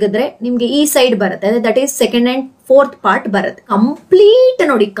ಪಾರ್ಟ್ ತೆಗೆದ್ರೆ ನಿಮ್ಗೆ ಈ ಸೈಡ್ ಬರುತ್ತೆ that is second and fourth part ಬರುತ್ತೆ. ಕಂಪ್ಲೀಟ್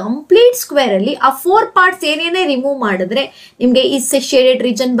ನೋಡಿ ಕಂಪ್ಲೀಟ್ ಸ್ಕ್ವೇರ್ ಅಲ್ಲಿ ಆ 4 ಪಾರ್ಟ್ಸ್ ಏನೇನೇ ರಿಮೂವ್ ಮಾಡಿದ್ರೆ ನಿಮ್ಗೆ ಈ ಶೇಡೆಡ್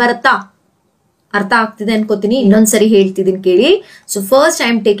ರೀಜನ್ ಬರುತ್ತಾ. ಅರ್ಥ ಆಗ್ತಿದೆ ಅನ್ಕೋತೀನಿ ಇನ್ನೊಂದ್ಸರಿ ಹೇಳ್ತಿದ್ದೀನಿ ಕೇಳಿ. So first I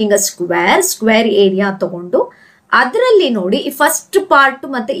am taking a square area ತಗೊಂಡು ಅದರಲ್ಲಿ ನೋಡಿ ಈ ಫಸ್ಟ್ ಪಾರ್ಟ್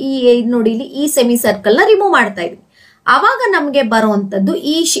ಮತ್ತೆ ನೋಡಿ ಇಲ್ಲಿ ಈ ಸೆಮಿ ಸರ್ಕಲ್ ನ ರಿಮೂವ್ ಮಾಡ್ತಾ ಇದೀವಿ. ಅವಾಗ ನಮ್ಗೆ ಬರುವಂತದ್ದು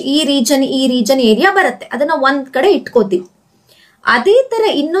ಈ ರೀಜನ್ ಏರಿಯಾ ಬರುತ್ತೆ ಅದನ್ನ ಒಂದ್ ಕಡೆ ಇಟ್ಕೋತೀವಿ. ಅದೇ ತರ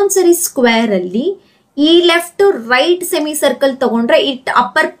ಇನ್ನೊಂದ್ಸರಿ ಸ್ಕ್ವೇರ್ ಅಲ್ಲಿ ಈ ಲೆಫ್ಟ್ ರೈಟ್ ಸೆಮಿ ಸರ್ಕಲ್ ತಗೊಂಡ್ರೆ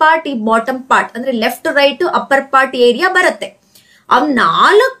ಅಪ್ಪರ್ ಪಾರ್ಟ್ ಈ ಬಾಟಮ್ ಪಾರ್ಟ್ ಅಂದ್ರೆ left right upper part area ಬರುತ್ತೆ. ಅವ್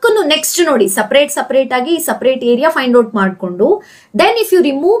 4 ನೆಕ್ಸ್ಟ್ ನೋಡಿ ಸಪರೇಟ್ ಆಗಿ ಸಪರೇಟ್ ಏರಿಯಾ ಫೈಂಡ್ ಔಟ್ ಮಾಡ್ಕೊಂಡು then if you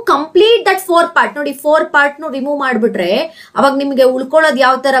remove complete that 4 part ನೋಡಿ 4 ಪಾರ್ಟ್ ರಿಮೂವ್ ಮಾಡ್ಬಿಟ್ರೆ ಅವಾಗ ನಿಮ್ಗೆ ಉಳ್ಕೊಳ್ಳೋದು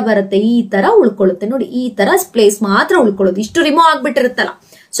ಯಾವ ತರ ಬರುತ್ತೆ ಈ ತರ ಉಳ್ಕೊಳ್ಳುತ್ತೆ ನೋಡಿ ಈ ತರ ಪ್ಲೇಸ್ ಮಾತ್ರ ಉಳ್ಕೊಳ್ಳೋದು ಇಷ್ಟು remove ಆಗ್ಬಿಟ್ಟಿರುತ್ತಲ್ಲ.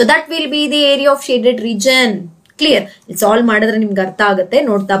 So that will be the area of shaded region. Clear, solve ಮಾಡಿದ್ರೆ ನಿಮ್ಗೆ ಅರ್ಥ ಆಗುತ್ತೆ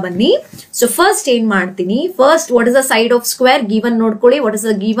ನೋಡ್ತಾ ಬನ್ನಿ. ಸೊ ಫಸ್ಟ್ ಏನ್ ಮಾಡ್ತೀನಿ first what is the side of square given ನೋಡ್ಕೊಳ್ಳಿ. What is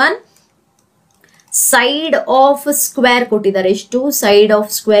the given side of square ಕೊಟ್ಟಿದ್ದಾರೆ ಎಷ್ಟು side of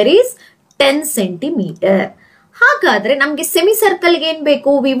square is 10 centimetre. ಹಾಗಾದ್ರೆ ನಮ್ಗೆ ಸೆಮಿ ಸರ್ಕಲ್ ಏನ್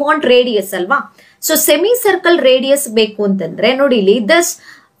ಬೇಕು ವಿ ವಾಂಟ್ ರೇಡಿಯಸ್ ಅಲ್ವಾ. ಸೊ ಸೆಮಿ ಸರ್ಕಲ್ ರೇಡಿಯಸ್ ಬೇಕು ಅಂತಂದ್ರೆ ನೋಡಿ ಇಲ್ಲಿ this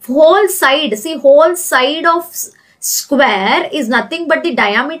whole side of square is nothing but the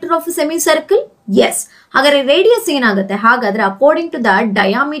diameter of semi circle. S, ಹಾಗಾದ್ರೆ ರೇಡಿಯಸ್ ಏನಾಗುತ್ತೆ ಹಾಗಾದ್ರೆ according to that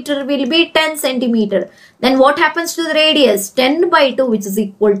diameter will be 10 centimetre. then what happens to the radius 10/2 which is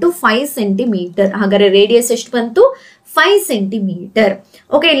equal to 5 centimeter. ಹಾಗಾದ್ರೆ radius ಎಷ್ಟು ಬಂತು 5 centimetre.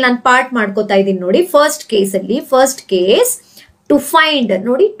 Okay, ಇಲ್ಲಿ ನಾನು part ಮಾಡ್ಕೋತಾ ಇದ್ದೀನಿ ನೋಡಿ. First case to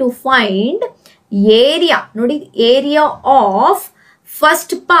find area ನೋಡಿ area of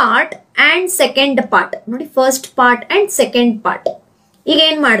first part and second part ನೋಡಿ first part and second part. ಈಗ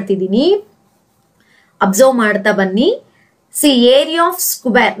ಏನ್ ಮಾಡ್ತಿದ್ದೀನಿ ಅಬ್ಸರ್ವ್ ಮಾಡ್ತಾ ಬನ್ನಿ. ಸಿ ಏರಿಯಾ ಆಫ್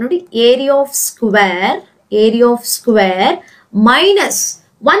ಸ್ಕ್ವೇರ್ ನೋಡಿ area of square minus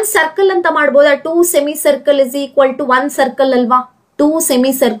 1 circle ಅಂತ ಮಾಡ್ಬೋದಾ 2 semi circle is equal to 1 circle ಅಲ್ವಾ 2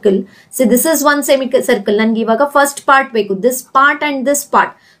 semi circle. See this is 1 semi circle. ನನ್ಗೆ ಇವಾಗ ಫಸ್ಟ್ ಪಾರ್ಟ್ ಬೇಕು this part and this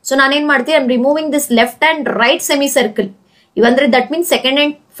part. So ನಾನೇನ್ ಮಾಡ್ತೀನಿ I am removing this left and write semi circle. ಇವಂದ್ರೆ that means second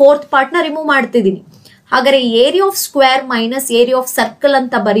and fourth part ನ remove ಮಾಡ್ತಿದ್ದೀನಿ. ಹಾಗಾದ್ರೆ area of square minus area of circle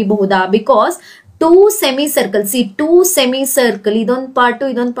ಅಂತ ಬರೀಬಹುದಾ because 2 semi circle ಇದೊಂದು part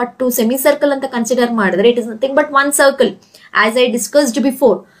 2 semi circle ಅಂತ consider ಮಾಡಿದ್ರೆ it is nothing but 1 circle as I discussed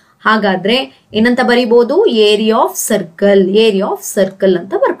before. ಹಾಗಾದ್ರೆ ಏನಂತ ಬರೀಬಹುದು area of circle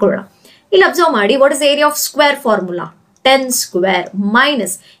ಅಂತ ಬರ್ಕೊಳ್ಳೋಣ. ಇಲ್ಲಿ ಅಬ್ಸರ್ವ್ ಮಾಡಿ what is area of square formula 10 square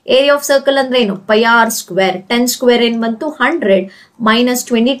minus area of circle ಅಂದ್ರೆ ಏನು pi r square 10 square ಏನು ಬಂತು 100 minus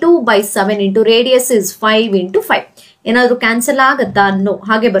 22 by 7 into radius is 5 into 5 ಏನಾದರೂ ಕ್ಯಾನ್ಸಲ್ ಆಗುತ್ತಾ ನೋ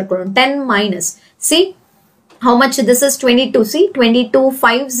ಹಾಗೆ ಬರ್ಕೊಳ್ಳೋಣ 10 minus see how much this is 22 see 22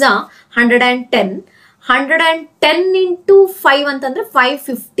 5s are 110 into 5 ಅಂತಂದ್ರೆ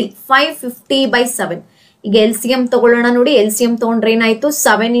 550 by 7 ಈಗ LCM ತಗೊಳ್ಳೋಣ ನೋಡಿ LCM ತಗೊಂಡ್ರೆ ಏನಾಯ್ತು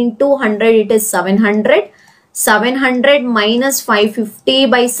 7 into 100 it is 700 minus 550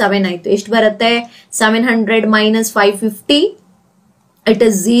 by 7 ಆಯ್ತು ಎಷ್ಟು ಬರುತ್ತೆ 700 minus 550 it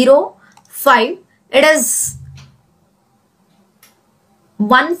is 0 5 it is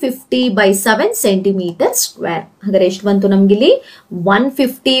 150 by 7 centimeter square ಹಾಗಾದ್ರೆ ಎಷ್ಟು ಬಂತು ನಮಗೆ ಇಲ್ಲಿ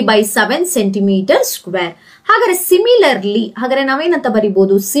 150 by 7 centimeter square ಹಾಗಾದ್ರೆ ಸಿಮಿಲರ್ಲಿ ಹಾಗಾದ್ರೆ ನಾವೇನಂತ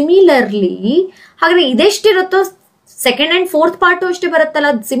ಬರಿಬಹುದು ಸಿಮಿಲರ್ಲಿ ಹಾಗಾದ್ರೆ ಇದೆಷ್ಟಿರುತ್ತೋ ಸೆಕೆಂಡ್ ಅಂಡ್ ಫೋರ್ತ್ ಪಾರ್ಟ್ ಅಷ್ಟೇ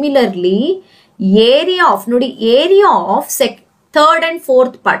ಬರುತ್ತಲ್ಲ ಸಿಮಿಲರ್ಲಿ ಏರಿಯಾ ಆಫ್ ನೋಡಿ area of third and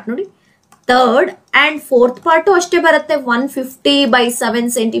fourth part ನೋಡಿ ಥರ್ಡ್ ಅಂಡ್ ಫೋರ್ತ್ ಪಾರ್ಟ್ ಅಷ್ಟೇ ಬರುತ್ತೆ 150 by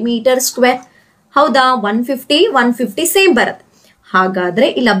 7 centimeter square ಹೌದಾ 150 ಸೇಮ್ ಬರುತ್ತೆ ಹಾಗಾದ್ರೆ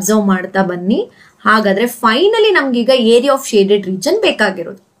ಇಲ್ಲಿ ಅಬ್ಸರ್ವ್ ಮಾಡ್ತಾ ಬನ್ನಿ ಹಾಗಾದ್ರೆ finally ನಮ್ಗೀಗ area of shaded region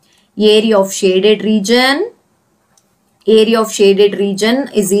ಬೇಕಾಗಿರೋದು area of shaded region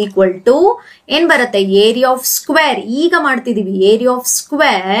is equal to ಏನ್ ಬರುತ್ತೆ ಏರಿಯಾ ಆಫ್ ಸ್ಕ್ವೇರ್ ಈಗ ಮಾಡ್ತಿದೀವಿ area of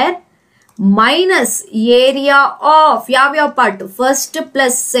square minus area of ಯಾವ್ಯಾವ part first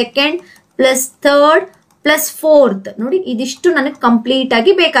plus second plus third plus fourth ನೋಡಿ ಇದಿಷ್ಟು ನನಗೆ ಕಂಪ್ಲೀಟ್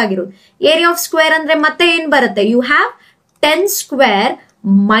ಆಗಿ ಬೇಕಾಗಿರೋದು ಏರಿಯಾ ಆಫ್ ಸ್ಕ್ವೇರ್ ಅಂದ್ರೆ ಮತ್ತೆ ಏನ್ ಬರುತ್ತೆ you have 10 square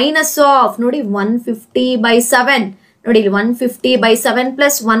minus of ನೋಡಿ 150 by 7 ನೋಡಿ 150 by 7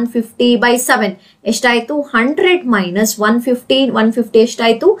 plus 150 by 7 ಎಷ್ಟಾಯ್ತು 100 minus 150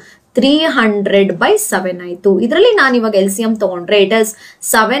 ಎಷ್ಟಾಯ್ತು 300 by 7 ಆಯ್ತು ಇದರಲ್ಲಿ ನಾನು ಇವಾಗ LCM ತಗೊಂಡ್ರೆ it is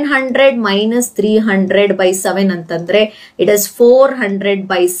 700 minus 300 by 7 ಅಂತಂದ್ರೆ it is 400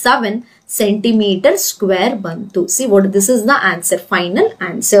 by 7 centimeter square ಬಂತು see what this is the answer final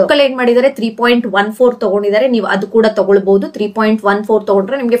answer ಏನ್ ಮಾಡಿದ್ದಾರೆ 3.14 ತಗೊಂಡಿದ್ದಾರೆ ನೀವು ಅದು ಕೂಡ ತಗೊಳ್ಳಬಹುದು 3.14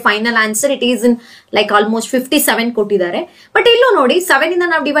 ತಗೊಂಡ್ರೆ ನಿಮಗೆ final answer it is in like almost 57 ಕೊಟ್ಟಿದ್ದಾರೆ ಬಟ್ ಇಲ್ಲೂ ನೋಡಿ 7 ಇಂದ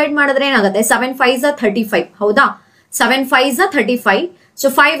ನಾವು ಡಿವೈಡ್ ಮಾಡಿದ್ರೆ ಏನಾಗುತ್ತೆ 7 5s are 35 ಹೌದಾ 7 5s are 35 so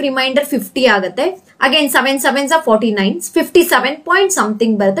 5 remainder 50 ಆಗುತ್ತೆ again 7 7s are 49 57 point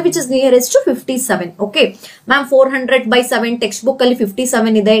something ಬರುತ್ತೆ which is nearest to 57 okay ma'am 400 by 7 text book ಅಲ್ಲಿ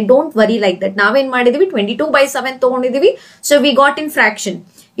 57 ಇದೆ don't worry like that ನಾವೇನ್ ಮಾಡಿದೀವಿ 22 by 7 ತಗೊಂಡಿದೀವಿ so we got in fraction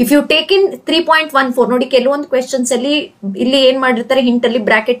if you take in 3.14 ನೋಡಿ ಕೆಲವೊಂದು questions ಅಲ್ಲಿ ಇಲ್ಲಿ ಏನ್ ಮಾಡಿರ್ತಾರೆ ಹಿಂಟ್ ಅಲ್ಲಿ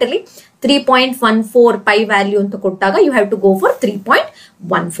ಬ್ರಾಕೆಟ್ ಅಲ್ಲಿ 3.14 ಪೈ ವ್ಯಾಲ್ಯೂ ಅಂತ ಕೊಟ್ಟಾಗ you have to go for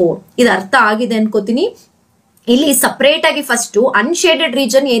 3.14 ಇದು ಅರ್ಥ ಆಗಿದೆ ಅನ್ಕೋತೀನಿ ಇಲ್ಲಿ ಸಪರೇಟ್ ಆಗಿ first unshaded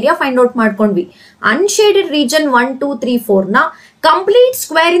region area find out ಮಾಡ್ಕೊಂಡ್ವಿ ಅನ್ಶೇಡೆಡ್ ರೀಜನ್ 1 2 3 4 ನ ಕಂಪ್ಲೀಟ್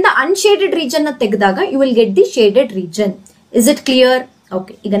ಸ್ಕ್ವೇರ್ ಇಂದ ಅನ್ಶೇಡೆಡ್ ರೀಜನ್ ನ ತೆಗೆದಾಗ you will get the shaded region is it clear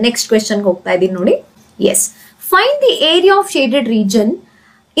okay ಈಗ ನೆಕ್ಸ್ಟ್ ಕ್ವೆಶ್ಚನ್ ಹೋಗ್ತಾ ಇದೀನಿ ನೋಡಿ S find the area of shaded region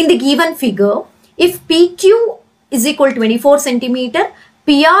in the given figure if PQ is equal 24 centimeter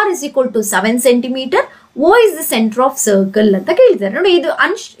PR is equal to 7 centimeter O is the center of circle ಅಂತ ಕೇಳಿದ್ದಾರೆ ನೋಡಿ ಇದು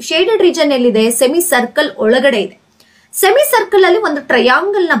shaded region ಎಲ್ಲಿದೆ semi circle ಒಳಗಡೆ ಇದೆ semi circle ಅಲ್ಲಿ ಒಂದು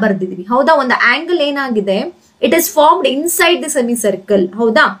triangle ನ ಬರ್ದಿದೀವಿ ಹೌದಾ ಒಂದು ಆಂಗಲ್ ಏನಾಗಿದೆ it is formed inside the semi circle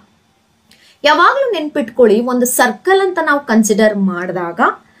ಹೌದಾ ಯಾವಾಗ್ಲೂ ನೆನ್ಪಿಟ್ಕೊಳ್ಳಿ ಒಂದು ಸರ್ಕಲ್ ಅಂತ ನಾವು ಕನ್ಸಿಡರ್ ಮಾಡಿದಾಗ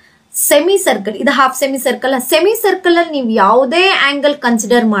ಸೆಮಿ ಸರ್ಕಲ್ ಇದು ಹಾಫ್ ಸೆಮಿ ಸರ್ಕಲ್ ಅಲ್ಲಿ ನೀವು ಯಾವುದೇ ಆಂಗಲ್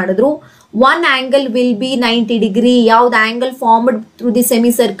ಕನ್ಸಿಡರ್ ಮಾಡಿದ್ರು one angle will be 90 degree ಯಾವ್ದು angle formed through the semi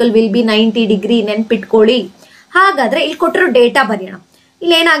circle will be 90 degree ನೆನ್ಪಿಟ್ಕೊಳ್ಳಿ ಹಾಗಾದ್ರೆ ಇಲ್ಲಿ ಕೊಟ್ಟಿರೋ ಡೇಟಾ ಬರೆಯೋಣ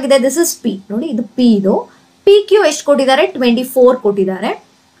ಇಲ್ಲಿ ಏನಾಗಿದೆ ದಿಸ್ ಇಸ್ ಪಿ ನೋಡಿ ಇದು ಪಿ ಇದು PQ ಎಷ್ಟು ಕೊಟ್ಟಿದ್ದಾರೆ 24 ಕೊಟ್ಟಿದ್ದಾರೆ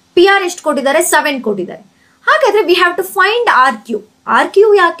PR ಎಷ್ಟು ಕೊಟ್ಟಿದ್ದಾರೆ 7 ಕೊಟ್ಟಿದ್ದಾರೆ ಹಾಗಾದ್ರೆ we have to find RQ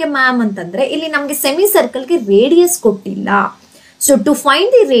ಯಾಕೆ ಮ್ಯಾಮ್ ಅಂತಂದ್ರೆ ಇಲ್ಲಿ ನಮಗೆ ಸೆಮಿ ಸರ್ಕಲ್ಗೆ ರೇಡಿಯಸ್ ಕೊಟ್ಟಿಲ್ಲ so to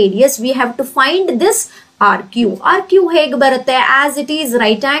find the radius we have to find this RQ ಹೇಗೆ ಬರುತ್ತೆ as it is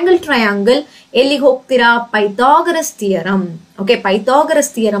right angle triangle ಎಲ್ಲಿಗೆ ಹೋಗ್ತೀರಾ Pythagoras theorem okay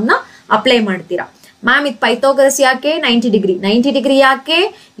Pythagoras theorem ನ ಅಪ್ಲೈ ಮಾಡ್ತೀರಾ ಮ್ಯಾಮ್ ಇದು ಪೈಥಾಗರಸ್ ಯಾಕೆ 90 ಡಿಗ್ರಿ ಯಾಕೆ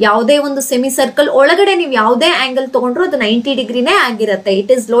ಯಾವುದೇ ಒಂದು ಸೆಮಿ ಸರ್ಕಲ್ ಒಳಗಡೆ ನೀವು ಯಾವುದೇ ಆಂಗಲ್ ತಗೊಂಡ್ರು ಅದು 90 ಡಿಗ್ರಿನೇ ಆಗಿರುತ್ತೆ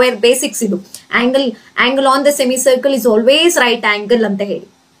ಇಟ್ ಇಸ್ ಲೋಯರ್ ಬೇಸಿಕ್ಸ್ ಇದು angle on the semi circle is always right angle ಅಂತ ಹೇಳಿ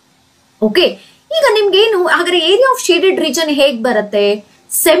ಓಕೆ ಈಗ ನಿಮ್ಗೇನು ಹಾಗಾದ್ರೆ ಏರಿಯಾ ಆಫ್ ಶೇಡೆಡ್ ರೀಜನ್ ಹೇಗ್ ಬರುತ್ತೆ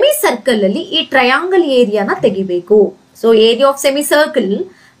ಸೆಮಿ ಸರ್ಕಲ್ ಅಲ್ಲಿ ಈ ಟ್ರಯಾಂಗಲ್ ಏರಿಯಾನ ತೆಗಿಬೇಕು so area of semi circle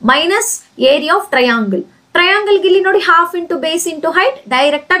minus area of triangle ಇಲ್ಲಿ ನೋಡಿ half into base into height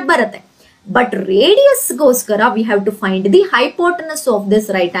direct ಆಗಿ ಬರುತ್ತೆ ಬಟ್ ರೇಡಿಯಸ್ ಗೋಸ್ಕರ we have to find the hypotenuse of this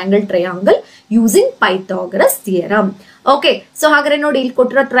right angle triangle using Pythagoras theorem okay so ಹಾಗಾದ್ರೆ ನೋಡಿ ಇಲ್ಲಿ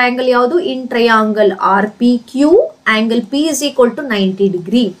ಕೊಟ್ಟಿರೋ triangle ಯಾವುದು in triangle RPQ angle P is equal to 90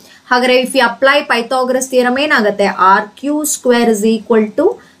 degree ಹಾಗಾದ್ರೆ if you apply Pythagoras theorem ಏನಾಗುತ್ತೆ R Q square is equal to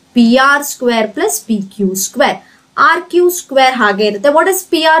P R square plus P Q square. R Q square ಹಾಗೆ ಇರುತ್ತೆ. What is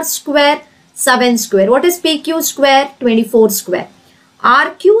P R square? 7 square. What is P Q square? 24 square.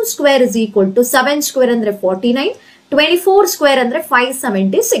 R Q square is equal to 7 square ಅಂದ್ರೆ 49, 24 square ಅಂದ್ರೆ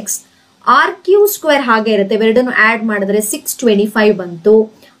 576. R Q square ಹಾಗೆ ಇರುತ್ತೆ, ಇವೆರಡನ್ನು add ಮಾಡಿದ್ರೆ 625 ಬಂತು.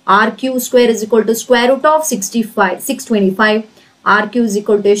 R Q square is equal to square root of 625. R Q is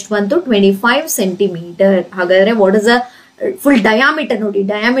equal to ಎಷ್ಟು ಬಂತು? 25 centimetre. ಹಾಗಾದ್ರೆ what is a full diameter ನೋಡಿ,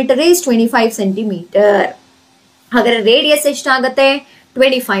 ಡಯಾಮೀಟರ್ ಈಸ್ 25 ಸೆಂಟಿಮೀಟರ್. ಹಾಗಾದ್ರೆ ರೇಡಿಯಸ್ ಎಷ್ಟಾಗತ್ತೆ?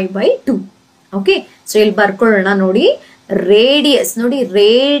 25/2. ಓಕೆ, ಸೊ ಇಲ್ಲಿ ಬರ್ಕೊಳ್ಳೋಣ ನೋಡಿ. ರೇಡಿಯಸ್ ನೋಡಿ,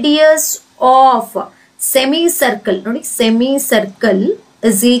 ರೇಡಿಯಸ್ ಆಫ್ ಸೆಮಿ ಸರ್ಕಲ್ ನೋಡಿ, semi circle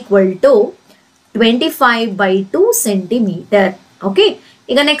is equal to 25/2 centimetre. Okay,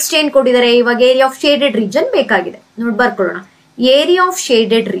 ಈಗ ನೆಕ್ಸ್ಟ್ ಏನ್ ಕೊಟ್ಟಿದ್ದಾರೆ? ಇವಾಗ ಏರಿಯಾ ಆಫ್ ಶೇಡೆಡ್ ರೀಜನ್ ಬೇಕಾಗಿದೆ ನೋಡಿ, ಬರ್ಕೊಳ್ಳೋಣ. Area of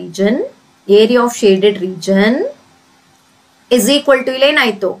shaded region, area of shaded region is equal to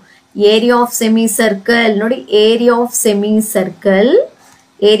ಇಲ್ಲೇನಾಯ್ತು? Area of semi circle ನೋಡಿ, area of semi circle,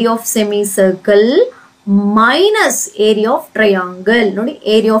 area of semi circle minus area of triangle ನೋಡಿ,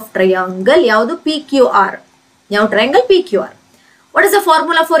 area of triangle ಯಾವುದು? P Q R. ಯಾವ triangle? P Q R. What is the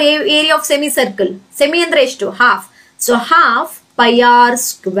formula for area of semi circle? Semi ಅಂದ್ರೆ ಎಷ್ಟು? Half. So half pi R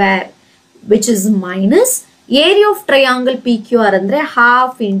square which is minus area of triangle P Q R ಅಂದ್ರೆ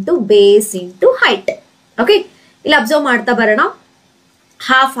half into base into height. Okay, ಇಲ್ಲಿ observe ಮಾಡ್ತಾ ಬರೋಣ.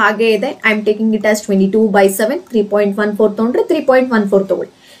 Half ಹಾಗೆ ಇದೆ. I am taking it as 22/7. 3.14 ತಗೊಂಡ್ರೆ 3.14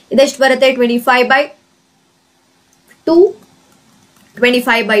 ತಗೊಳ್ಳಿ. ಇದೆಷ್ಟು ಬರುತ್ತೆ? 25/2.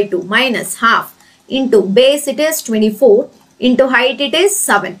 25/2 minus half into base it is 24 into height it is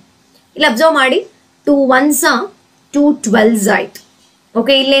 7. ಇಲ್ಲಿ ಅಬ್ಸರ್ವ್ ಮಾಡಿ, 2 1s 2 12s ಆಯ್ತು.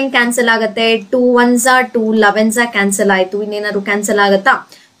 ಓಕೆ, ಇಲ್ಲೇನ್ ಕ್ಯಾನ್ಸಲ್ ಆಗುತ್ತೆ? 2 1s 2 11s ಕ್ಯಾನ್ಸಲ್ ಆಯ್ತು. ಇನ್ನೇನಾದ್ರು ಕ್ಯಾನ್ಸಲ್ ಆಗತ್ತಾ?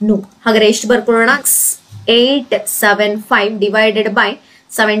 ನೋ. ಹಾಗಾದ್ರೆ ಎಷ್ಟು ಬರ್ಕೊಳ್ಳೋಣ? 8 7 5 divided by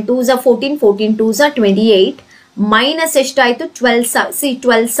 7 2s 14, 14 2s 28 minus ಎಷ್ಟಾಯ್ತು?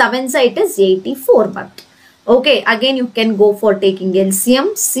 12 7s ಇಟ್ ಇಸ್ 84 ಬಂತು. Okay, again you can go for taking LCM.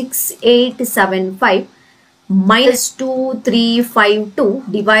 6 8 7 5 minus 2 3 5 2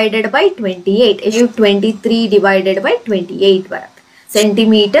 divided by 28 ಎಷ್ಟು? 23 divided by 28 ಬರುತ್ತೆ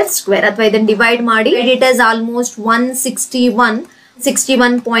ಸೆಂಟಿಮೀಟರ್ ಸ್ಕ್ವೇರ್. ಅಥವಾ ಇದನ್ನು ಡಿವೈಡ್ ಮಾಡಿ, it is almost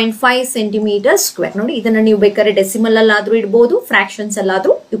 161.5 centimetre square ನೋಡಿ. ಇದನ್ನ ನೀವು ಬೇಕಾದ್ರೆ ಡೆಸಿಮಲ್ ಅಲ್ಲಾದ್ರೂ ಇಡಬಹುದು, fractions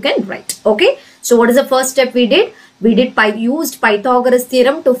ಅಲ್ಲಾದ್ರೂ you can write. Okay, so what is the first step we did? We used Pythagoras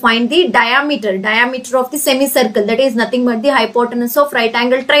theorem to find the diameter of the semicircle, that is nothing but the hypotenuse of right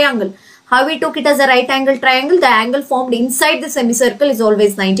angle triangle. How we took it as a right angle triangle? The angle formed inside the semicircle is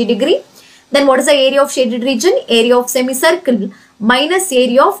always 90 degree. Then what is the area of shaded region? Area of semicircle minus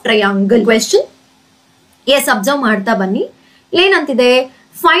area of triangle. Question? Yes, observe ಮಾಡ್ತಾ ಬನ್ನಿ. ಏನಂತಿದೆ?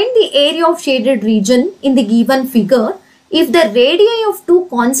 Find the area of shaded region in the given figure if the radii of two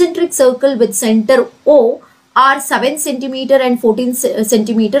concentric circle with center O are 7 cm and 14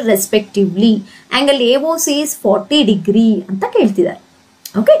 cm respectively. Angle AOC is 40 degree ಅಂತ ಕೇಳ್ತಿದ್ದಾರೆ.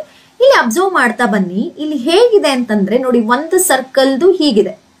 Okay, ಇಲ್ಲಿ observe ಮಾಡ್ತಾ ಬನ್ನಿ. ಇಲ್ಲಿ ಹೇಗಿದೆ ಅಂತಂದ್ರೆ ನೋಡಿ, ಒಂದು ಸರ್ಕಲ್ದು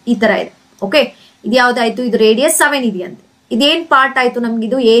ಹೀಗಿದೆ, ಈ ತರ ಇದೆ. ಓಕೆ, ಇದು ಯಾವ್ದಾಯ್ತು? ಇದು ರೇಡಿಯಸ್ 7 ಇದೆಯಂತೆ. ಇದೇನ್ ಪಾರ್ಟ್ ಆಯ್ತು ನಮ್ಗೆ?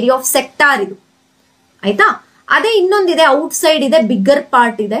 ಇದು ಏರಿಯಾ ಆಫ್ ಸೆಕ್ಟಾರ್ ಇದು, ಆಯ್ತಾ? ಅದೇ ಇನ್ನೊಂದಿದೆ, ಔಟ್ ಸೈಡ್ ಇದೆ, ಬಿಗ್ಗರ್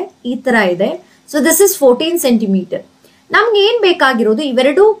ಪಾರ್ಟ್ ಇದೆ, ಈ ತರ ಇದೆ. So this is 14 centimetre. ನಮ್ಗೆ ಏನ್ ಬೇಕಾಗಿರೋದು?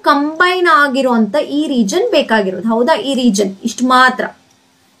 ಇವೆರಡು ಕಂಬೈನ್ ಆಗಿರುವಂತ ಈ ರೀಜನ್ ಬೇಕಾಗಿರೋದು, ಹೌದಾ? ಈ ರೀಜನ್ ಇಷ್ಟು ಮಾತ್ರ.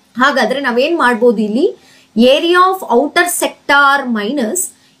 ಹಾಗಾದ್ರೆ ನಾವೇನ್ ಮಾಡ್ಬೋದು ಇಲ್ಲಿ? Area of outer sector minus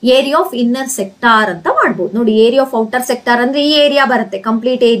area of inner sector ಅಂತ ಮಾಡ್ಬೋದು ನೋಡಿ. ಏರಿಯಾ ಆಫ್ ಔಟರ್ ಸೆಕ್ಟಾರ್ ಅಂದ್ರೆ ಈ ಏರಿಯಾ ಬರುತ್ತೆ,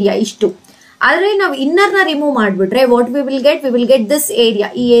 ಕಂಪ್ಲೀಟ್ ಏರಿಯಾ ಇಷ್ಟು. ಆದ್ರೆ ನಾವು ಇನ್ನರ್ ನ ರಿಮೂವ್ ಮಾಡ್ಬಿಟ್ರೆ what we will get this area,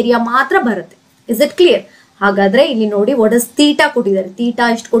 ಈ ಏರಿಯಾ ಮಾತ್ರ ಬರುತ್ತೆ. Is it clear? ಹಾಗಾದ್ರೆ ಇಲ್ಲಿ ನೋಡಿ, ವಾಟ್ ಇಸ್ ಥೀಟಾ ಕೊಟ್ಟಿದ್ದಾರೆ? ಥೀಟಾ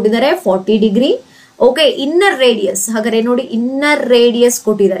ಎಷ್ಟು ಕೊಟ್ಟಿದ್ದಾರೆ? 40 ಡಿಗ್ರಿ. ಓಕೆ, ಇನ್ನರ್ ರೇಡಿಯಸ್ ಹಾಗಾದ್ರೆ ನೋಡಿ, ಇನ್ನರ್ ರೇಡಿಯಸ್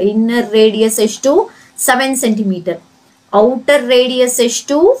ಕೊಟ್ಟಿದ್ದಾರೆ. ಇನ್ನರ್ ರೇಡಿಯಸ್ ಎಷ್ಟು? 7 ಸೆಂಟಿಮೀಟರ್. ಔಟರ್ ರೇಡಿಯಸ್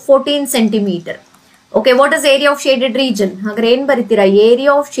ಎಷ್ಟು? 14 centimetre. Okay, what is area of shaded region? ಹಾಗಾದ್ರೆ ಏನ್ ಬರೀತೀರಾ?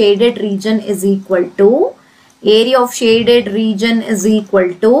 Area of shaded region is equal to area of shaded region is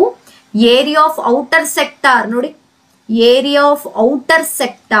equal to area of outer sector ನೋಡಿ. Area of outer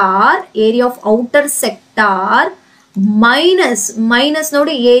sector minus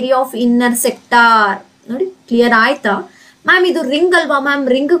ನೋಡಿ area of inner sector ನೋಡಿ. Clear ಆಯ್ತಾ ma'am? ಇದು ring ಅಲ್ವಾ ma'am?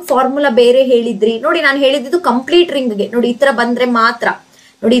 Ring formula ಬೇರೆ ಹೇಳಿದ್ರಿ ನೋಡಿ. ನಾನು ಹೇಳಿದ್ದು ಕಂಪ್ಲೀಟ್ ರಿಂಗ್ಗೆ ನೋಡಿ, ಈ ತರ ಬಂದ್ರೆ ಮಾತ್ರ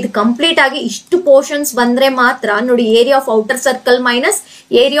ನೋಡಿ, ಇದು ಕಂಪ್ಲೀಟ್ ಆಗಿ ಇಷ್ಟು ಪೋರ್ಷನ್ಸ್ ಬಂದ್ರೆ ಮಾತ್ರ ನೋಡಿ area of outer circle minus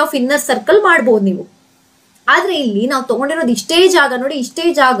area of inner circle ಮಾಡ್ಬೋದು ನೀವು. ಆದ್ರೆ ಇಲ್ಲಿ ನಾವು ತಗೊಂಡಿರೋದು ಇಷ್ಟೇ ಜಾಗ ನೋಡಿ, ಇಷ್ಟೇ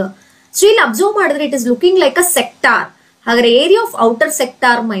ಜಾಗ. ಸೊ ಇಲ್ಲಿ ಅಬ್ಸರ್ವ್ ಮಾಡಿದ್ರೆ it is looking like a sector. ಹಾಗಾದ್ರೆ area of outer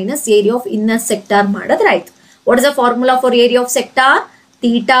sector minus area of inner sector ಮಾಡಿದ್ರೆ ಆಯ್ತು. What is the formula for area of sector?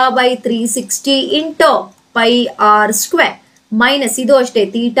 theta by 360 into pi r square minus ಇದು ಅಷ್ಟೇ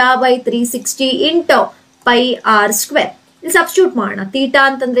theta by 360 into pi r square. ಇಲ್ಲಿ substitute ಮಾಡೋಣ. theta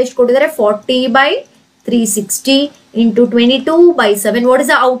ಅಂತಂದ್ರೆ ಎಷ್ಟು ಕೊಟ್ಟಿದ್ದಾರೆ 40 by 360 into 22 by 7. What is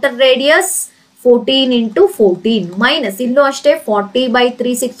the outer radius? 14 into 14 minus ಇಲ್ಲೂ ಅಷ್ಟೇ 40 by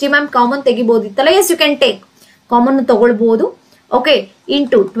 360. Ma'am common ತೆಗಿಬಹುದಿತ್ತಲ್ಲ? S you can take, common ತಗೊಳ್ಬಹುದು. Okay,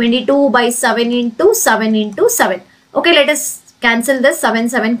 into 22 by 7 into 7 into 7. Okay, let us cancel the 7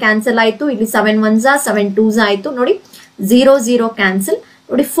 7 cancel ಆಯ್ತು. ಇಲ್ಲಿ 7 1s 7 2s ಆಯ್ತು. ನೋಡಿ 0 0 cancel.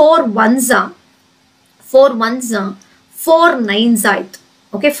 ನೋಡಿ 4 1s 4 9s ಆಯ್ತು.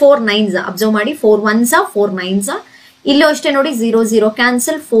 Okay, 4 9s observe ಮಾಡಿ. 4 1s 4 9s. ಇಲ್ಲೂ ಅಷ್ಟೇ ನೋಡಿ 0 0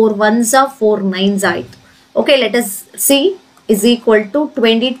 ಕ್ಯಾನ್ಸಲ್. 4 1s 4 9s ಆಯ್ತು. Okay, let us see is equal to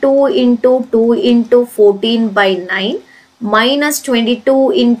 22 into 2 into 14 by 9 minus 22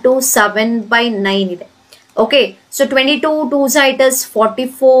 into 7 by 9 ಇದೆ. Okay, so 22 2s it is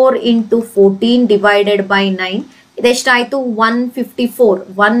 44 into 14 divided by 9. ಇದೆಷ್ಟಾಯ್ತು 154.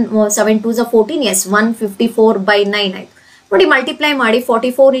 7 2s 14. Yes, 154 by 9 ಆಯ್ತು. ನೋಡಿ multiply ಮಾಡಿ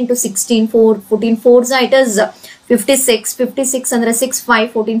 44 into 16 14 4s it is 56. 56 ಅಂದ್ರೆ 6 5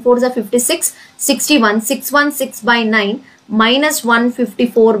 14 4s 56 61 616 by 9 minus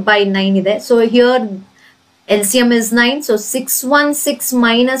 154 by 9 ಇದೆ. So here LCM is 9. So 616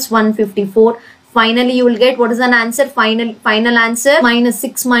 minus 154. Finally you will get what is an answer? Final answer minus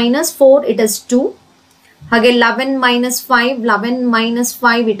 6 minus 4 it is 2. Again 11 minus 5. 11 minus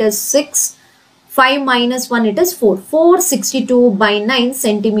 5 it is 6. 5 minus 1 it is 4. 462 by 9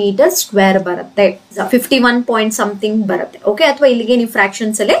 centimeter square ಬರುತ್ತೆ. 51 point something ಬರುತ್ತೆ. Okay, ಅಥವಾ ಇಲ್ಲಿಗೆ ನೀವು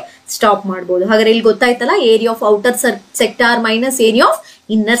fractions ಅಲ್ಲೇ stop ಮಾಡಬಹುದು. ಹಾಗಾದ್ರೆ ಇಲ್ಲಿ ಗೊತ್ತಾಯ್ತಲ್ಲ, area of outer sector minus area of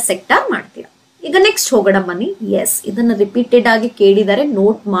inner sector ಮಾಡ್ತೀರಾ. ಈಗ ನೆಕ್ಸ್ಟ್ ಹೋಗೋಣ ಬನ್ನಿ. ಎಸ್, ಇದನ್ನ ರಿಪೀಟೆಡ್ ಆಗಿ ಕೇಳಿದರೆ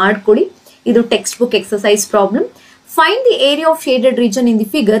ನೋಟ್ ಮಾಡ್ಕೊಳ್ಳಿ. ಇದು text book exercise problem. Find the area of shaded region in the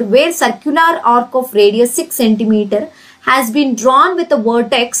figure wear circular arc of radius 6 centimeter has been drawn with a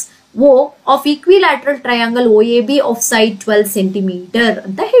vertex O of equilateral triangle OAB of side 12 centimeter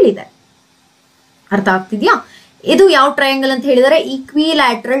ಅಂತ ಹೇಳಿದ್ದಾರೆ. ಅರ್ಥ ಆಗ್ತಿದ್ಯಾ? ಇದು ಯಾವ triangle ಅಂತ ಹೇಳಿದರೆ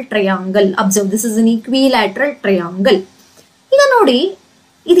equilateral triangle. Observe, this is an equilateral triangle. ಈಗ ನೋಡಿ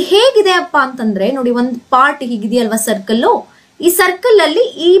ಇದು ಹೇಗಿದೆ ಅಪ್ಪ ಅಂತಂದ್ರೆ, ನೋಡಿ ಒಂದು ಪಾರ್ಟ್ ಹೀಗಿದೆಯಲ್ವಾ ಸರ್ಕಲ್. ಈ ಸರ್ಕಲ್ ಅಲ್ಲಿ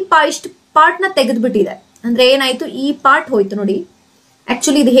ಇಷ್ಟು ಪಾರ್ಟ್ ನ ತೆಗೆದ್ಬಿಟ್ಟಿದೆ. ಅಂದ್ರೆ ಏನಾಯ್ತು, ಈ ಪಾರ್ಟ್ ಹೋಯ್ತು. ನೋಡಿ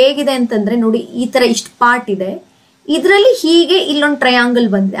ಆಕ್ಚುಲಿ ಇದು ಹೇಗಿದೆ ಅಂತಂದ್ರೆ, ನೋಡಿ ಈ ತರ ಇಷ್ಟು ಪಾರ್ಟ್ ಇದೆ, ಇದರಲ್ಲಿ ಹೀಗೆ ಇಲ್ಲೊಂದು ಟ್ರಯಾಂಗಲ್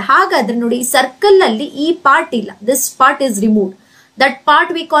ಬಂದಿದೆ. ಹಾಗಾದ್ರೆ ನೋಡಿ ಈ ಸರ್ಕಲ್ ಅಲ್ಲಿ ಈ ಪಾರ್ಟ್ ಇಲ್ಲ, this part is removed. That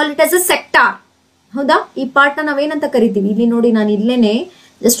part we call it as a sector. ಹೌದಾ? ಈ ಪಾರ್ಟ್ ನ ನಾವೇನಂತ ಕರಿತೀವಿ? ಇಲ್ಲಿ ನೋಡಿ ನಾನು ಇಲ್ಲೇನೆ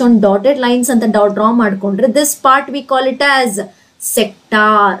ಜಸ್ಟ್ ಒಂದು ಡಾಟೆಡ್ ಲೈನ್ಸ್ ಅಂತ ಡ್ರಾ ಮಾಡ್ಕೊಂಡ್ರೆ this part we call it as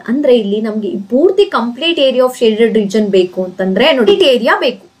sector. ಅಂದ್ರೆ ಇಲ್ಲಿ ನಮ್ಗೆ ಪೂರ್ತಿ complete area of shaded region ಬೇಕು ಅಂತಂದ್ರೆ ನೋಡಿ ಏರಿಯಾ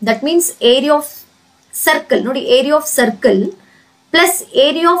ಬೇಕು. That means area of circle. ನೋಡಿ area of circle plus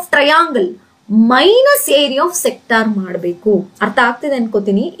area of triangle minus area of sector ಮಾಡಬೇಕು. ಅರ್ಥ ಆಗ್ತಿದೆ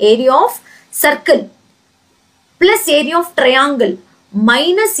ಅನ್ಕೋತೀನಿ. Area of circle plus area of triangle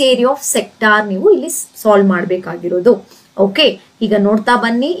minus area of sector ನೀವು ಇಲ್ಲಿ ಸಾಲ್ವ್ ಮಾಡಬೇಕಾಗಿರೋದು. ಓಕೆ, ಈಗ ನೋಡ್ತಾ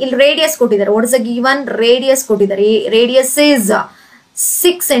ಬನ್ನಿ. ಇಲ್ಲಿ ರೇಡಿಯಸ್ ಕೊಟ್ಟಿದ್ದಾರೆ. What is a given? Radius ಕೊಟ್ಟಿದ್ದಾರೆ. Radius is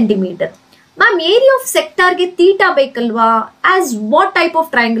 6 centimeter. Ma'am area of ಸೆಕ್ಟಾರ್ಗೆ theta ಬೇಕಲ್ವಾ? As what type of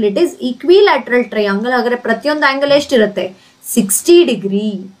triangle it is? Equilateral triangle. ಹಾಗಾದ್ರೆ ಪ್ರತಿಯೊಂದು ಆಂಗಲ್ ಎಷ್ಟಿರುತ್ತೆ? 60 ಡಿಗ್ರಿ.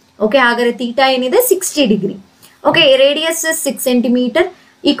 ಓಕೆ, ಹಾಗಾದ್ರೆ ತೀಟಾ ಏನಿದೆ? 60 degree. Okay, radius 6 centimeter.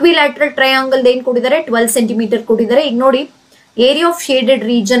 Equilateral triangle ಏನ್ ಕೊಟ್ಟಿದ್ದಾರೆ? 12 centimeter ಕೊಟ್ಟಿದ್ದಾರೆ. ಈಗ ನೋಡಿ ಏರಿಯಾ ಆಫ್ ಶೇಡೆಡ್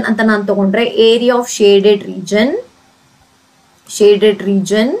ರೀಜನ್ ಅಂತ ನಾನು ತಗೊಂಡ್ರೆ area of shaded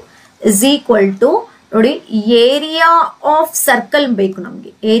region is equal to ನೋಡಿ ಏರಿಯಾ ಆಫ್ ಸರ್ಕಲ್ ಬೇಕು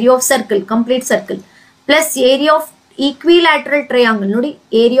ನಮ್ಗೆ. Area of circle complete circle plus area of equilateral triangle. ನೋಡಿ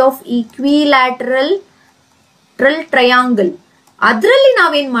ಏರಿಯಾ ಆಫ್ ಈಕ್ವಿಲ್ಯಾಟ್ರಲ್ ಟ್ರಯಾಂಗಲ್, ಅದರಲ್ಲಿ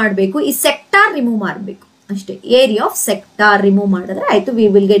ನಾವೇನ್ ಮಾಡಬೇಕು? ಈ ಸೆಕ್ಟಾರ್ ರಿಮೂವ್ ಮಾಡಬೇಕು ಅಷ್ಟೇ. ಏರಿಯಾ ಆಫ್ ಸೆಕ್ಟಾರ್ ರಿಮೂವ್ ಮಾಡಿದ್ರೆ ಆಯ್ತು, we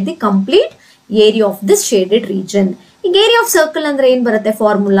will get the complete area of this shaded region. ಈಗ ಏರಿಯಾ ಆಫ್ ಸರ್ಕಲ್ ಅಂದ್ರೆ ಏನ್ ಬರುತ್ತೆ?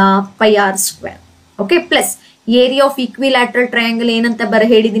 Formula pi R square. Okay, plus area of equilateral triangle ಏನಂತ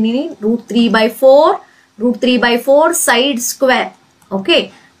ಹೇಳಿದೀನಿ? √3/4 side square. Okay,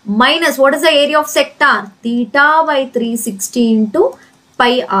 minus what is the area of sector? θ/360 into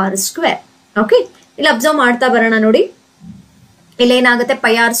pi R square. Okay, ಇಲ್ಲಿ observe ಮಾಡ್ತಾ ಬರೋಣ. ನೋಡಿ ಇಲ್ಲಿ ಏನಾಗುತ್ತೆ?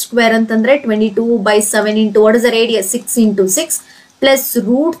 ಪೈ ಆರ್ ಸ್ಕ್ವೇರ್ ಅಂತಂದ್ರೆ 22/7 into what is the radius? 6 into 6 plus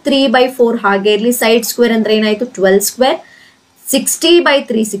 √3/4 ಹಾಗೆ ಇರ್ಲಿ. ಸೈಡ್ ಸ್ಕ್ವೇರ್ ಅಂದ್ರೆ ಏನಾಯ್ತು? 12 ಸ್ಕ್ವೇರ್.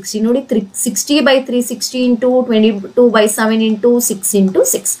 60/360 ನೋಡಿ 60/360 ಇಂಟು 22/7 ಇಂಟು 6 into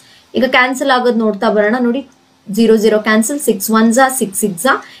 6. ಈಗ ಕ್ಯಾನ್ಸಲ್ ಆಗೋದು ನೋಡ್ತಾ ಬರೋಣ. ನೋಡಿ 0 0 ಕ್ಯಾನ್ಸಲ್. 6 1s 6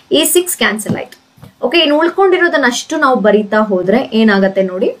 6 ಈ 6 ಕ್ಯಾನ್ಸಲ್ ಆಯ್ತು. ಓಕೆ, ಇನ್ನು ಉಳ್ಕೊಂಡಿರೋದನ್ನ ಅಷ್ಟು ನಾವು ಬರೀತಾ ಹೋದ್ರೆ ಏನಾಗತ್ತೆ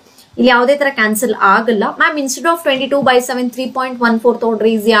ನೋಡಿ, ಇಲ್ಲಿ ಯಾವುದೇ ತರ ಕ್ಯಾನ್ಸಲ್ ಆಗಲ್ಲ. ಮ್ಯಾಮ್ ಇನ್ಸ್ಟೆಡ್ ಆಫ್ 22/7 3.14 ತಗೊಂಡ್ರೆ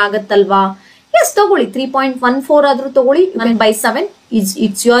ಈಸಿ ಆಗತ್ತಲ್ವಾ? ಎಸ್ ತಗೊಳ್ಳಿ, 3.14 ಆದ್ರೂ ತಗೊಳ್ಳಿ. 1/7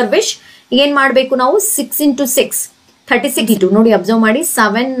 ಇಟ್ಸ್ ಯುವರ್ ವಿಶ್. ಏನ್ ಮಾಡ್ಬೇಕು ನಾವು? 6 into 6 36 ನೋಡಿ ಅಬ್ಸರ್ವ್ ಮಾಡಿ.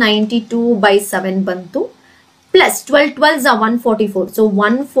 792/7 ಬಂತು ಪ್ಲಸ್ 12 12s 144. ಸೊ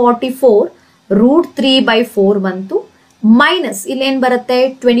 144 √3/4 ಬಂತು ಮೈನಸ್ ಇಲ್ಲಿ ಏನ್ ಬರುತ್ತೆ?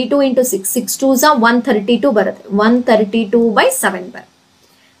 22 into 6 6 2s 132 ಬರುತ್ತೆ. 132/7 ಬರುತ್ತೆ.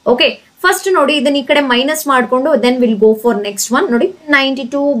 ಓಕೆ, ಫಸ್ಟ್ ನೋಡಿ ಇದನ್ನ ಈ ಕಡೆ ಮೈನಸ್ ಮಾಡ್ಕೊಂಡು then will go for next one. ನೋಡಿ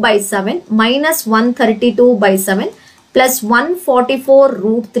 92/7 ಮೈನಸ್ 132/7 ಪ್ಲಸ್ 144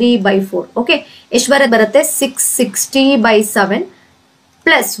 √3/4. ಓಕೆ, ಎಷ್ಟು ಬರುತ್ತೆ? 660/7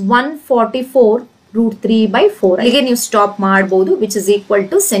 ಪ್ಲಸ್ 144 √3/4. ಅಲ್ಲಿಗೆ ನೀವು ಸ್ಟಾಪ್ ಮಾಡಬಹುದು, which is equal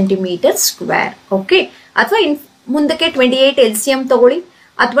two centimetre square. Okay, ಅಥವಾ ಮುಂದಕ್ಕೆ 28 LCM ತಗೊಳ್ಳಿ,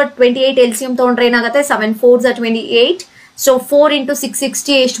 ಅಥವಾ 28 LCM ತಗೊಂಡ್ರೆ ಏನಾಗುತ್ತೆ? 7 4s 28. ಸೊ 4 into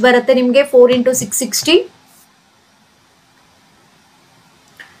 660 ಎಷ್ಟು ಬರುತ್ತೆ ನಿಮ್ಗೆ? 4 into 660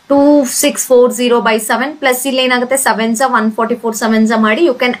 2640/7 ಪ್ಲಸ್ ಇಲ್ಲಿ ಏನಾಗುತ್ತೆ? 7s 144 7s ಮಾಡಿ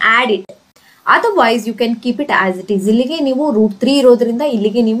you can add it. Otherwise you can keep it as it is. ಇಲ್ಲಿಗೆ ನೀವು √3 ಇರೋದ್ರಿಂದ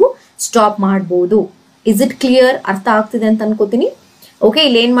ಇಲ್ಲಿಗೆ ನೀವು ಸ್ಟಾಪ್ ಮಾಡಬಹುದು. Is it clear? ಅರ್ಥ ಆಗ್ತಿದೆ ಅಂತ ಅನ್ಕೋತೀನಿ. ಓಕೆ,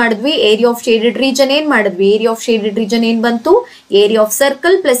 ಇಲ್ಲಿ ಏನ್ ಮಾಡಿದ್ವಿ? ಏರಿಯಾ ಆಫ್ ಶೇಡೆಡ್ ರೀಜನ್ ಏನ್ ಮಾಡಿದ್ವಿ? ಏರಿಯಾ ಆಫ್ ಶೇಡೆಡ್ ರೀಜನ್ ಏನ್ ಬಂತು? Area of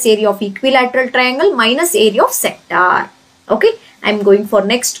circle plus area of equilateral triangle minus area of sector. Okay, I am going for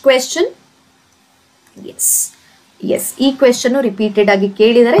next question. S, ಈ ಕ್ವೆಶ್ಚನ್ ರಿಪೀಟೆಡ್ ಆಗಿ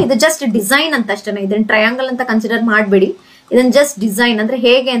ಕೇಳಿದರೆ ಇದು ಜಸ್ಟ್ ಡಿಸೈನ್ ಅಂತ ಅಷ್ಟೇ. ಇದನ್ನ ಟ್ರಯಾಂಗಲ್ ಅಂತ ಕನ್ಸಿಡರ್ ಮಾಡಬೇಡಿ. ಇದನ್ನ ಜಸ್ಟ್ ಡಿಸೈನ್ ಅಂದ್ರೆ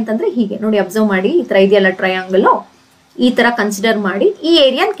ಹೇಗೆ ಅಂತಂದ್ರೆ ಹೀಗೆ ನೋಡಿ ಅಬ್ಸರ್ವ್ ಮಾಡಿ. ಈ ತರ ಇದೆಯಲ್ಲ ಟ್ರಯಾಂಗಲ್, ಈ ತರ ಕನ್ಸಿಡರ್ ಮಾಡಿ ಈ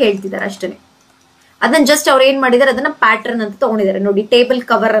ಏರಿಯಾನ್ ಕೇಳ್ತಿದ್ದಾರೆ ಅಷ್ಟೇ. ಅದನ್ನ ಜಸ್ಟ್ ಅವ್ರು ಏನ್ ಮಾಡಿದಾರೆ ಅದನ್ನ ಪ್ಯಾಟರ್ನ್ ಅಂತ ತಗೊಂಡಿದ್ದಾರೆ ನೋಡಿ, ಟೇಬಲ್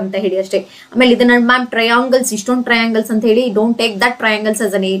ಕವರ್ ಅಂತ ಹೇಳಿ ಅಷ್ಟೇ. ಆಮೇಲೆ ಇದನ್ನ ಮ್ಯಾಮ್ ಟ್ರಯಾಂಗಲ್ಸ್ ಇಷ್ಟೊಂದು ಟ್ರಯಾಂಗಲ್ಸ್ ಅಂತ ಹೇಳಿ don't take that triangles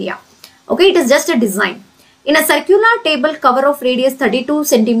as an area. Okay, it is just a design. In a circular table cover of radius 32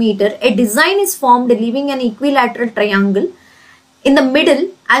 cm, a design is formed leaving an equilateral triangle in the middle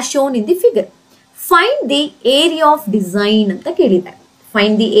as shown in the figure. Find the area of design ಅಂತ ಕೇಳಿದ್ದಾರೆ.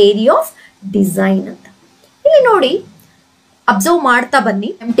 Find the area of design ಅಂತ. ಇಲ್ಲಿ ನೋಡಿ observe ಮಾಡ್ತಾ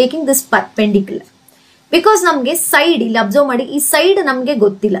ಬನ್ನಿ. I am taking this perpendicular because ನಮಗೆ side ಇಲ್ಲಿ observe ಮಾಡಿ. ಈ ಸೈಡ್ ನಮಗೆ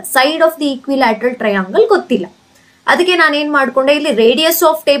ಗೊತ್ತಿಲ್ಲ, side of the equilateral triangle ಗೊತ್ತಿಲ್ಲ. ಅದಕ್ಕೆ ನಾನು ಏನ್ ಮಾಡ್ಕೊಂಡೆ, ಇಲ್ಲಿ ರೇಡಿಯಸ್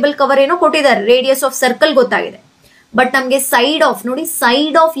ಆಫ್ ಟೇಬಲ್ ಕವರ್ ಏನೋ ಕೊಟ್ಟಿದ್ದಾರೆ, ರೇಡಿಯಸ್ ಆಫ್ ಸರ್ಕಲ್ ಗೊತ್ತಾಗಿದೆ. ಬಟ್ ನಮ್ಗೆ ಸೈಡ್ ಆಫ್ ನೋಡಿ,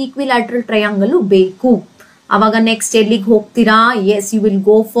 ಸೈಡ್ ಆಫ್ ಈಕ್ವಿಲ್ಯಾಟ್ರಲ್ ಟ್ರಯಾಂಗಲ್ ಬೇಕು. ಅವಾಗ ನೆಕ್ಸ್ಟ್ ಎಲ್ಲಿಗೆ ಹೋಗ್ತೀರಾ? S, you will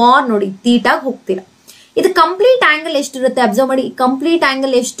go for ನೋಡಿ ಥೀಟಾಗ್ ಹೋಗ್ತೀರಾ. ಇದು ಕಂಪ್ಲೀಟ್ ಆಂಗಲ್ ಎಷ್ಟಿರುತ್ತೆ ಅಬ್ಸರ್ವ್ ಮಾಡಿ. ಕಂಪ್ಲೀಟ್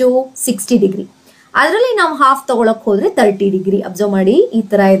ಆಂಗಲ್ ಎಷ್ಟು? 60 ಡಿಗ್ರಿ. ಅದರಲ್ಲಿ ನಾವು ಹಾಫ್ ತಗೊಳಕ್ ಹೋದ್ರೆ 30 ಡಿಗ್ರಿ. ಅಬ್ಸರ್ವ್ ಮಾಡಿ, ಈ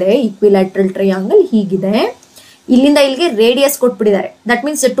ತರ ಇದೆ ಈಕ್ವಿಲ್ಯಾಟ್ರಲ್ ಟ್ರಯಾಂಗಲ್, ಹೀಗಿದೆ. ಇಲ್ಲಿಂದ ಇಲ್ಲಿಗೆ radius ಕೊಟ್ಬಿಟ್ಟಿದ್ದಾರೆ. That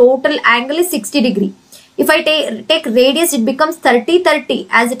means total angle is 60 degree. If I take radius, it becomes 30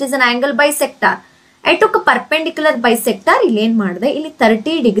 as it is an angle bisector. I took a perpendicular bisector. ಇಲ್ಲಿ ಏನ್ ಮಾಡಿದೆ? ಇಲ್ಲಿ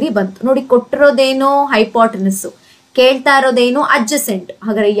 30 ಡಿಗ್ರಿ ಬಂತು ನೋಡಿ. ಕೊಟ್ಟಿರೋದೇನೋ ಹೈಪೋಟೆನಸ್, ಕೇಳ್ತಾ ಇರೋದೇನೋ ಅಡ್ಜಸೆಂಟ್.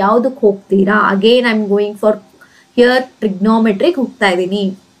 ಹಾಗಾದ್ರೆ ಯಾವ್ದಕ್ಕೆ ಹೋಗ್ತೀರಾ? Again I am going for here trigonometric ಹೋಗ್ತಾ ಇದೀನಿ.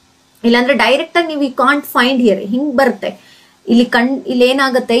 ಇಲ್ಲಾಂದ್ರೆ ಡೈರೆಕ್ಟ್ ಆಗಿ ನೀವು ಕಾಂಟ್ ಫೈಂಡ್ ಹಿಯರ್ ಹಿಂಗ್ ಬರುತ್ತೆ. ಇಲ್ಲಿ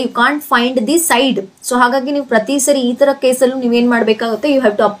ಏನಾಗುತ್ತೆ? You can't find the side. So ಹಾಗಾಗಿ ನೀವು ಪ್ರತಿ ಸರಿ ಈ ತರ ಕೇಸಲ್ಲೂ ನೀವೇನ್ ಮಾಡ್ಬೇಕಾಗುತ್ತೆ? You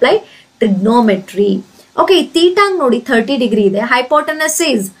have to apply trigonometry. Okay, ಥೀಟಾಂಗ್ ನೋಡಿ 30 ಡಿಗ್ರಿ ಇದೆ, ಹೈಪೋಟೆನಸ್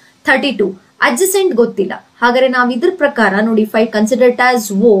ಇಸ್ 32, ಅಡ್ಜಸೆಂಟ್ ಗೊತ್ತಿಲ್ಲ. ಹಾಗಾದ್ರೆ ನಾವು ಇದ್ರ ಪ್ರಕಾರ ನೋಡಿ, if I consider as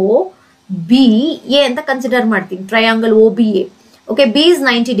O B A ಅಂತ ಕನ್ಸಿಡರ್ ಮಾಡ್ತೀನಿ, triangle O B A. Okay, B is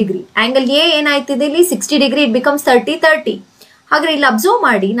 90 degree, angle A ಏನಾಯ್ತಿದೆ ಇಲ್ಲಿ 60 ಡಿಗ್ರಿ, ಇಟ್ ಬಿಕಮ್ಸ್ 30. ಹಾಗಾದ್ರೆ ಇಲ್ಲಿ ಅಬ್ಸರ್ವ್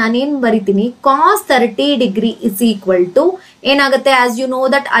ಮಾಡಿ, ನಾನೇನ್ ಬರಿತೀನಿ? ಕಾಸ್ 30 ಡಿಗ್ರಿ ಇಸ್ ಈಕ್ವಲ್ ಟು ಏನಾಗುತ್ತೆ? As you know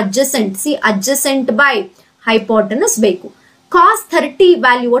that adjacent, C adjacent by hypotenuse ಬೇಕು. Cos 30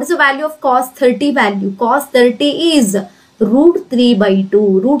 value, what is the value of cos 30 value? Cos 30 is √3/2.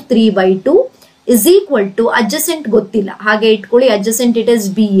 √3/2 is equal to adjacent ಗೊತ್ತಿಲ್ಲ, ಹಾಗೆ ಇಟ್ಕೊಳ್ಳಿ. adjacent it is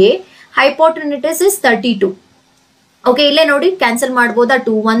BA, hypotenuse is 32. Okay, ಇಲ್ಲೇ ನೋಡಿ cancel ಮಾಡಬಹುದಾ?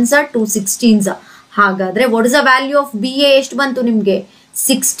 2 1s 2 16s. ಹಾಗಾದ್ರೆ what is the value of BA? ಎಷ್ಟು ಬಂತು ನಿಮ್ಗೆ?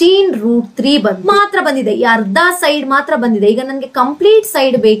 16√3 ಬಂತು. ಮಾತ್ರ ಬಂದಿದೆ, ಈ ಅರ್ಧ ಸೈಡ್ ಮಾತ್ರ ಬಂದಿದೆ. ಈಗ ನನಗೆ ಕಂಪ್ಲೀಟ್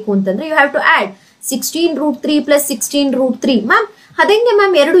ಸೈಡ್ ಬೇಕು ಅಂತಂದ್ರೆ you have to add 16√3 plus 16√3. Ma'am ಅದಂಗೆ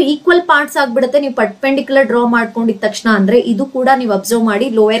ಮ್ಯಾಮ್ ಎರಡು ಈಕ್ವಲ್ ಪಾರ್ಟ್ಸ್ ಆಗ್ಬಿಡುತ್ತೆ ನೀವು ಪರ್ಪೆಂಡಿಕ್ಯುಲರ್ ಡ್ರಾ ಮಾಡ್ಕೊಂಡಿದ ತಕ್ಷಣ. ಅಂದ್ರೆ ಇದು ಕೂಡ ನೀವು ಅಬ್ಸರ್ವ್ ಮಾಡಿ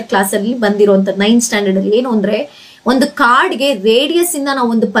ಲೋಯರ್ ಕ್ಲಾಸ್ ಅಲ್ಲಿ ಬಂದಿರುವಂತ 9th ಸ್ಟ್ಯಾಂಡರ್ಡ್ ಅಲ್ಲಿ ಏನು ಅಂದ್ರೆ, ಒಂದು ಕಾರ್ಡ್ಗೆ ರೇಡಿಯಸ್ ಇಂದ ನಾವು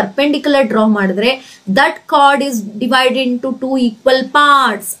ಒಂದು ಪರ್ಪೆಂಡಿಕ್ಯುಲರ್ ಡ್ರಾ ಮಾಡಿದ್ರೆ that card is divided into 2 equal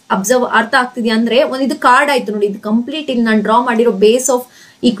parts. Observe ಅರ್ಥ ಆಗ್ತಿದ್ಯಾ? ಅಂದ್ರೆ ಇದು ಕಾರ್ಡ್ ಆಯ್ತು ನೋಡಿ, ಇದು ಕಂಪ್ಲೀಟ್ ಇಲ್ಲಿ ನಾನು ಡ್ರಾ ಮಾಡಿರೋ base of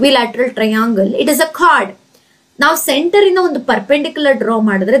equilateral triangle, it is a card. ನಾವು ಸೆಂಟರ್ ಇಂದ ಒಂದು ಪರ್ಪೆಂಡಿಕ್ಯುಲರ್ ಡ್ರಾ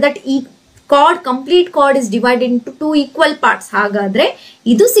ಮಾಡಿದ್ರೆ ದಟ್ ಈ complete card is divided into 2 equal parts. ಹಾಗಾದ್ರೆ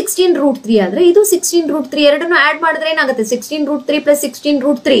ಇದು 16√3 ಆದ್ರೆ ಇದು 16√3, ಎರಡನ್ನು ಆಡ್ ಮಾಡಿದ್ರೆ ಏನಾಗುತ್ತೆ? 16√3 ಪ್ಲಸ್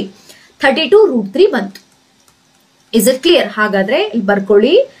 16√3 32√3 ಬಂತು. Is it clear? ಹಾಗಾದ್ರೆ ಇಲ್ಲಿ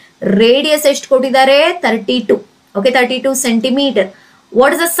ಬರ್ಕೊಳ್ಳಿ, ರೇಡಿಯಸ್ ಎಷ್ಟು ಕೊಟ್ಟಿದ್ದಾರೆ 32. Okay 32 centimetre.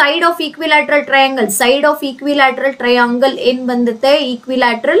 What is the side of equilateral triangle? Side of equilateral triangle ಏನ್ ಬಂದುತ್ತೆ?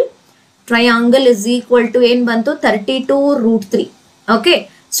 Equilateral triangle is equal to ಏನ್ ಬಂತು? 32√3. ಓಕೆ,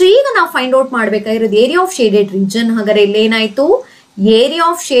 ಸೊ ಈಗ ನಾವು find out ಮಾಡ್ಬೇಕಾಗಿರೋದು area of shaded region. ಹಾಗಾದ್ರೆ ಇಲ್ಲಿ ಏನಾಯ್ತು? ಏರಿಯಾ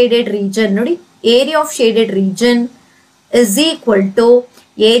ಆಫ್ ಶೇಡೆಡ್ ರೀಜನ್ ನೋಡಿ, area of shaded region is equal to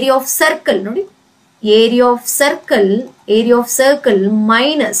area of circle ನೋಡಿ, area of circle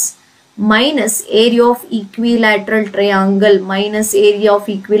minus area of equilateral triangle minus area of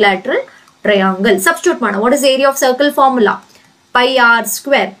equilateral triangle. Substitute ಮಾಡೋಣ. What is area of circle formula? Pi R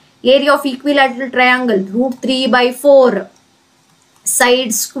square. Area of equilateral triangle √3/4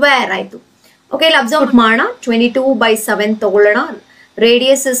 side square ಆಯ್ತು. Okay, ಇಲ್ಲಿ observe ಮಾಡೋಣ. 22/7 ತಗೊಳ್ಳೋಣ.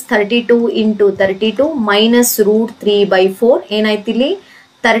 Radius is 32 into 32 minus √3/4 ಏನಾಯ್ತು ಇಲ್ಲಿ?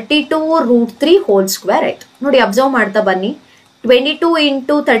 32√3 whole square ಆಯ್ತು. ನೋಡಿ observe ಮಾಡ್ತಾ ಬನ್ನಿ. 22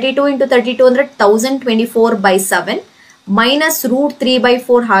 into 32 ಅಂದ್ರೆ 1024/7 ಮೈನಸ್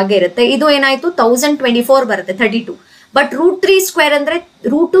 √3/4 ಹಾಗೆ ಇರುತ್ತೆ. ಇದು ಏನಾಯ್ತು? 1024 ಬರುತ್ತೆ 32. ಬಟ್ √3 ಸ್ಕ್ವೇರ್ ಅಂದ್ರೆ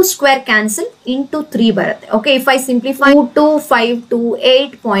 √2 ಸ್ಕ್ವೇರ್ ಕ್ಯಾನ್ಸಲ್ ಇಂಟು 3 ಬರುತ್ತೆ. Okay, if I simplify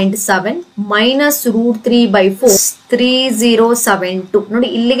 2528.7 minus √3/4 3072. ನೋಡಿ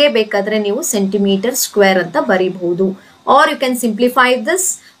ಇಲ್ಲಿಗೆ ಬೇಕಾದ್ರೆ ನೀವು ಸೆಂಟಿಮೀಟರ್ ಸ್ಕ್ವೇರ್ ಅಂತ ಬರೀಬಹುದು. Are you can simplify this.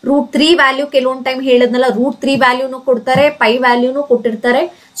 √3 value ಕೆಲವೊಂದು ಟೈಮ್ ಹೇಳಿದ್ನಲ್ಲ, √3 ವ್ಯಾಲ್ಯೂನು ಕೊಡ್ತಾರೆ, ಪೈ ವ್ಯಾಲ್ಯೂನು ಕೊಟ್ಟಿರ್ತಾರೆ.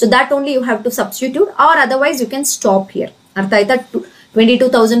 So that only you have to substitute R otherwise you can stop here. ಅರ್ಥ ಆಯ್ತಾ?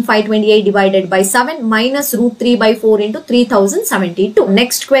 22,528 divided by 7 minus √3/4 into 3072.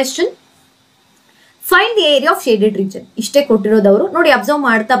 Next question. Find the area of shaded region. ಇಷ್ಟೇ ಕೊಟ್ಟಿರೋದವರು. ನೋಡಿ observe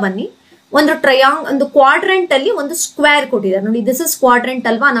ಮಾಡ್ತಾ ಬನ್ನಿ. ಒಂದು ಕ್ವಾಡ್ರೆಂಟ್ ಅಲ್ಲಿ ಒಂದು ಸ್ಕ್ವೇರ್ ಕೊಟ್ಟಿದ್ದಾರೆ ನೋಡಿ. ದಿಸ್ ಇಸ್ ಕ್ವಾಡ್ರೆಂಟ್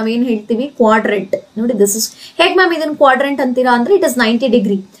ಅಲ್ವಾ? ನಾವೇನ್ ಹೇಳ್ತೀವಿ? ಕ್ವಾಡ್ರೆಂಟ್ ನೋಡಿ. ದಿಸ್ ಇಸ್ ಹೇಗ್ ಮ್ಯಾಮ್ ಇದನ್ನ ಕ್ವಾಡ್ರೆಂಟ್ ಅಂತೀರಾ ಅಂದ್ರೆ it is 90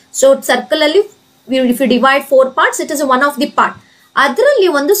 degree. So circle ಅಲ್ಲಿ if you divide 4 parts it is one of the part. ಅದರಲ್ಲಿ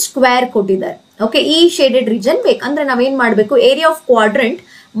ಒಂದು ಸ್ಕ್ವೇರ್ ಕೊಟ್ಟಿದ್ದಾರೆ. ಓಕೆ, ಈ ಶೇಡೆಡ್ ರೀಜನ್ ಬೇಕಂದ್ರೆ ನಾವೇನ್ ಮಾಡ್ಬೇಕು? Area of quadrant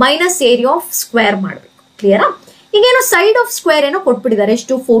minus area of square ಮಾಡ್ಬೇಕು. ಕ್ಲಿಯರಾ? ಈಗೇನೋ ಸೈಡ್ ಆಫ್ ಸ್ಕ್ವೇರ್ ಏನೋ ಕೊಟ್ಬಿಟ್ಟಿದ್ದಾರೆ.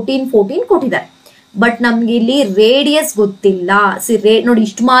 ಎಷ್ಟು? 14 ಕೊಟ್ಟಿದ್ದಾರೆ. ಬಟ್ ನಮ್ಗೆ ಇಲ್ಲಿ ರೇಡಿಯಸ್ ಗೊತ್ತಿಲ್ಲ. ನೋಡಿ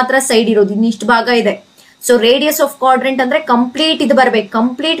ಇಷ್ಟು ಮಾತ್ರ ಸೈಡ್ ಇರೋದು, ಇನ್ನಿಷ್ಟು ಭಾಗ ಇದೆ. ಸೊ ರೇಡಿಯಸ್ ಆಫ್ ಕ್ವಾಡ್ರೆಂಟ್ ಅಂದ್ರೆ ಕಂಪ್ಲೀಟ್ ಇದು ಬರ್ಬೇಕು.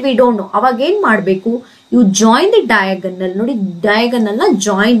 Complete we don't know. ಅವಾಗ ಏನ್ ಮಾಡ್ಬೇಕು? You join the diagonal. ನೋಡಿ ಡಯಾಗನಲ್ ನ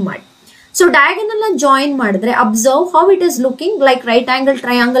ಜಾಯಿನ್ ಮಾಡಿ. ಸೊ ಡಯಾಗನಲ್ ನ ಜಾಯಿನ್ ಮಾಡಿದ್ರೆ observe how it is looking like right angle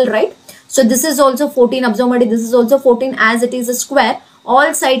triangle, right? So this is also 14. Observe ಮಾಡಿ, this is also 14 as it is a square. All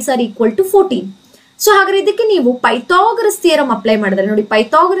sides are equal to 14. So ಹಾಗಾದ್ರೆ ಇದಕ್ಕೆ ನೀವು Pythagoras theorem apply ಮಾಡಿದ್ರೆ ನೋಡಿ,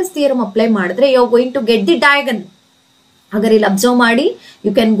 Pythagoras theorem apply ಮಾಡಿದ್ರೆ you are going to get the diagonal. ಹಾಗಾದ್ರೆ ಇಲ್ಲಿ observe ಮಾಡಿ,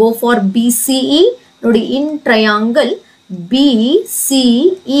 you can go for BCE. ನೋಡಿ ಇನ್ ಟ್ರಯಾಂಗಲ್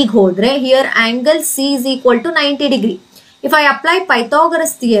BCE ಹೋದ್ರೆ here angle C is equal to 90 degree. If I apply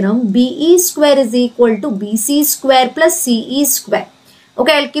Pythagoras theorem, BE square is equal to BC square plus CE square.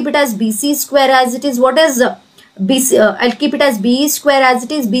 Okay, I'll keep it as BC square as it is. What is BC? I'll keep it as BE square as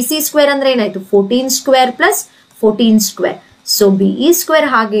it is. BC square andre enaitu 14 square plus 14 square. So BE square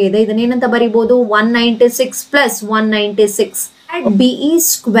hage ide. Idanne enanta baribodu 196 plus 196. At BE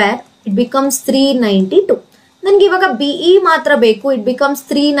square it becomes 392. Nange ivaga BE matra beku. It becomes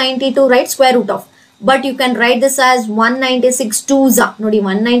 392, right? Square root of. But you can write this as 196 2s. Nodi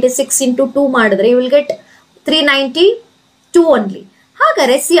 196 into 2 madidre you will get 392 only.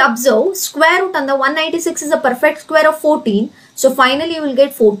 Hagare see, observe square root and the 196 is a perfect square of 14. So finally you will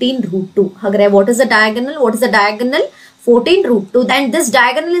get 14√2. Hagare what is the diagonal? What is the diagonal? 14√2. Then this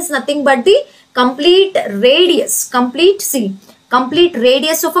diagonal is nothing but the complete radius. Complete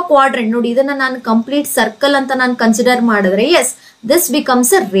radius of a quadrant. Nodi idanna nanu complete circle anta nanu consider madidre, yes, this becomes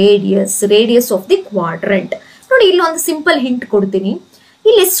a radius of the quadrant. Nodi illi ಒಂದು simple hint ಕೊಡ್ತೀನಿ.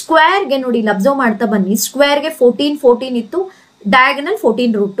 ಇಲ್ಲಿ square ಗೆ ನೋಡಿ ಇಲ್ಲಿ observe ಮಾಡ್ತಾ ಬನ್ನಿ. Square ಗೆ 14 ಇತ್ತು, ಡಯಾಗನಲ್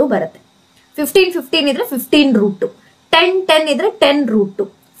 14√2 ಬರುತ್ತೆ. 15 ಇದ್ರೆ 15√2, 10 ಇದ್ರೆ 10√2,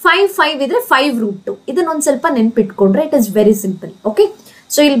 5 ಇದ್ರೆ 5√2. ಇದನ್ನ ಒಂದ್ ಸ್ವಲ್ಪ ನೆನ್ಪಿಟ್ಕೊಂಡ್ರೆ it is very simple. Okay,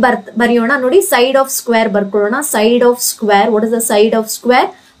 so ಇಲ್ಲಿ ಬರೆಯೋಣ ನೋಡಿ. Side of square ಬರ್ಕೊಳ್ಳೋಣ. Side of square, what is the side of square?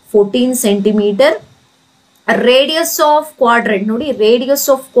 14 centimetre. Radius of quadrant ನೋಡಿ, radius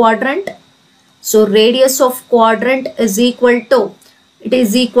of quadrant. So radius of quadrant is equal to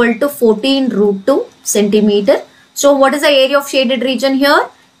 14√2 centimeter. So what is the area of shaded region here?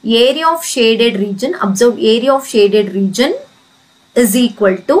 Area of shaded region, observe, area of shaded region is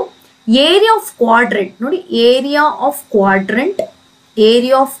equal to area of quadrant. Nodi, area of quadrant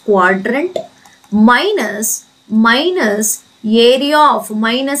minus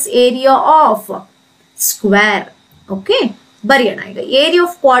area of square. Okay, bariyana iga area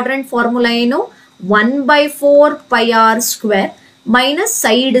of quadrant formula eno 1/4 pi r square minus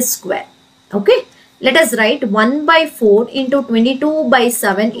side square. Okay, let us write 1 by 4 into 22 by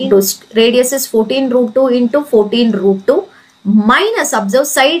 7 into radius is 14 root 2 into 14 root 2 minus observe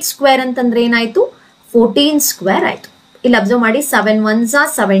side square ಅಂತಂದ್ರೆ ಏನಾಯ್ತು 14 square ಆಯ್ತು. ಇಲ್ಲಿ observe ಮಾಡಿ 7 1s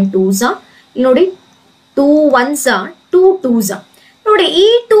 7 2s ಇಲ್ಲಿ ನೋಡಿ 2 1s 2 2s ನೋಡಿ ಈ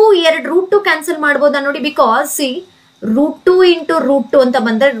 2 ಎರಡು ರೂಟ್ 2 ಕ್ಯಾನ್ಸಲ್ ಮಾಡಬಹುದಾ ನೋಡಿ because C root 2 into root 2 ಅಂತ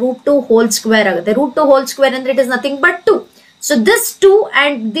ಬಂದ್ರೆ ರೂಟ್ 2 ಹೋಲ್ ಸ್ಕ್ವೇರ್ ಆಗುತ್ತೆ. ರೂಟ್ 2 ಹೋಲ್ ಸ್ಕ್ವೇರ್ ಅಂದ್ರೆ it is nothing but 2. So this 2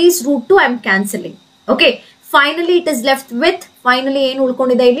 and these root 2 I am cancelling. Okay. Finally it is left with finally ಏನು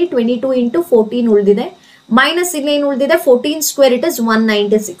ಉಳ್ಕೊಂಡಿದೆ ಇಲ್ಲಿ 22 into 14 ಉಳಿದಿದೆ minus ಇಲ್ಲಿ ಏನು ಉಳಿದಿದೆ 14 square it is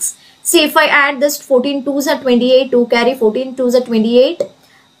 196. See if I add this 14 2s are 28 2 carry 14 2s are 28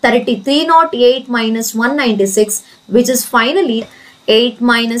 3308 minus 196 which is finally 8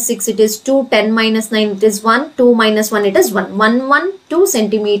 minus 6 it is 2 10 minus 9 it is 1 2 minus 1 it is 1 112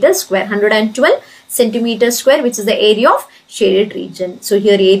 centimeter square 112 centimeter square which is the area of shaded region. So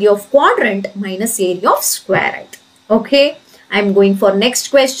here area of quadrant minus area of square, right? Okay, I am going for next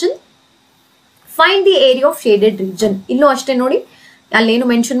question. Find the area of shaded region. Illo ashte nodi allenu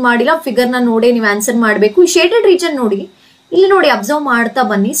mention madilla figure na node ನೀವು answer ಮಾಡಬೇಕು. shaded region ನೋಡಿ ಇಲ್ಲಿ ನೋಡಿ observe ಮಾಡ್ತಾ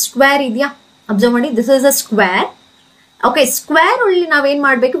ಬನ್ನಿ square ಇದೆಯಾ observe ಮಾಡಿ this is a square. Okay, square ಅಲ್ಲಿ ನಾವು ಏನು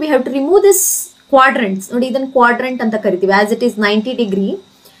ಮಾಡಬೇಕು we have to remove this quadrants ನೋಡಿ ಇದನ್ನ quadrant ಅಂತ ಕರಿತೀವಿ as it is 90 degree.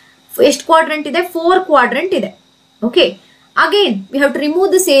 ಎಷ್ಟು quadrant ಇದೆ 4 quadrant ಇದೆ. Okay, again we have to remove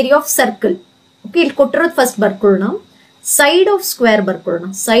this area of circle. Okay, ಇಲ್ಲಿ ಕೊಟ್ಟಿರೋದು first ಬರ್ಕೊಳ್ಳೋಣ side of square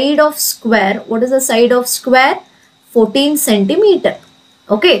ಬರ್ಕೊಳ್ಳೋಣ side of square. What is the side of square? 14 centimeter.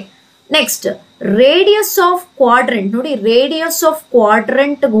 Okay, next radius of quadrant ನೋಡಿ radius of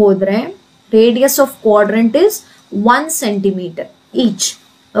quadrant ಹೋದ್ರೆ radius of quadrant is 1 centimeter each.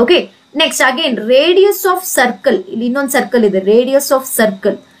 Okay, next again radius of circle ಇಲ್ಲಿ ಇನ್ನೊಂದು circle ಇದೆ radius of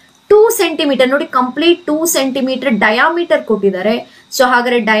circle 2 centimeter ನೋಡಿ complete 2 centimeter diameter ಕೊಟ್ಟಿದ್ದಾರೆ. So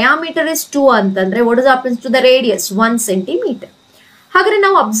ಹಾಗಾದ್ರೆ diameter is 2 ಅಂತಂದ್ರೆ what is happens to the radius 1 centimeter. ಹಾಗಾದ್ರೆ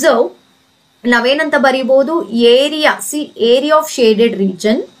ನಾವು ಅಬ್ಸರ್ವ್ ನಾವೇನಂತ ಬರೀಬಹುದು area C area of shaded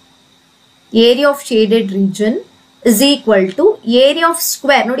region is equal to area of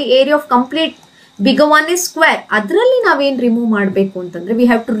square ನೋಡಿ area of complete bigger one is square. ಅದರಲ್ಲಿ ನಾವೇನ್ remove ಮಾಡಬೇಕು ಅಂತಂದ್ರೆ we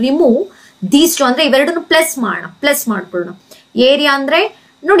have to remove these two ಅಂದ್ರೆ ಇವೆರಡನ್ನು ಪ್ಲಸ್ ಮಾಡ್ಕೊಳ್ಳೋಣ. ಏರಿಯಾ ಅಂದ್ರೆ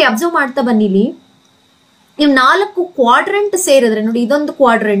ನೋಡಿ ಅಬ್ಸರ್ವ್ ಮಾಡ್ತಾ ಬನ್ನಿಲಿ ನೀವು 4 ಕ್ವಾಡ್ರೆಂಟ್ ಸೇರಿದ್ರೆ ನೋಡಿ ಇದೊಂದು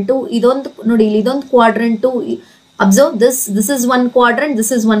ಕ್ವಾಡ್ರೆಂಟು ಇದೊಂದು ನೋಡಿ ಇಲ್ಲಿ ಇದೊಂದು quadrant observe this is one quadrant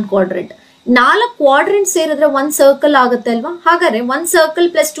this is one quadrant 4 quadrant ಸೇರಿದ್ರೆ 1 ಸರ್ಕಲ್ ಆಗುತ್ತೆ ಅಲ್ವಾ. ಹಾಗಾದ್ರೆ 1 ಸರ್ಕಲ್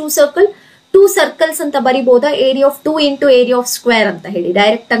ಪ್ಲಸ್ 2 ಸರ್ಕಲ್ 2 ಸರ್ಕಲ್ಸ್ ಅಂತ ಬರಿಬಹುದಾ area of 2 into area of square ಅಂತ ಹೇಳಿ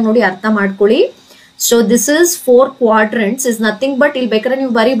ಡೈರೆಕ್ಟ್ ಆಗಿ ನೋಡಿ ಅರ್ಥ ಮಾಡ್ಕೊಳ್ಳಿ. So this is 4 ಕ್ವಾಡ್ರೆಂಟ್ಸ್ is nothing but ಇಲ್ಲಿ ಬೇಕಾದ್ರೆ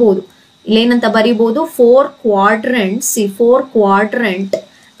ನೀವು ಬರಿಬಹುದು ಇಲ್ಲೇನಂತ ಬರಿಬಹುದು 4 quadrant C 4 quadrant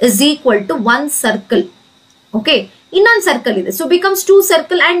is equal to 1 circle. Okay, ಇನ್ನೊಂದು ಸರ್ಕಲ್ ಇದೆ so becomes 2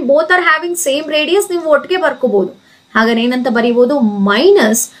 circle and both are having same radius ನೀವು ಒಟ್ಟಿಗೆ ಬರ್ಕೋಬಹುದು. ಹಾಗಾದ್ರೆ ಏನಂತ ಬರಿಬಹುದು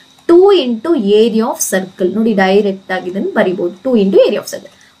minus 2 into area of circle ನೋಡಿ ಡೈರೆಕ್ಟ್ ಆಗಿ ಇದನ್ನು ಬರಿಬಹುದು 2 into area of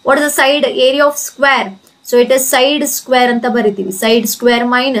circle. What is the side area of square so it is side square ಅಂತ ಬರಿತೀವಿ side square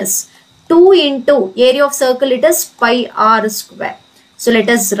minus 2 into area of circle it is pi R square. So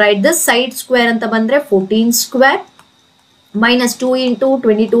let us write this side square ಅಂತ ಬಂದ್ರೆ 14 square minus 2 into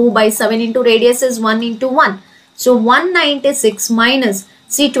 22 by 7 into radius is 1 into 1. So 196 minus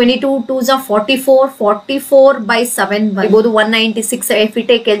see 22 2s are 44 by 7 by both 196 if we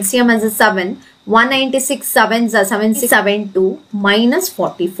take LCM as a 7 196 7s are 7672 minus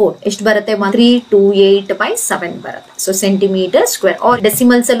 44 ಎಷ್ಟು ಬರುತ್ತೆ 1328 by 7 ಬರುತ್ತೆ. So centimeter square or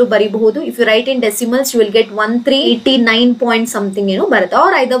decimals ಅಲ್ಲೂ ಬರಿಬಹುದು. If you write in decimals you will get 1389 point something ಬರುತ್ತೆ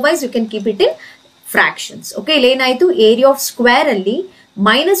or otherwise you can keep it in fractions. Okay, ಏನಾಯ್ತು area of square ಅಲ್ಲಿ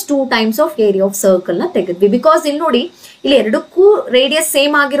 -2 times of area of circle ನ ತೆಗೆದ್ವಿ because ಇಲ್ಲಿ ನೋಡಿ ಇಲ್ಲಿ ಎರಡಕ್ಕೂ radius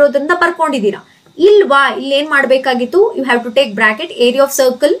same ಆಗಿರೋದ್ರಿಂದ ಬರ್ಕೊಂಡಿದ್ದೀರಾ. ಇಲ್ವಾ ಇಲ್ಲಿ ಏನ್ ಮಾಡ್ಬೇಕಾಗಿತ್ತು you have to take bracket area of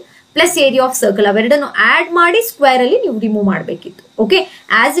circle plus area of circle ಅವೆರಡನ್ನು add ಮಾಡಿ ಸ್ಕ್ವೇರ್ ಅಲ್ಲಿ ನೀವು ರಿಮೂವ್ ಮಾಡಬೇಕಿತ್ತು. ಓಕೆ,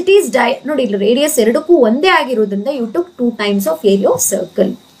 ಆಸ್ ಇಟ್ ಈಸ್ ನೋಡಿ ಇಲ್ಲಿ ರೇಡಿಯಸ್ ಎರಡಕ್ಕೂ ಒಂದೇ ಆಗಿರೋದ್ರಿಂದ you took 2 times of area of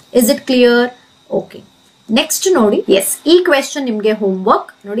circle. Is it clear? Okay, next ನೋಡಿ ಎಸ್ ಈ ಕ್ವೆಶನ್ ನಿಮ್ಗೆ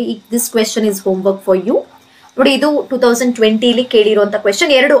ಹೋಮ್ವರ್ಕ್ ನೋಡಿ this question is homework for you. ನೋಡಿ ಇದು 2020 ಕೇಳಿರುವಂತ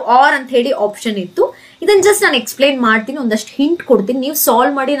ಕ್ವೆಶನ್ 2 ಆರ್ ಅಂತ ಹೇಳಿ ಆಪ್ಷನ್ ಇತ್ತು. ಇದನ್ನ ಜಸ್ಟ್ ನಾನು ಎಕ್ಸ್ಪ್ಲೈನ್ ಮಾಡ್ತೀನಿ, ಒಂದಷ್ಟು ಹಿಂಟ್ ಕೊಡ್ತೀನಿ, ನೀವು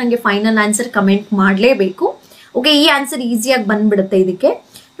ಸಾಲ್ವ್ ಮಾಡಿ ನನಗೆ ಫೈನಲ್ ಆನ್ಸರ್ ಕಮೆಂಟ್ ಮಾಡಲೇಬೇಕು. ಓಕೆ, ಈ ಆನ್ಸರ್ ಈಸಿಯಾಗಿ ಬಂದ್ಬಿಡುತ್ತೆ ಇದಕ್ಕೆ.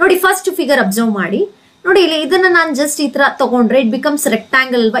 ನೋಡಿ ಫಸ್ಟ್ ಫಿಗರ್ ಅಬ್ಸರ್ವ್ ಮಾಡಿ. ನೋಡಿ ಇಲ್ಲಿ ಇದನ್ನ ನಾನು ಜಸ್ಟ್ ಈ ತರ ತಗೊಂಡ್ರೆ ಇಟ್ ಬಿಕಮ್ಸ್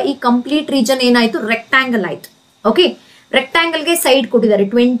ರೆಕ್ಟಾಂಗಲ್ ಅಲ್ವಾ. ಈ ಕಂಪ್ಲೀಟ್ ರೀಜನ್ ಏನಾಯ್ತು ರೆಕ್ಟಾಂಗಲ್ ಆಯ್ತು. ಓಕೆ, ರೆಕ್ಟಾಂಗಲ್ ಗೆ ಸೈಡ್ ಕೊಟ್ಟಿದ್ದಾರೆ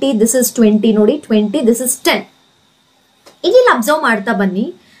 20 ದಿಸ್ ಇಸ್ 20 ನೋಡಿ 20 ದಿಸ್ ಇಸ್ 10. ಇಲ್ಲಿ ಅಬ್ಸರ್ವ್ ಮಾಡ್ತಾ ಬನ್ನಿ,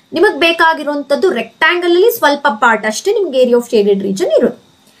 ನಿಮಗ್ ಬೇಕಾಗಿರುವಂತದ್ದು ರೆಕ್ಟಾಂಗಲ್ ಅಲ್ಲಿ ಸ್ವಲ್ಪ ಪಾರ್ಟ್ ಅಷ್ಟೇ ನಿಮ್ಗೆ ಏರಿಯಾ ಆಫ್ ಶೇಡೆಡ್ ರೀಜನ್ ಇರೋದು.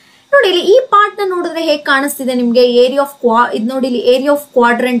 ನೋಡಿ ಇಲ್ಲಿ ಈ ಪಾರ್ಟ್ ನ ನೋಡಿದ್ರೆ ಹೇಗೆ ಕಾಣಿಸ್ತಿದೆ ನಿಮ್ಗೆ ಏರಿಯಾ ಆಫ್ ಇದು ನೋಡಿ ಇಲ್ಲಿ ಏರಿಯಾ ಆಫ್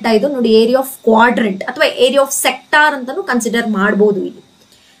ಕ್ವಾಡ್ರೆಂಟ್ ಇದು ನೋಡಿ ಏರಿಯಾ ಆಫ್ ಕ್ವಾಡ್ರೆಂಟ್ ಅಥವಾ ಏರಿಯಾ ಆಫ್ ಸೆಕ್ಟಾರ್ ಅಂತಾನು ಕನ್ಸಿಡರ್ ಮಾಡಬಹುದು ಇಲ್ಲಿ.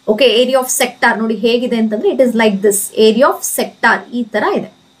 ಓಕೆ, ಏರಿಯಾ ಆಫ್ ಸೆಕ್ಟಾರ್ ನೋಡಿ ಹೇಗಿದೆ ಅಂತಂದ್ರೆ it is like this area of sector ಈ ತರ ಇದೆ.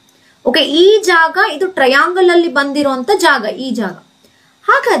 ಓಕೆ, ಈ ಜಾಗ ಇದು ಟ್ರಯಾಂಗಲ್ ಅಲ್ಲಿ ಬಂದಿರುವಂತ ಜಾಗ ಈ ಜಾಗ.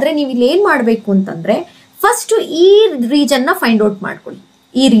 ಹಾಗಾದ್ರೆ ನೀವು ಇಲ್ಲಿ ಏನ್ ಮಾಡ್ಬೇಕು ಅಂತಂದ್ರೆ ಫಸ್ಟ್ ಈ ರೀಜನ್ ನ ಫೈಂಡ್ ಔಟ್ ಮಾಡ್ಕೊಳ್ಳಿ.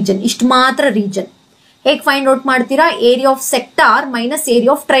 ಈ ರೀಜನ್ ಇಷ್ಟು ಮಾತ್ರ ರೀಜನ್ ಹೇಗೆ ಫೈಂಡ್ ಔಟ್ ಮಾಡ್ತೀರಾ? Area of sector minus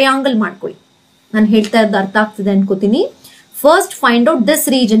area of triangle ಮಾಡ್ಕೊಳ್ಳಿ. ನಾನು ಹೇಳ್ತಾ ಇರೋದು ಅರ್ಥ ಆಗ್ತಿದೆ ಅನ್ಕೋತೀನಿ. First find out this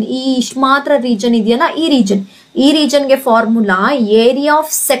region, ಈ ಇಷ್ಟು ಮಾತ್ರ ರೀಜನ್ ಇದೆಯಲ್ಲ ಈ ರೀಜನ್ಗೆ formula area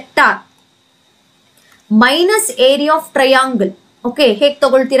of sector minus area of triangle. Okay, ಹೇಗೆ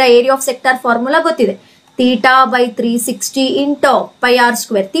ತಗೊಳ್ತೀರಾ? ಏರಿಯಾ ಆಫ್ ಸೆಕ್ಟಾರ್ ಫಾರ್ಮುಲಾ ಗೊತ್ತಿದೆ, theta by 360 into pi R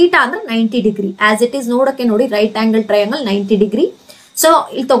square. Theta ಅಂದ್ರೆ 90 ಡಿಗ್ರಿ ಆಸ್ ಇಟ್ ಈಸ್ ನೋಡಕ್ಕೆ ನೋಡಿ right angle triangle 90 degree. So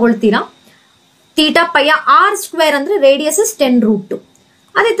ಇಲ್ಲಿ ತಗೊಳ್ತೀರಾ ಥೀಟಾ ಪೈ ಆರ್ ಸ್ಕ್ವೇರ್ ಅಂದ್ರೆ radius is 10√2.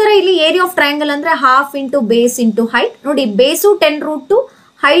 ಅದೇ ತರ ಇಲ್ಲಿ ಏರಿಯಾ ಆಫ್ ಟ್ರಯಾಂಗಲ್ ಅಂದ್ರೆ half into base into height. ನೋಡಿ ಬೇಸು 10√2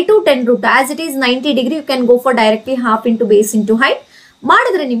 height 10√2 as it is 90 degree. You can go for directly half into base into height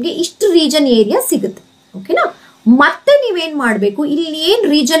ಮಾಡಿದ್ರೆ ನಿಮ್ಗೆ ಇಷ್ಟು ರೀಜನ್ ಏರಿಯಾ ಸಿಗುತ್ತೆ. ಓಕೆನಾ? ಮತ್ತೆ ನೀವೇನ್ ಮಾಡ್ಬೇಕು, ಇಲ್ಲಿ ಏನ್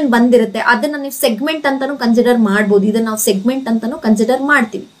ರೀಜನ್ ಬಂದಿರುತ್ತೆ ಅದನ್ನ ನೀವು ಸೆಗ್ಮೆಂಟ್ ಅಂತಾನು ಕನ್ಸಿಡರ್ ಮಾಡ್ಬೋದು. ಇದನ್ನ ನಾವು ಸೆಗ್ಮೆಂಟ್ ಅಂತಾನು ಕನ್ಸಿಡರ್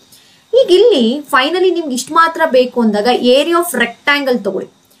ಮಾಡ್ತೀವಿ. ಈಗ ಇಲ್ಲಿ ಫೈನಲಿ ನಿಮ್ಗೆ ಇಷ್ಟು ಮಾತ್ರ ಬೇಕು ಅಂದಾಗ ಏರಿಯಾ ಆಫ್ ರೆಕ್ಟಾಂಗಲ್ ತಗೊಳ್ಳಿ.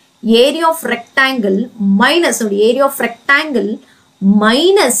 ಏರಿಯಾ ಆಫ್ ರೆಕ್ಟಾಂಗಲ್ ಮೈನಸ್ ನೋಡಿ ಏರಿಯಾ ಆಫ್ ರೆಕ್ಟಾಂಗಲ್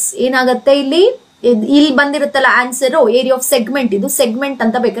ಮೈನಸ್ ಏನಾಗುತ್ತೆ ಇಲ್ಲಿ ಬಂದಿರುತ್ತಲ್ಲ ಆನ್ಸರ್ ಏರಿಯಾ ಆಫ್ ಸೆಗ್ಮೆಂಟ್. ಇದು ಸೆಗ್ಮೆಂಟ್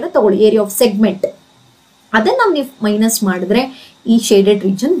ಅಂತ ಬೇಕಾದ್ರೆ ತಗೊಳ್ಳಿ ಏರಿಯಾ ಆಫ್ ಸೆಗ್ಮೆಂಟ್. ಅದನ್ನ ನೀವು ಮೈನಸ್ ಮಾಡಿದ್ರೆ ಈ ಶೇಡೆಡ್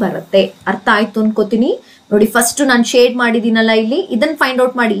ರೀಜನ್ ಬರುತ್ತೆ. ಅರ್ಥ ಆಯ್ತು ಅನ್ಕೋತೀನಿ. ನೋಡಿ ಫಸ್ಟ್ ನಾನು ಶೇಡ್ ಮಾಡಿದೀನಲ್ಲ ಇಲ್ಲಿ ಇದನ್ನ ಫೈಂಡ್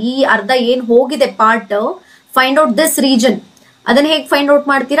ಔಟ್ ಮಾಡಿ. ಈ ಅರ್ಧ ಏನ್ ಹೋಗಿದೆ part find out this region. ಅದನ್ನ ಹೇಗೆ ಫೈಂಡ್ ಔಟ್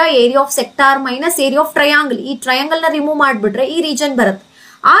ಮಾಡ್ತೀರಾ? Area of sector minus area of triangle. ಈ ಟ್ರಯಾಂಗಲ್ ನ ರಿಮೂವ್ ಮಾಡ್ಬಿಟ್ರೆ ಈ ರೀಜನ್ ಬರುತ್ತೆ.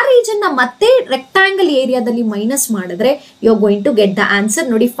 ಆ ರೀಜನ್ ನ ಮತ್ತೆ ರೆಕ್ಟಾಂಗಲ್ ಏರಿಯಾದಲ್ಲಿ ಮೈನಸ್ ಮಾಡಿದ್ರೆ you are going to get the answer.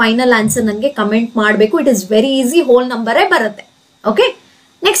 ನೋಡಿ ಫೈನಲ್ ಆನ್ಸರ್ ನನಗೆ ಕಮೆಂಟ್ ಮಾಡಬೇಕು. It is very easy, hole ನಂಬರೇ ಬರುತ್ತೆ. Okay,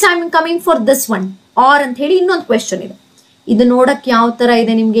 next I am coming for this one R ಅಂತ ಹೇಳಿ ಇನ್ನೊಂದು ಕ್ವೆಶನ್ ಇದೆ. ಇದು ನೋಡಕ್ ಯಾವ ತರ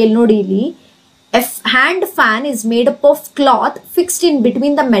ಇದೆ ನಿಮ್ಗೆ ಇಲ್ಲಿ ನೋಡಿ. ಇಲ್ಲಿ hand fan is made up of cloth fixed in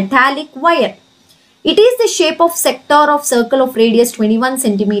between the metallic wire. It is the shape of sector of circle of radius 21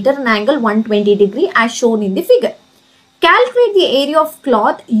 cm and angle 120 degree as shown in the figure. Calculate the area of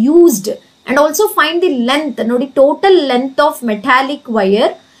cloth used and also find the length, ನೋಡಿ total length of metallic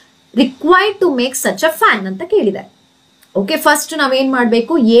wire required to make such a fan ಅಂತ ಕೇಳಿದ್ದಾರೆ. Okay, first ನಾವೇನ್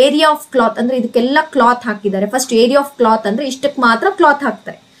ಮಾಡ್ಬೇಕು, area of cloth ಅಂದ್ರೆ ಇದಕ್ಕೆಲ್ಲ cloth ಹಾಕಿದ್ದಾರೆ. First area of cloth ಅಂದ್ರೆ ಇಷ್ಟಕ್ಕೆ ಮಾತ್ರ ಕ್ಲಾತ್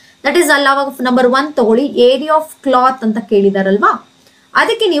ಹಾಕ್ತಾರೆ. ದಟ್ ಈಸ್ ಅವಾಗ ನಂಬರ್ 1 ತಗೊಳ್ಳಿ. ಏರಿಯಾ ಆಫ್ ಕ್ಲಾತ್ ಅಂತ ಕೇಳಿದಾರಲ್ವಾ,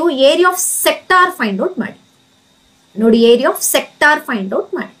 ಅದಕ್ಕೆ ನೀವು area of sector find out ಮಾಡಿ. ನೋಡಿ area of sector find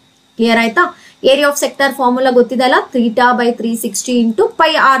out ಮಾಡಿ. ಕ್ಲಿಯರ್ ಆಯ್ತಾ? Area of sector formula ಗೊತ್ತಿದಲ್ಲ, theta by 360 into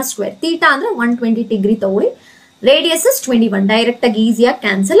pi R square. Theta ಅಂದ್ರೆ 120 ಡಿಗ್ರಿ ತಗೊಳ್ಳಿ, ರೇಡಿಯಸ್ ಇಸ್ 21. ಡೈರೆಕ್ಟ್ ಆಗಿ ಈಸಿಯಾಗಿ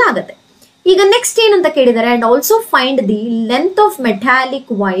ಕ್ಯಾನ್ಸಲ್ ಆಗುತ್ತೆ. ಈಗ ನೆಕ್ಸ್ಟ್ ಏನಂತ ಕೇಳಿದ್ದಾರೆ, and also find the length of metallic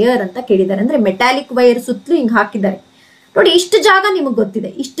wire ಅಂತ ಕೇಳಿದ್ದಾರೆ. ಅಂದ್ರೆ ಮೆಟಾಲಿಕ್ ವೈರ್ ಸುತ್ತಲೂ ಹಿಂಗ್ ಹಾಕಿದ್ದಾರೆ. ನೋಡಿ ಇಷ್ಟು ಜಾಗ ನಿಮಗೆ ಗೊತ್ತಿದೆ.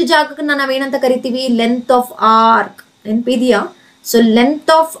 ಇಷ್ಟು ಜಾಗಕ್ಕೆ ನಾವೇನಂತ ಕರಿತೀವಿ? Length of arc. ನೆನಪಿದೆಯಾ? ಸೊ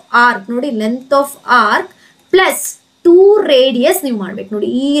ಲೆಂತ್ ಆಫ್ ಆರ್ಕ್ ನೋಡಿ, length of arc plus 2 radius ನೀವು ಮಾಡ್ಬೇಕು. ನೋಡಿ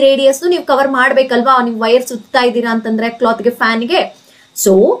ಈ ರೇಡಿಯಸ್ ನೀವು ಕವರ್ ಮಾಡ್ಬೇಕಲ್ವಾ, ನೀವು ವೈರ್ ಸುತ್ತಾ ಇದ್ದೀರಾ ಅಂತಂದ್ರೆ ಕ್ಲಾತ್ಗೆ, ಫ್ಯಾನ್ಗೆ.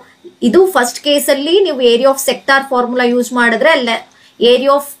 ಸೊ ಇದು ಫಸ್ಟ್ ಕೇಸ್ ಅಲ್ಲಿ ನೀವು area of sector formula use ಮಾಡಿದ್ರೆ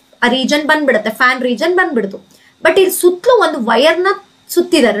ಏರಿಯಾ ಆಫ್ ರೀಜನ್ ಬಂದ್ಬಿಡುತ್ತೆ, ಫ್ಯಾನ್ ರೀಜನ್ ಬಂದ್ಬಿಡ್ತು. ಬಟ್ ಇಲ್ಲಿ ಸುತ್ತಲೂ ಒಂದು ವೈರ್ ನ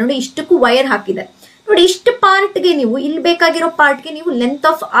ಸುತ್ತಿದ್ದಾರೆ. ನೋಡಿ ಇಷ್ಟಕ್ಕೂ ವೈರ್ ಹಾಕಿದ್ದಾರೆ. ನೋಡಿ ಇಷ್ಟು ಪಾರ್ಟ್ಗೆ ನೀವು ಇಲ್ಲಿ ಬೇಕಾಗಿರೋ ಪಾರ್ಟ್ಗೆ ನೀವು ಲೆಂತ್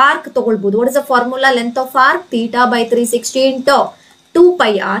ಆಫ್ ಆರ್ಕ್ ತಗೊಳ್ಬಹುದು. What is the formula? Length of arc theta by 360 into 2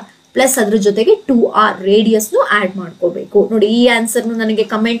 pi R plus ಅದ್ರ ಜೊತೆಗೆ 2r ರೇಡಿಯಸ್ ನು ಆಡ್ ಮಾಡ್ಕೋಬೇಕು. ನೋಡಿ ಈ ಆನ್ಸರ್ ನನಗೆ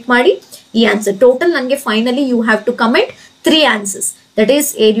ಕಮೆಂಟ್ ಮಾಡಿ. ಈ ಆನ್ಸರ್ ಟೋಟಲ್ ನನಗೆ finally you have to comment 3 answers. That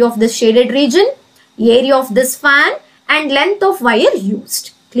is area of this shaded region, area of this fan and length of wire used.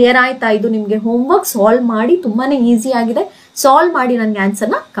 Clear ಆಯ್ತಾ? ಇದು ನಿಮ್ಗೆ ಹೋಮ್ ವರ್ಕ್ ಸಾಲ್ವ್ ಮಾಡಿ, ತುಂಬಾನೇ ಈಸಿ ಆಗಿದೆ. ಸಾಲ್ವ್ ಮಾಡಿ ನನಗೆ ಆನ್ಸರ್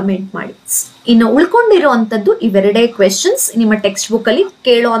ನ ಕಮೆಂಟ್ ಮಾಡಿ. ಇನ್ನು ಉಳ್ಕೊಂಡಿರುವಂತದ್ದು ಇವೆರಡೇ ಕ್ವೆಶನ್ಸ್ ನಿಮ್ಮ ಟೆಕ್ಸ್ಟ್ ಬುಕ್ ಅಲ್ಲಿ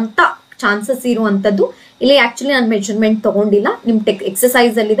ಕೇಳುವಂತ ಚಾನ್ಸಸ್ ಇರುವಂತದ್ದು. ಇಲ್ಲಿ ಆಕ್ಚುಲಿ ನಾನು ಮೆಜರ್ಮೆಂಟ್ ತಗೊಂಡಿಲ್ಲ, ನಿಮ್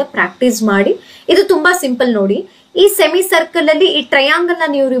ಎಕ್ಸರ್ಸೈಸ್ ಅಲ್ಲಿ ಇದೆ, ಪ್ರಾಕ್ಟೀಸ್ ಮಾಡಿ. ಇದು ತುಂಬಾ ಸಿಂಪಲ್ ನೋಡಿ. ಈ ಸೆಮಿ ಸರ್ಕಲ್ ಅಲ್ಲಿ ಈ ಟ್ರಯಾಂಗಲ್ ನ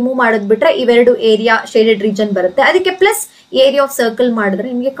ನೀವು ರಿಮೂವ್ ಮಾಡೋದ್ ಬಿಟ್ರೆ ಇವೆರಡು ಏರಿಯಾ ಶೇಡೆಡ್ ರೀಜನ್ ಬರುತ್ತೆ. ಅದಕ್ಕೆ ಪ್ಲಸ್ ಏರಿಯಾ ಆಫ್ ಸರ್ಕಲ್ ಮಾಡಿದ್ರೆ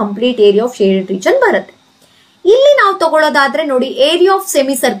ನಿಮಗೆ complete area of shaded region ಬರುತ್ತೆ. ಇಲ್ಲಿ ನಾವು ತಗೊಳ್ಳೋದಾದ್ರೆ ನೋಡಿ ಏರಿಯಾ ಆಫ್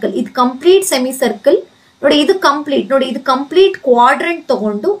ಸೆಮಿ ಸರ್ಕಲ್, ಇದು ಕಂಪ್ಲೀಟ್ ಸೆಮಿ ಸರ್ಕಲ್. ನೋಡಿ ಇದು ಕಂಪ್ಲೀಟ್, ನೋಡಿ ಇದು ಕಂಪ್ಲೀಟ್ ಕ್ವಾಡ್ರೆಂಟ್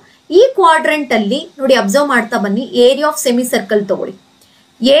ತಗೊಂಡು ಈ ಕ್ವಾಡ್ರೆಂಟ್ ಅಲ್ಲಿ ನೋಡಿ ಅಬ್ಸರ್ವ್ ಮಾಡ್ತಾ ಬನ್ನಿ. ಏರಿಯಾ ಆಫ್ ಸೆಮಿ ಸರ್ಕಲ್ ತಗೊಳ್ಳಿ,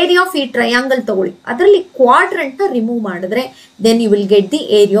 ಏರಿಯಾ ಆಫ್ ಈ ಟ್ರಯಾಂಗಲ್ ತಗೊಳ್ಳಿ, ಅದರಲ್ಲಿ ಕ್ವಾಡ್ರೆಂಟ್ ನ ರಿಮೂವ್ ಮಾಡಿದ್ರೆ then you will get the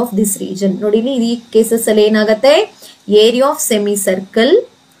area of this region. ನೋಡಿ ಇಲ್ಲಿ ಈ ಕೇಸಸ್ ಅಲ್ಲಿ ಏನಾಗುತ್ತೆ, area of semi circle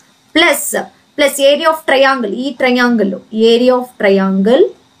plus area of triangle, ಈ triangle area of triangle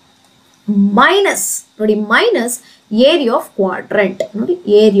minus ನೋಡಿ ಮೈನಸ್ ಏರಿಯಾ ಆಫ್ ಕ್ವಾಡ್ರೆಂಟ್ ನೋಡಿ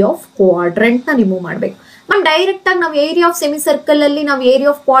ಏರಿಯಾ ಆಫ್ ಕ್ವಾಡ್ರೆಂಟ್ ನ ರಿಮೂವ್ ಮಾಡ್ಬೇಕು ಮ್ಯಾಮ್ ಡೈರೆಕ್ಟ್ ಆಗಿ ನಾವು ಏರಿಯಾ ಆಫ್ ಸೆಮಿ ಸರ್ಕಲ್ ಅಲ್ಲಿ ನಾವು ಏರಿಯಾ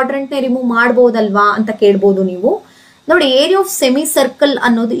ಆಫ್ ಕ್ವಾಡ್ರೆಂಟ್ ನ ರಿಮೂವ್ ಮಾಡಬಹುದಲ್ವಾ ಅಂತ ಕೇಳ್ಬೋದು ನೀವು ನೋಡಿ ಏರಿಯಾ ಆಫ್ ಸೆಮಿ ಸರ್ಕಲ್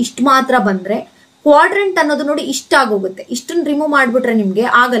ಅನ್ನೋದು ಇಷ್ಟು ಮಾತ್ರ ಬಂದ್ರೆ ಕ್ವಾಡ್ರೆಂಟ್ ಅನ್ನೋದು ನೋಡಿ ಇಷ್ಟ ಆಗೋಗುತ್ತೆ ಇಷ್ಟನ್ನು ರಿಮೂವ್ ಮಾಡ್ಬಿಟ್ರೆ ನಿಮ್ಗೆ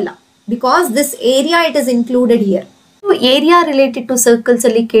ಆಗಲ್ಲ because this area it is included here area related to circles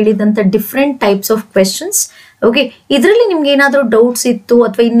ಅಲ್ಲಿ ಕೇಳಿದಂತ different types of questions okay ಇದರಲ್ಲಿ ನಿಮ್ಗೆ ಏನಾದರೂ ಡೌಟ್ಸ್ ಇತ್ತು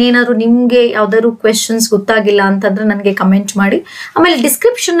ಅಥವಾ ಇನ್ನೇನಾದ್ರು ನಿಮ್ಗೆ ಯಾವ್ದಾದ್ರು ಕ್ವೆಶನ್ಸ್ ಗೊತ್ತಾಗಿಲ್ಲ ಅಂತಂದ್ರೆ ನನಗೆ ಕಮೆಂಟ್ ಮಾಡಿ ಆಮೇಲೆ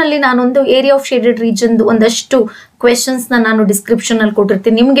ಡಿಸ್ಕ್ರಿಪ್ಷನ್ ಅಲ್ಲಿ ನಾನೊಂದು ಏರಿಯಾ ಆಫ್ ಶೇಡೆಡ್ ರೀಜನ್ ಒಂದಷ್ಟು ಕ್ವೆಶನ್ಸ್ ನಾನು ಡಿಸ್ಕ್ರಿಪ್ಷನ್ ಅಲ್ಲಿ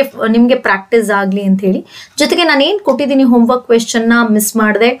ಕೊಟ್ಟಿರ್ತೀನಿ ನಿಮ್ಗೆ ಪ್ರಾಕ್ಟೀಸ್ ಆಗ್ಲಿ ಅಂತ ಹೇಳಿ ಜೊತೆಗೆ ನಾನು ಏನ್ ಕೊಟ್ಟಿದ್ದೀನಿ ಹೋಮ್ವರ್ಕ್ ಕ್ವೆಶನ್ ನ ಮಿಸ್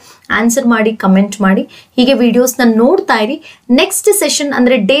ಮಾಡದೆ ಆನ್ಸರ್ ಮಾಡಿ ಕಮೆಂಟ್ ಮಾಡಿ ಹೀಗೆ ವಿಡಿಯೋಸ್ ನ ನೋಡ್ತಾ ಇರಿ ನೆಕ್ಸ್ಟ್ ಸೆಷನ್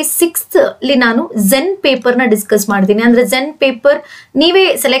ಅಂದ್ರೆ ಡೇ 6th ಅಲ್ಲಿ ನಾನು ಝೆನ್ ಪೇಪರ್ ನ ಡಿಸ್ಕಸ್ ಮಾಡ್ತೀನಿ ಅಂದ್ರೆ ಝೆನ್ ಪೇಪರ್ ನೀವೇ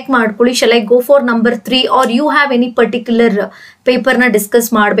ಸೆಲೆಕ್ಟ್ ಮಾಡ್ಕೊಳ್ಳಿ shall I go for number 3 are you have any particular paper ನ ಡಿಸ್ಕಸ್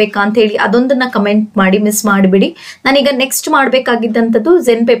ಮಾಡ್ಬೇಕಾ ಅಂತ ಹೇಳಿ ಅದೊಂದನ್ನ ಕಮೆಂಟ್ ಮಾಡಿ ಮಿಸ್ ಮಾಡಿಬಿಡಿ ನಾನೀಗ ನೆಕ್ಸ್ಟ್ ಮಾಡ್ಬೇಕಾಗಿದ್ದಂಥದ್ದು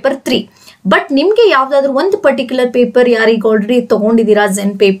ಝೆನ್ ಪೇಪರ್ 3 ಬಟ್ ನಿಮ್ಗೆ ಯಾವ್ದಾದ್ರು ಒಂದು ಪರ್ಟಿಕ್ಯುಲರ್ ಪೇಪರ್ ಯಾರೀಗ ಆಲ್ರೆಡಿ ತಗೊಂಡಿದ್ದೀರಾ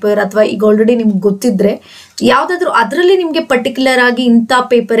ಝೆನ್ ಪೇಪರ್ ಅಥವಾ ಈಗ ಆಲ್ರೆಡಿ ನಿಮ್ಗೆ ಗೊತ್ತಿದ್ರೆ ಯಾವ್ದಾದ್ರು ಅದರಲ್ಲಿ ನಿಮ್ಗೆ ಪರ್ಟಿಕ್ಯುಲರ್ ಆಗಿ ಇಂಥ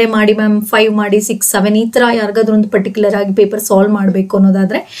ಪೇಪರೇ ಮಾಡಿ ಮ್ಯಾಮ್ 5 ಮಾಡಿ 6 7 ಈ ತರ ಯಾರಿಗಾದ್ರೂ ಒಂದು ಪರ್ಟಿಕ್ಯುಲರ್ ಆಗಿ ಪೇಪರ್ ಸಾಲ್ವ್ ಮಾಡಬೇಕು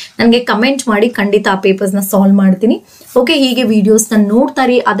ಅನ್ನೋದಾದ್ರೆ ನನಗೆ ಕಮೆಂಟ್ ಮಾಡಿ ಖಂಡಿತ ಆ ಪೇಪರ್ಸ್ ನ ಸಾಲ್ವ್ ಮಾಡ್ತೀನಿ ಓಕೆ ಹೀಗೆ ವಿಡಿಯೋಸ್ ನ ನೋಡ್ತಾ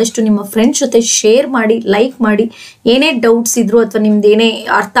ಇರಿ ಆದಷ್ಟು ನಿಮ್ಮ ಫ್ರೆಂಡ್ಸ್ ಜೊತೆ ಶೇರ್ ಮಾಡಿ ಲೈಕ್ ಮಾಡಿ ಏನೇ ಡೌಟ್ಸ್ ಇದ್ರು ಅಥವಾ ನಿಮ್ದು ಏನೇ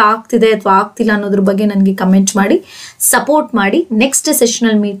ಅರ್ಥ ಆಗ್ತಿದೆ ಅಥವಾ ಆಗ್ತಿಲ್ಲ ಅನ್ನೋದ್ರ ಬಗ್ಗೆ ನನಗೆ ಕಮೆಂಟ್ ಮಾಡಿ ಸಪೋರ್ಟ್ ಮಾಡಿ ನೆಕ್ಸ್ಟ್ ಸೆಷನ್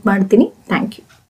ಅಲ್ಲಿ ಮೀಟ್ ಮಾಡ್ತೀನಿ ಥ್ಯಾಂಕ್ ಯು